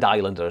and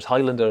Islanders.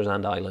 Highlanders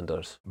and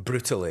Islanders.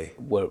 Brutally.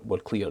 Were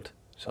cleared.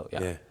 So,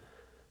 yeah.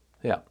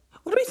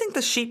 What do we think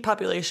the sheep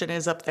population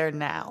is up there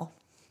now?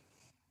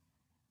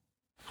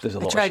 There's a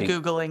lot of sheep. I tried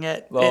Googling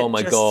it. Oh,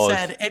 my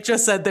God. It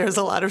just said there's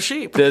a lot of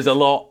sheep. There's a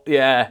lot,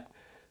 yeah.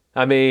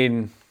 I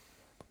mean,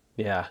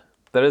 yeah.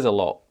 There is a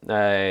lot.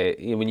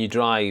 When you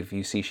drive,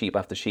 you see sheep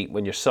after sheep.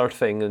 When you're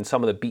surfing, and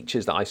some of the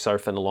beaches that I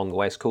surf in along the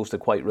west coast are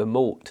quite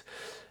remote,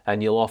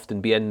 and you'll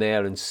often be in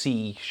there and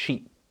see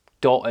sheep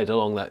dotted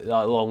along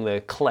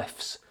the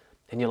cliffs,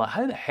 and you're like,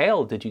 how the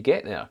hell did you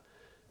get there?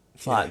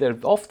 Like,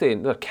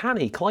 they're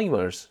canny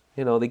climbers.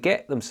 You know, they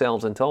get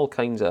themselves into all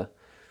kinds of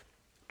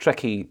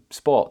tricky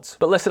spots.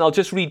 But listen, I'll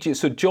just read you.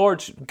 So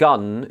George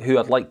Gunn, who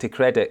I'd like to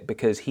credit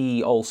because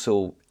he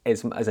also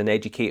is, as an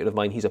educator of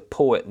mine, he's a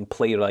poet and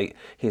playwright.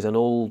 He's an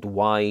old,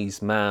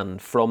 wise man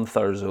from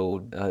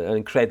Thurso, an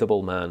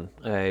incredible man,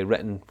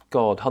 written,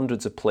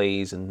 hundreds of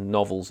plays and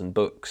novels and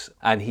books.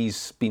 And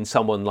he's been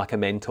someone like a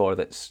mentor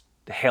that's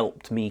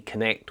helped me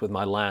connect with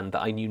my land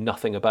that I knew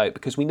nothing about,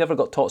 because we never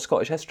got taught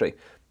Scottish history.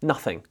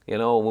 Nothing, you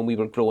know, when we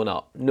were growing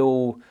up.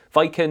 No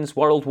Vikings,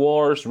 World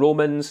Wars,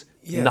 Romans,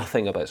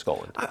 nothing about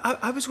Scotland.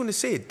 I was going to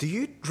say, do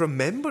you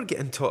remember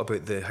getting taught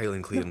about the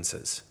Highland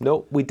clearances?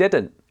 No, we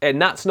didn't.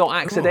 And that's not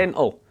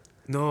accidental.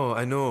 No,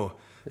 I know.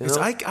 Because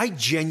I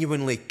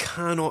genuinely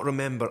cannot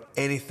remember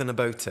anything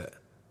about it.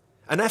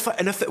 And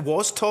if it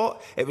was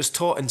taught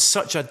in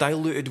such a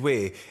diluted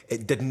way,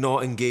 it did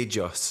not engage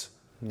us.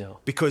 No.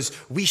 Because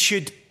we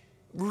should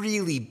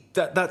really,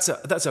 that's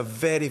a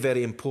very,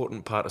 very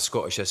important part of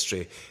Scottish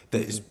history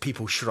that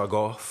people shrug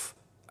off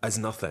as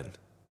nothing.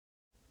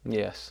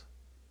 Yes.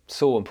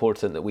 So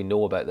important that we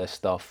know about this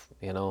stuff,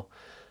 you know.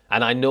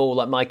 And I know,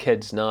 like, my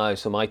kids now,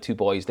 so my two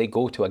boys, they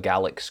go to a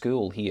Gaelic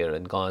school here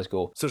in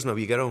Glasgow. So there's no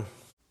wee girl.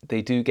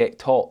 They do get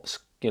taught,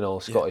 you know,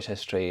 Scottish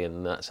history,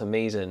 and that's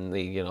amazing.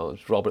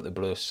 It's Robert the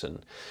Bruce,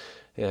 and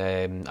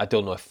I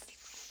don't know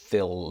if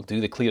they'll do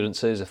the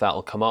clearances, if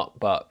that'll come up,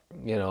 but,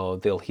 you know,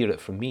 they'll hear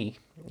it from me.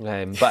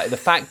 But the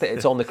fact that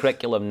it's on the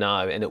curriculum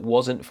now, and it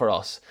wasn't for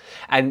us,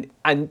 and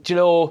you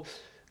know,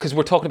 because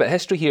we're talking about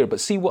history here, but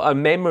see what a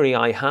memory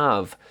I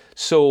have.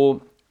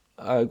 So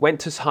I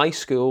went to high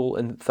school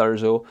in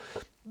Thurso,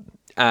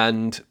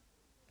 and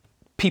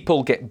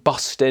people get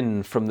bussed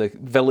in from the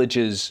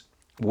villages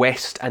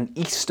west and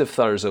east of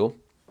Thurso.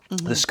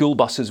 The school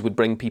buses would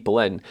bring people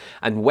in,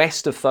 and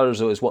west of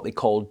Thurso is what they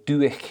call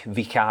Duich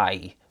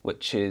Vichai,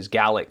 which is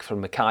Gaelic for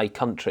Mackay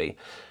country.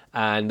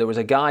 And there was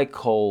a guy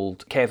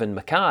called Kevin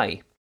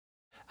Mackay,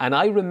 and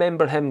I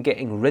remember him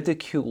getting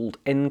ridiculed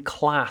in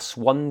class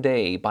one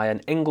day by an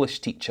English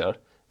teacher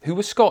who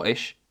was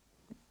Scottish,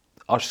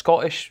 our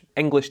Scottish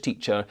English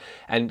teacher,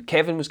 and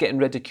Kevin was getting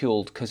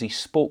ridiculed because he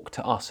spoke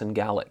to us in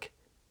Gaelic.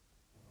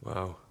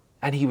 Wow.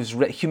 And he was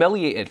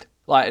humiliated.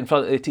 Like in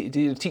front of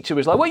the teacher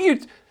was like, "What you?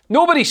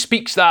 Nobody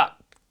speaks that,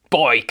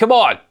 boy. Come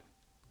on,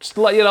 just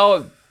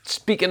let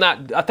speaking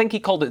that." I think he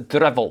called it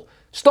drivel.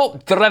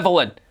 Stop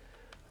driveling.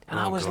 And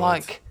I was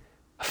like,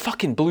 it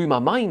fucking blew my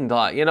mind.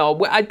 Like,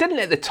 I didn't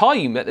at the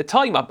time. At the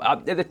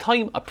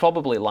time, I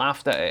probably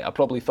laughed at it. I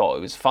probably thought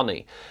it was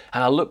funny.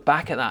 And I look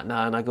back at that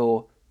now and I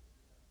go,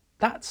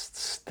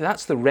 that's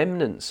the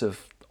remnants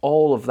of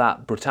all of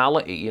that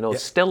brutality,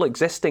 still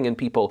existing in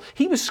people.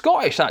 He was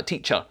Scottish, that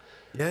teacher.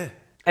 Yeah.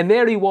 And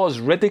there he was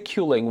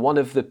ridiculing one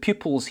of the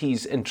pupils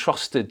he's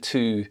entrusted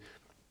to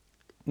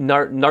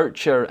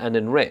nurture and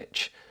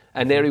enrich.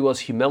 And there he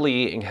was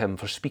humiliating him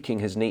for speaking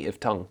his native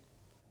tongue.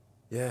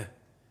 Yeah.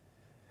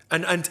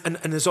 And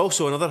there's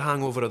also another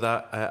hangover of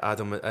that,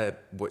 Adam,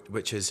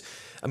 which is,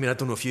 I mean, I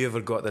don't know if you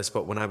ever got this,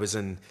 but when I was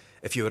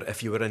if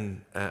you were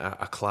in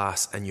a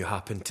class and you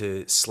happened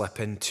to slip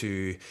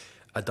into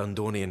a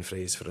Dundonian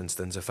phrase, for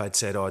instance, if I'd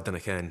said, "Oh, I dunno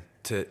ken,"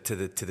 to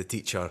the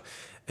teacher,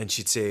 and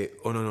she'd say,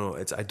 "Oh no,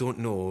 it's I don't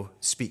know,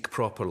 speak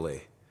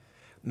properly."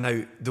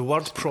 Now, the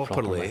word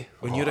properly,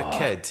 when you're a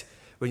kid,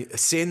 when you're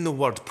saying the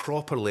word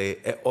properly,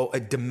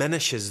 it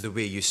diminishes the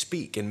way you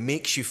speak and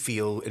makes you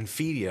feel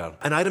inferior.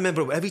 And I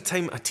remember every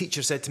time a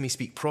teacher said to me,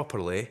 "Speak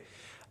properly,"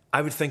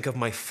 I would think of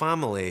my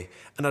family.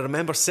 And I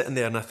remember sitting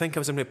there, and I think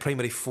I was in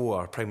primary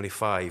 4, primary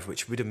 5,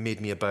 which would have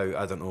made me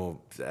about,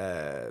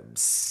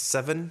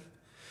 7,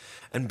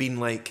 and being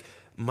like,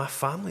 my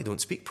family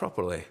don't speak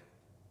properly.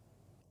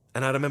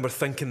 And I remember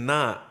thinking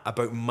that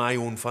about my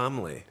own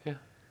family. Yeah.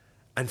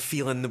 And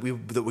feeling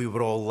that we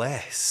were all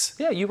less.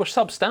 Yeah, you were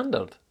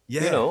substandard.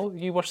 Yeah.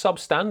 You were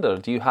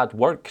substandard. You had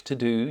work to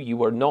do. You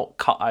were not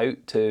cut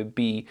out to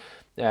be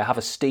have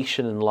a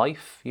station in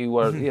life. You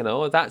were,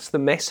 that's the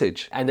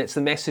message. And it's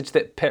the message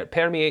that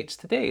permeates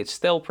today. It's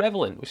still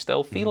prevalent. We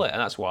still feel it. And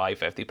that's why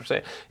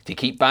 50%, to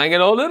keep banging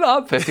on it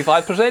up,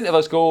 55% of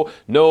us go,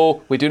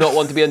 "No, we do not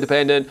want to be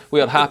independent. We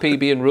are happy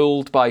being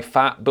ruled by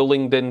fat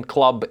Bullingdon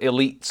Club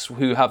elites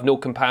who have no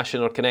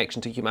compassion or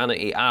connection to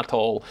humanity at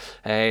all."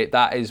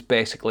 That is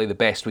basically the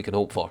best we can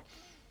hope for.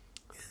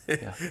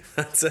 Yeah.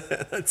 That's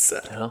it. That's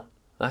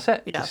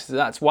it. Yeah.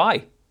 That's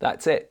why.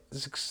 That's it.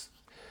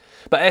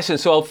 But listen,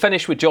 so I'll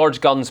finish with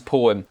George Gunn's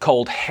poem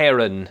called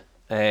Heron.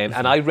 And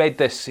I read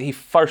this, he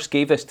first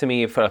gave this to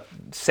me for a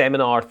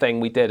seminar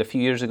thing we did a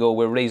few years ago.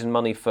 We're raising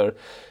money for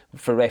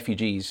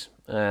refugees.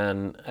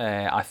 And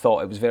I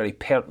thought it was very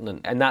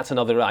pertinent. And that's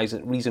another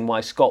reason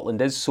why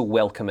Scotland is so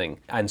welcoming.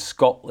 And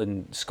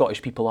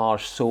Scottish people are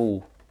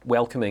so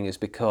welcoming, is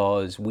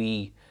because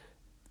we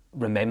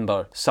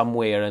remember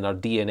somewhere in our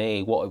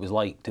DNA what it was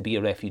like to be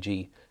a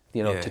refugee,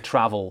 to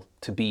travel,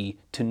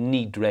 to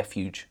need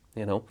refuge,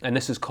 And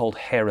this is called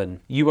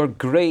Heron. You are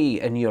grey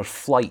in your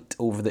flight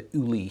over the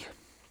Uli.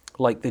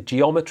 Like the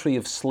geometry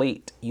of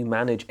slate, you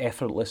manage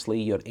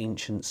effortlessly your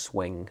ancient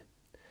swing.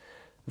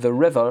 The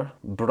river,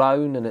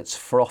 brown in its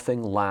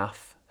frothing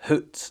laugh,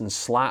 hoots and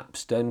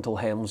slaps down till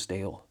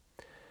Helmsdale.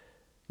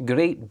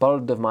 Great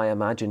bird of my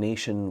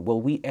imagination,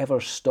 will we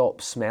ever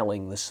stop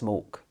smelling the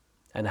smoke?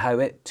 And how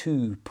it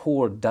too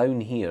poured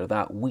down here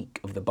that week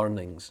of the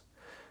burnings,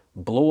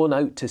 blown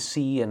out to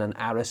sea in an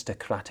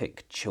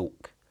aristocratic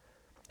choke,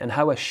 and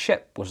how a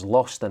ship was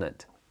lost in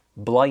it,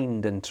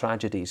 blind in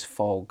tragedy's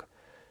fog,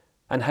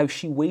 and how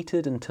she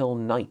waited until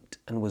night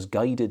and was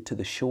guided to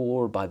the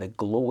shore by the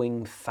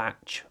glowing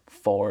thatch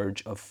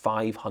forge of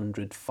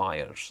 500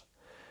 fires.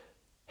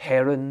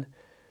 Heron,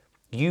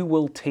 you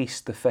will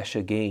taste the fish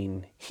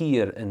again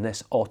here in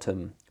this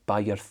autumn by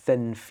your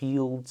thin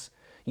fields,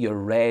 your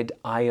red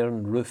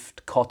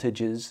iron-roofed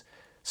cottages,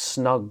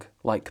 snug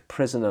like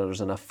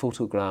prisoners in a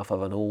photograph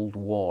of an old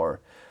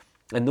war,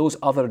 and those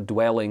other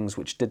dwellings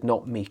which did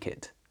not make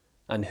it,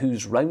 and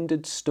whose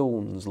rounded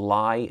stones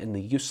lie in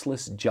the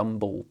useless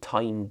jumble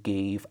time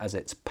gave as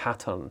its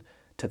pattern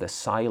to the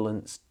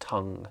silenced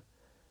tongue.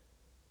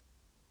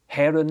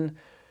 Heron,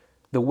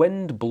 the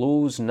wind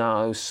blows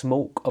now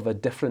smoke of a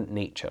different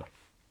nature.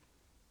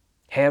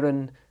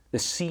 Heron, the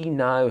sea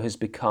now has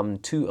become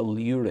too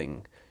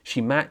alluring.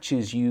 She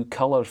matches you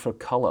colour for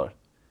colour.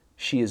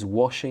 She is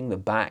washing the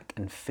back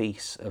and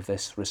face of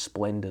this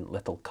resplendent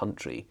little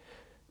country,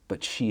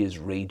 but she is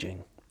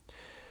raging.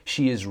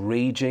 She is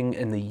raging,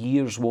 and the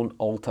years won't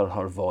alter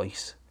her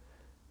voice.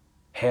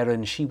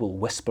 Heron, she will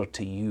whisper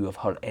to you of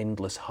her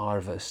endless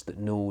harvest that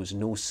knows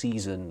no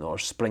season or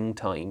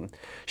springtime.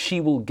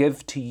 She will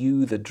give to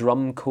you the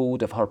drum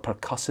code of her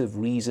percussive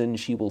reason.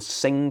 She will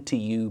sing to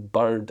you,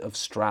 bird of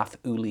Strath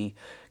Uli,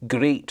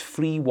 great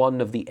free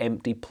one of the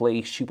empty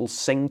place. She will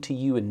sing to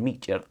you and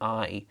meet your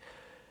eye.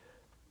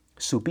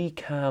 So be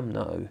calm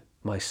now,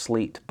 my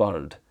slate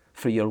bird,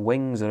 for your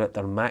wings are at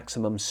their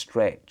maximum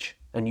stretch,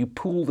 and you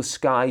pull the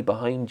sky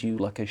behind you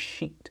like a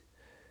sheet.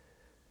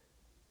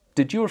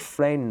 Did your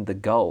friend the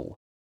gull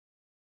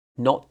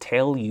not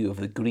tell you of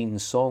the green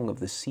song of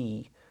the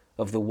sea,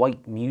 of the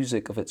white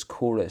music of its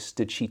chorus?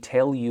 Did she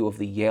tell you of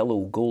the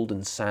yellow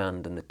golden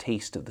sand and the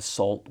taste of the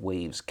salt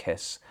waves'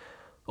 kiss?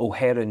 O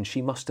Heron,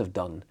 she must have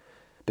done,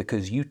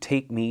 because you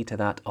take me to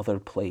that other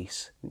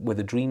place, where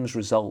the dream's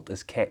result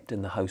is kept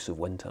in the house of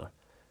winter.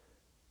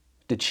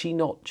 Did she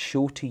not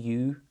show to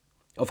you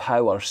of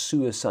how our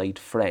suicide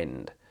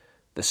friend,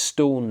 the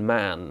stone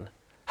man,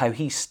 how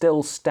he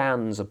still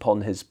stands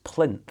upon his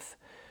plinth?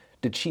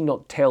 Did she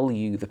not tell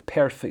you the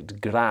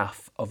perfect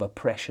graph of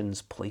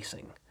oppression's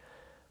placing?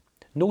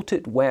 Note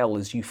it well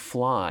as you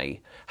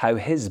fly, how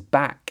his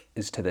back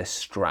is to this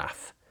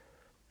strath,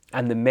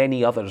 and the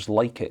many others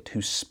like it,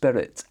 whose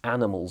spirits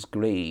animals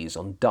graze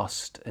on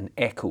dust and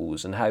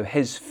echoes, and how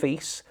his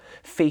face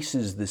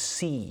faces the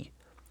sea,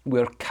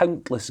 where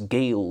countless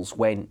gales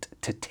went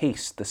to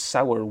taste the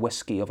sour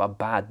whiskey of a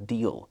bad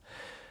deal,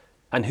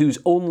 and whose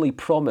only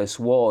promise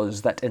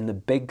was that in the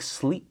big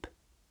sleep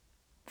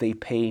they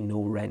pay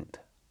no rent.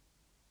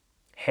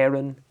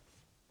 Heron,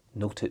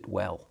 note it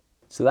well.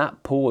 So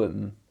that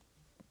poem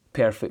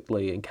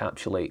perfectly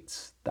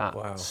encapsulates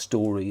that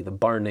story, the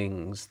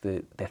burnings,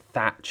 the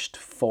thatched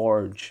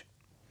forge.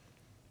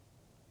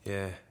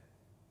 Yeah.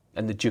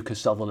 And the Duke of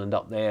Sutherland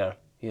up there,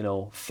 you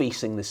know,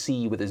 facing the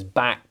sea with his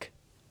back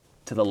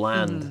to the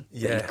land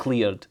that he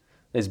cleared,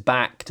 his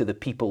back to the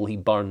people he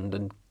burned,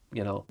 and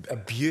you know,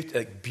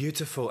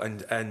 beautiful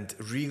and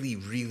really,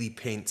 really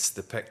paints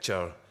the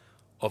picture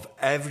of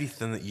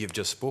everything that you've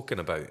just spoken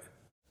about.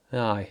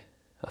 Aye,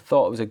 I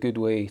thought it was a good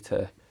way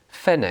to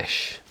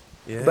finish.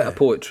 Yeah. A bit of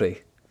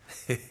poetry.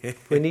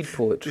 We need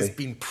poetry. There's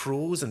been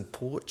prose and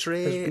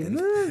poetry.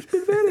 It's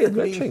been very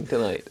enriching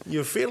tonight.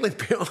 You're fairly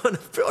put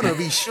on a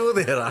wee show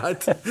there,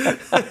 Ad.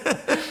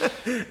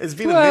 It's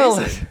been Well,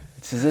 amazing.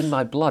 this is in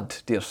my blood,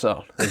 dear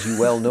sir, as you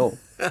well know.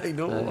 I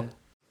know.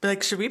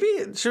 Like, should we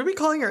be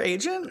calling your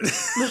agent?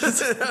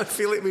 I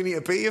feel like we need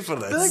to pay you for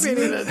this. I feel like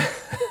we need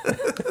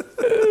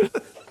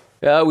it.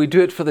 Yeah, we do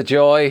it for the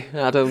joy,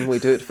 Adam. We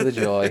do it for the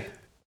joy.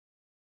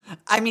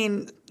 I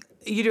mean,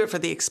 you do it for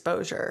the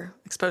exposure.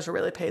 Exposure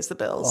really pays the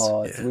bills.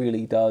 Oh, it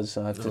really does.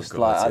 I've just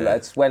God, yeah.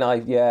 it's when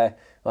I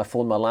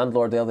phoned my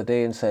landlord the other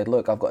day and said,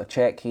 look, I've got a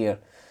check here.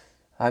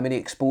 How many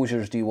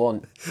exposures do you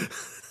want?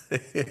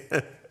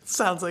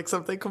 Sounds like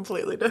something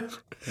completely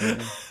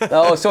different.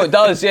 Oh, so it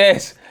does,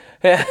 yes.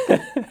 Yeah.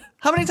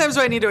 How many times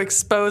do I need to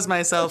expose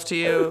myself to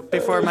you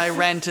before my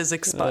rent is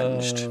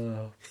expunged?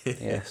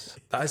 Yes.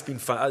 That has been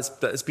fun.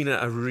 That's been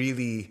a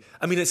really.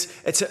 I mean,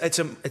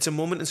 it's a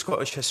moment in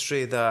Scottish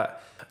history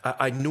that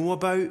I know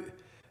about,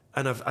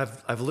 and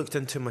I've looked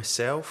into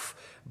myself.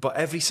 But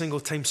every single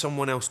time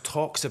someone else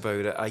talks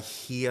about it, I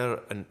hear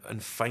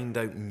and find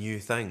out new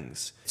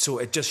things. So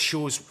it just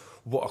shows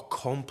what a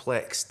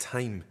complex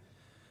time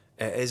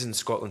it is in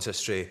Scotland's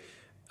history,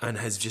 and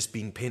has just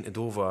been painted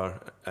over.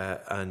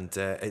 And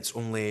it's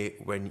only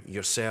when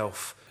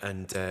yourself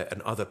and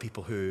other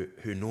people who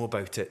know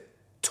about it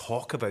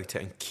talk about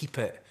it and keep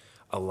it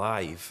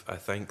alive. I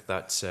think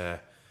that's I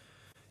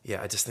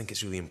just think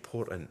it's really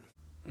important.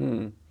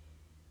 It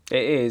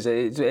is.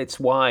 It's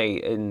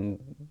why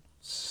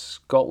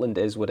Scotland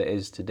is what it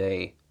is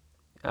today,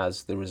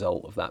 as the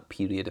result of that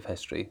period of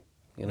history.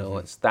 You know,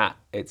 it's that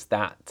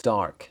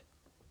dark.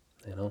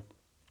 You know.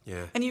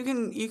 Yeah. And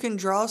you can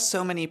draw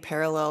so many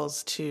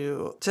parallels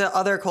to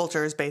other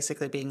cultures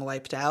basically being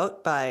wiped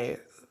out by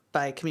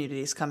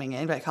communities coming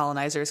in, by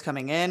colonizers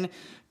coming in.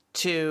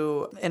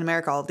 To, in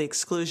America, all the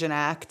exclusion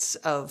acts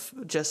of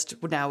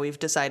just now we've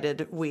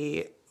decided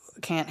we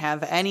can't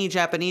have any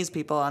Japanese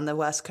people on the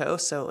West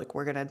Coast, so like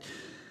we're gonna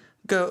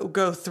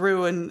go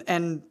through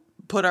and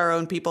put our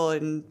own people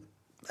in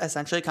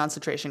essentially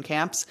concentration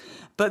camps.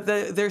 But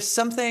there's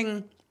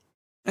something,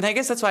 and I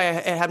guess that's why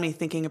it had me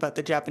thinking about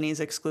the Japanese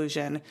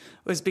exclusion,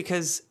 was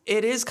because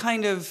it is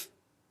kind of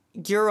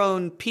your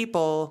own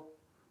people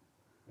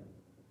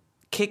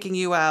kicking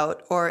you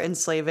out or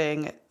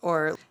enslaving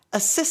or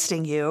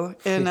assisting you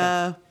in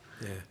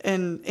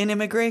in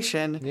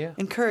immigration,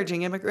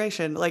 encouraging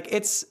immigration. Like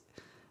it's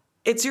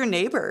your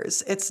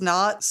neighbors. It's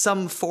not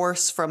some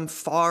force from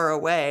far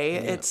away.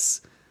 Yeah.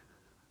 It's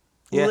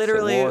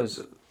literally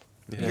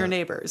your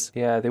neighbors.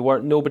 Yeah,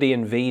 nobody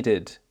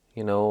invaded,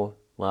 you know,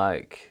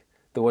 like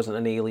there wasn't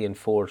an alien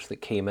force that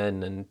came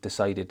in and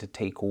decided to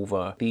take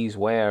over. These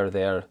were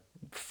their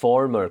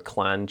former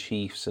clan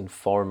chiefs and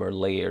former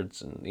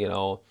lairds, and you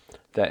know,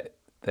 that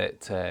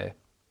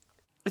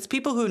it's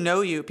people who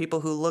know you, people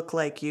who look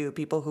like you,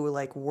 people who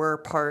like were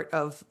part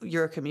of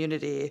your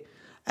community,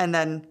 and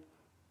then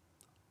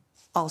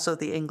also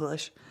the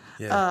English.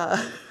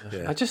 Yeah.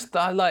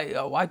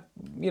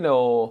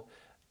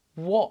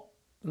 What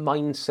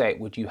mindset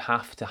would you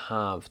have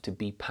to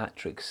be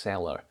Patrick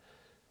Seller?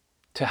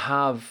 To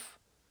have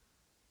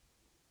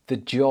the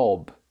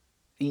job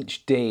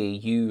each day,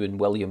 you and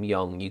William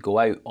Young, you go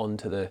out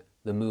onto the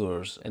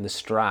moors and the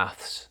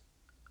straths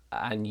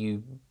and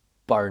you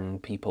burn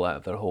people out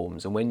of their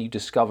homes. And when you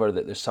discover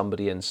that there's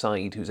somebody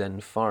inside who's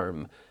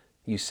infirm,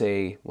 you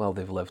say, well,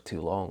 they've lived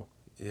too long.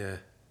 Yeah.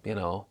 You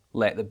know,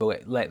 let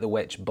the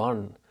witch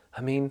burn.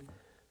 I mean,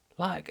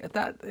 like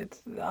that.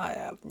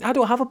 I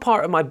don't have a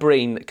part of my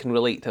brain that can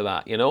relate to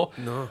that. You know.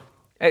 No.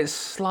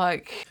 It's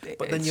like.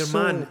 But then your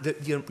man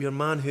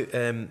who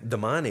the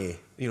Manny,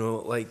 you know,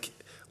 like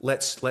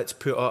let's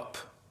put up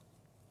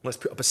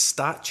a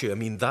statue. I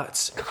mean,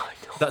 that's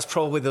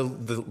probably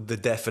the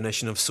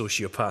definition of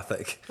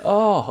sociopathic.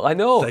 Oh, I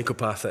know.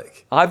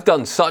 Psychopathic. I've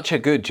done such a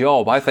good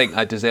job. I think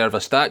I deserve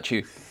a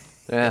statue.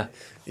 Yeah.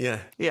 Yeah.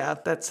 Yeah,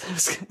 I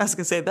was going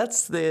to say,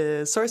 that's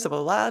the source of a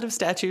lot of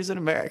statues in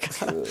America.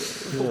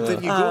 Well, there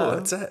you go.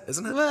 That's it,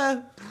 isn't it?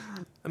 I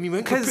mean,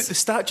 we put the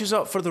statues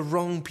up for the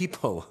wrong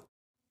people.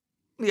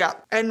 Yeah,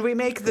 and we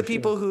make the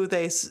people who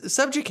they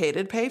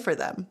subjugated pay for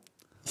them.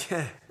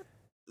 Yeah.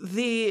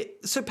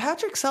 So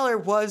Patrick Seller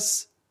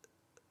was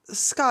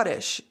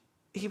Scottish.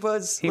 He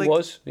was,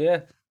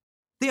 yeah.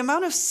 The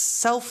amount of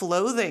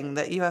self-loathing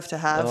that you have to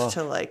have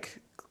to,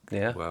 like...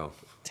 Yeah. Wow.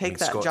 Take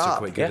that Scots job. are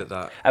quite good at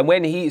that. And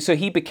when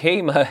he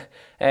became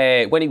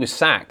when he was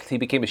sacked, he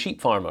became a sheep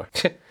farmer.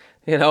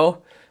 You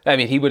know, I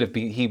mean, he would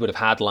have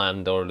had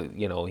land, or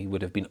you know, he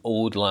would have been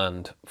owed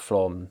land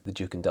from the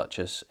Duke and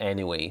Duchess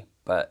anyway.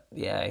 But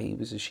yeah, he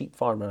was a sheep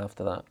farmer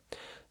after that,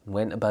 and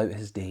went about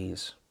his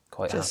days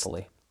quite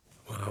happily.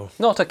 Wow.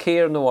 Not a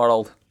care in the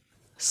world.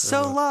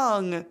 So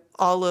long,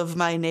 all of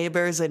my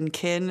neighbors and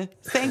kin.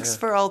 Thanks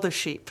for all the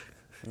sheep.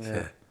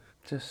 Yeah.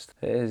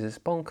 It's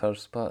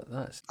bonkers, but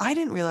that's... I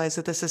didn't realize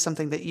that this is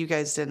something that you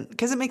guys didn't,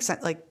 because it makes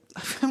sense, like,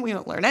 we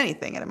don't learn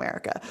anything in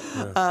America.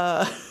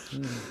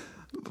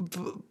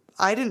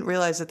 I didn't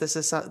realize that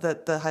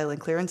that the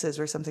Highland clearances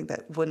were something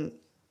that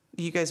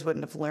you guys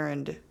wouldn't have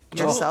learned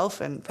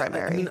yourself in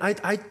primary.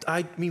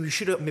 I mean, we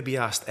should have maybe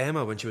asked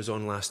Emma when she was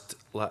on last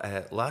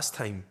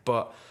time,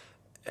 but...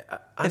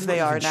 if they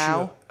are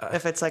now,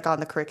 if it's like on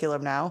the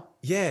curriculum now.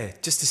 Yeah,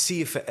 just to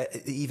see if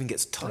it even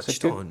gets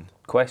touched on.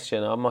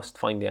 Question. I must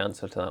find the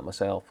answer to that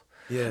myself.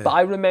 Yeah. But I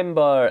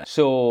remember,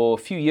 so a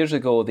few years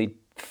ago, they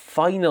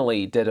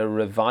finally did a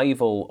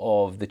revival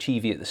of The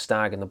Cheviot, the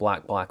Stag and the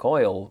Black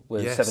Oil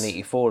with a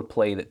 784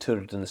 play that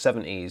toured in the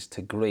 70s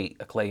to great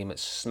acclaim. It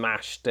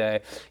smashed,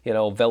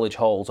 village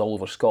halls all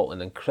over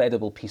Scotland.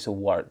 Incredible piece of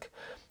work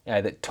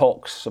that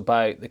talks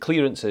about the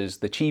clearances,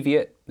 the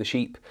Cheviot, the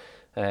sheep,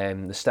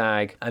 the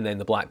stag, and then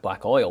the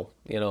black oil.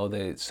 You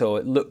know, so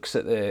it looks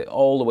at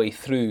all the way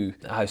through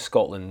how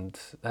Scotland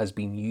has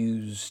been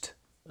used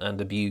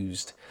and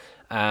abused.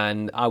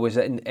 And I was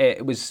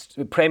it was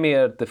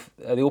premiered.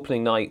 The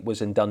opening night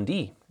was in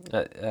Dundee,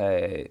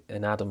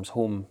 in Adam's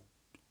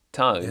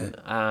hometown,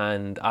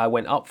 and I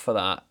went up for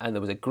that. And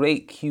there was a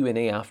great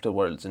Q&A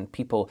afterwards, and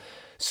people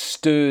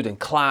stood and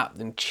clapped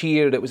and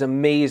cheered. It was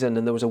amazing.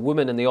 And there was a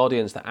woman in the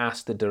audience that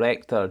asked the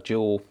director,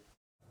 Joe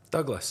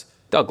Douglas.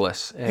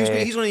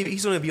 He's going to be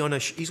he's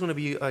going to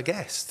be a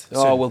guest.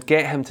 Oh, we'll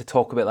get him to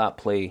talk about that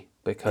play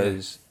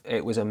because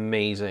it was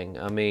amazing.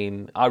 I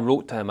mean, I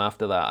wrote to him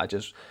after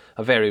that.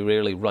 I very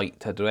rarely write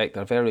to a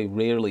director. I very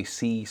rarely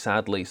see,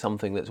 sadly,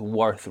 something that's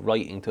worth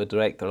writing to a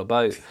director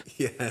about.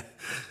 Yeah.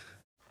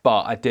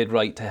 But I did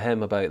write to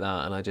him about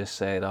that, and I just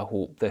said, I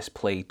hope this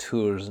play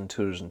tours and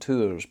tours and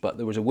tours. But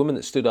there was a woman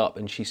that stood up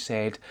and she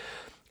said,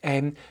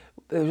 she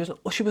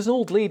was an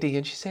old lady,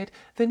 and she said,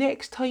 the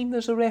next time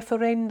there's a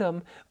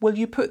referendum, will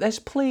you put this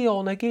play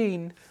on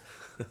again?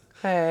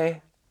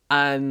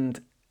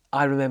 And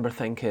I remember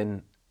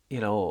thinking, you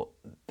know,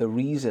 the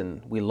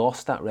reason we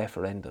lost that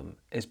referendum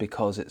is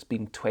because it's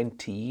been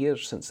 20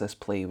 years since this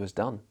play was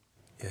done.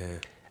 Yeah.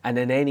 And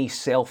in any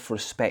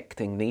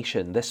self-respecting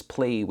nation, this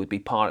play would be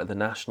part of the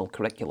national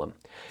curriculum.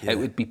 Yeah. It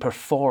would be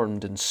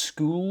performed in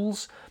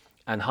schools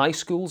and high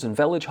schools and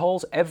village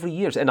halls every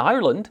year. In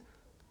Ireland,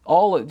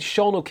 all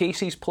Sean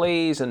O'Casey's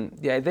plays, and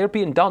they're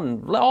being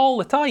done all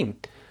the time.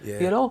 Yeah.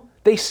 You know,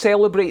 they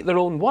celebrate their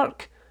own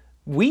work.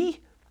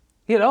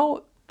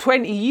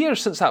 20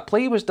 years since that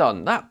play was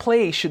done. That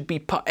play should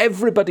be,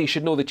 everybody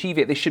should know the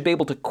Cheviot. They should be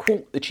able to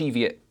quote the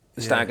Cheviot,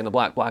 the Stag and the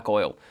Black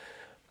Oil.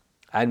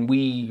 And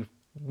we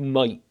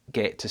might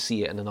get to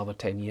see it in another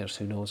 10 years,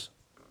 who knows?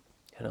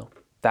 You know,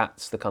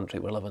 that's the country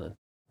we're living in.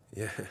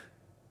 Yeah.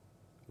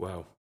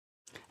 Wow.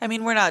 I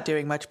mean, we're not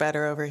doing much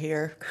better over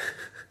here.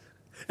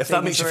 If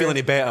that makes you feel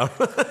any better.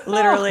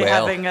 Literally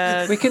having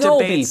a we can all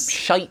be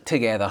shite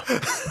together.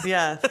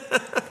 Yeah.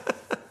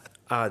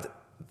 Ad,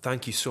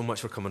 thank you so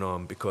much for coming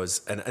on,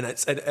 because, and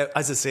as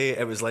I say,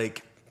 it was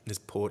like there's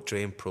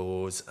poetry and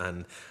prose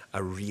and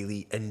a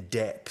really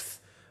in-depth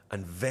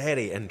and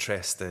very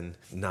interesting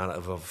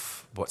narrative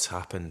of what's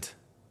happened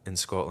in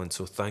Scotland.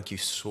 So thank you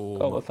so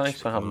much. Well, thanks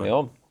for having me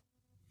on.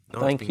 No,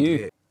 thank you.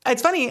 Great.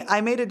 It's funny,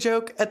 I made a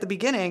joke at the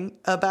beginning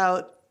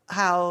about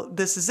how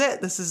this is it.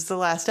 This is the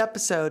last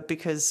episode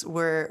because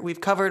we've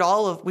covered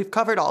all of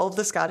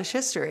the Scottish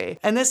history.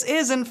 And this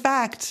is in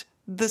fact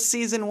the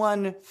season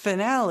 1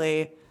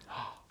 finale.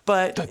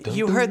 But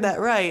you heard that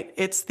right.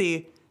 It's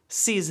the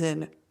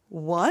season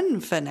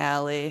 1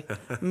 finale,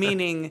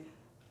 meaning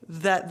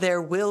that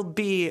there will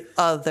be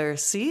other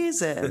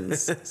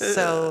seasons.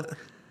 So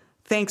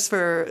thanks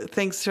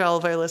to all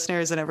of our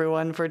listeners and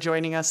everyone for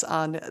joining us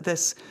on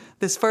this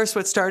first,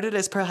 what started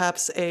as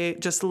perhaps a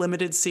just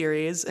limited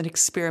series, an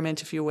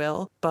experiment, if you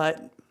will.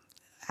 But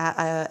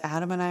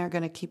Adam and I are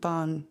going to keep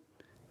on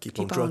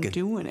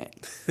doing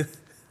it.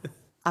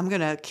 I'm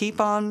going to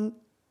keep on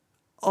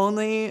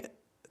only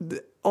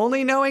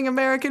knowing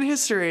American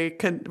history,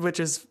 which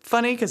is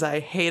funny because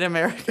I hate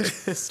American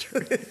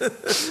history.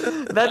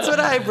 That's what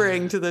I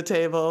bring to the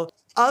table.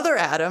 Other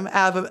Adam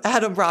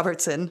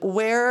Robertson,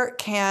 where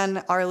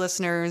can our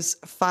listeners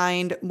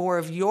find more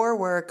of your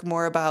work,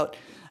 more about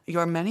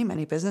your many,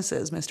 many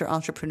businesses, Mr.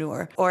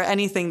 Entrepreneur, or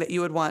anything that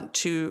you would want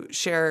to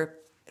share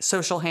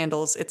social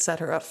handles,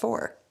 etc.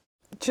 for?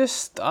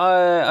 Just,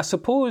 I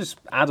suppose,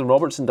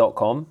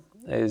 adamrobertson.com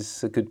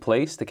is a good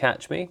place to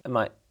catch me. And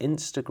my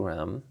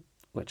Instagram,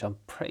 which I'm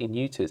pretty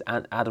new to, is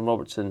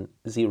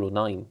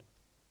AdamRobertson09,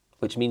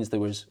 which means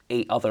there was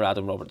 8 other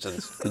Adam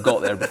Robertsons who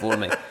got there before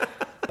me.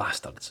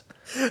 Bastards.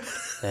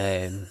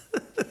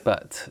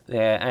 But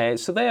yeah,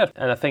 so there,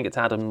 and I think it's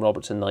Adam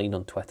Robertson9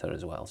 on Twitter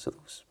as well. So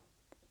those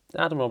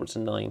Adam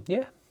Robertson9,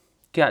 yeah,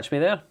 catch me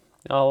there.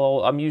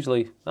 I'm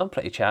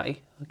pretty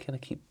chatty. I kind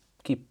of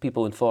keep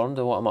people informed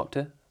of what I'm up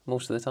to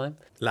most of the time.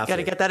 Got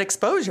to get that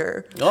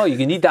exposure. Oh,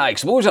 you need that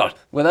exposure.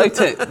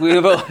 Without it, we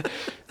will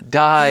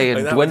die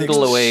and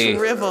dwindle away.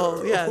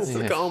 Shrivel, yes.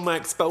 Look at all my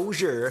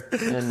exposure.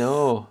 I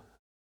know.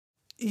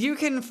 You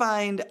can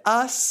find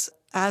us,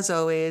 as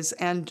always,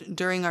 and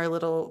during our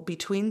little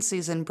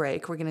between-season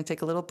break, we're going to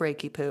take a little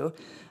breaky poo,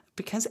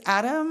 because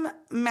Adam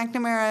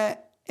McNamara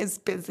is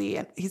busy,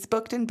 and he's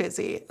booked and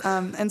busy,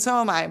 and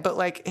so am I,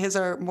 but his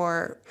are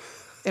more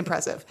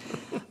impressive.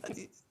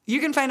 You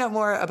can find out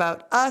more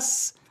about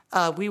us.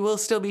 We will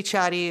still be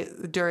chatty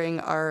during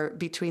our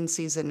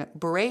between-season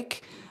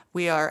break.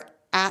 We are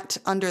at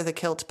Under the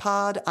Kilt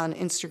Pod on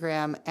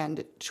Instagram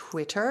and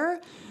Twitter.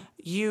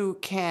 You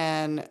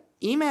can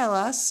email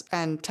us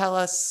and tell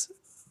us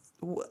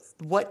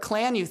what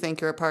clan you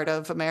think you're a part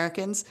of,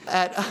 Americans,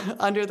 at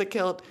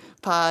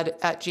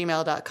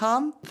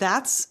underthekiltpod@gmail.com.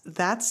 That's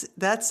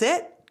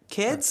it,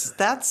 kids.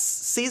 That's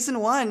season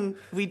 1.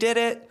 We did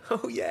it.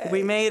 Oh, yeah.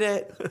 We made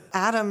it.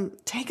 Adam,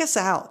 take us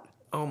out.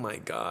 Oh my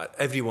God.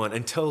 Everyone,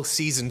 until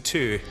season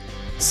 2,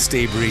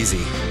 stay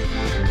breezy.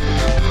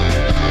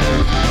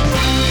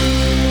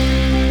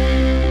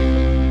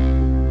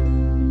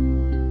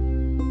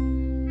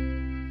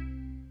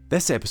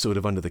 This episode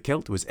of Under the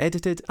Kilt was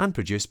edited and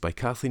produced by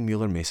Kathleen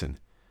Mueller-Mason.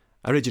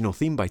 Original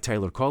theme by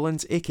Tyler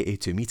Collins, aka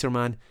 2 Meter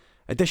Man.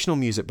 Additional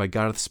music by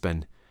Gareth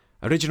Spinn.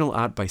 Original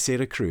art by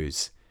Sarah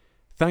Cruz.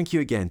 Thank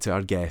you again to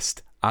our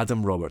guest,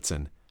 Adam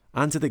Robertson,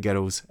 and to the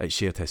girls at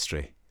Shared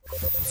History.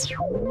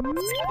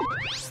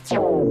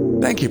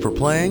 Thank you for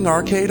playing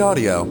Arcade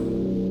Audio.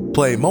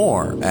 Play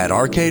more at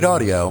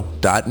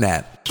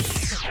arcadeaudio.net.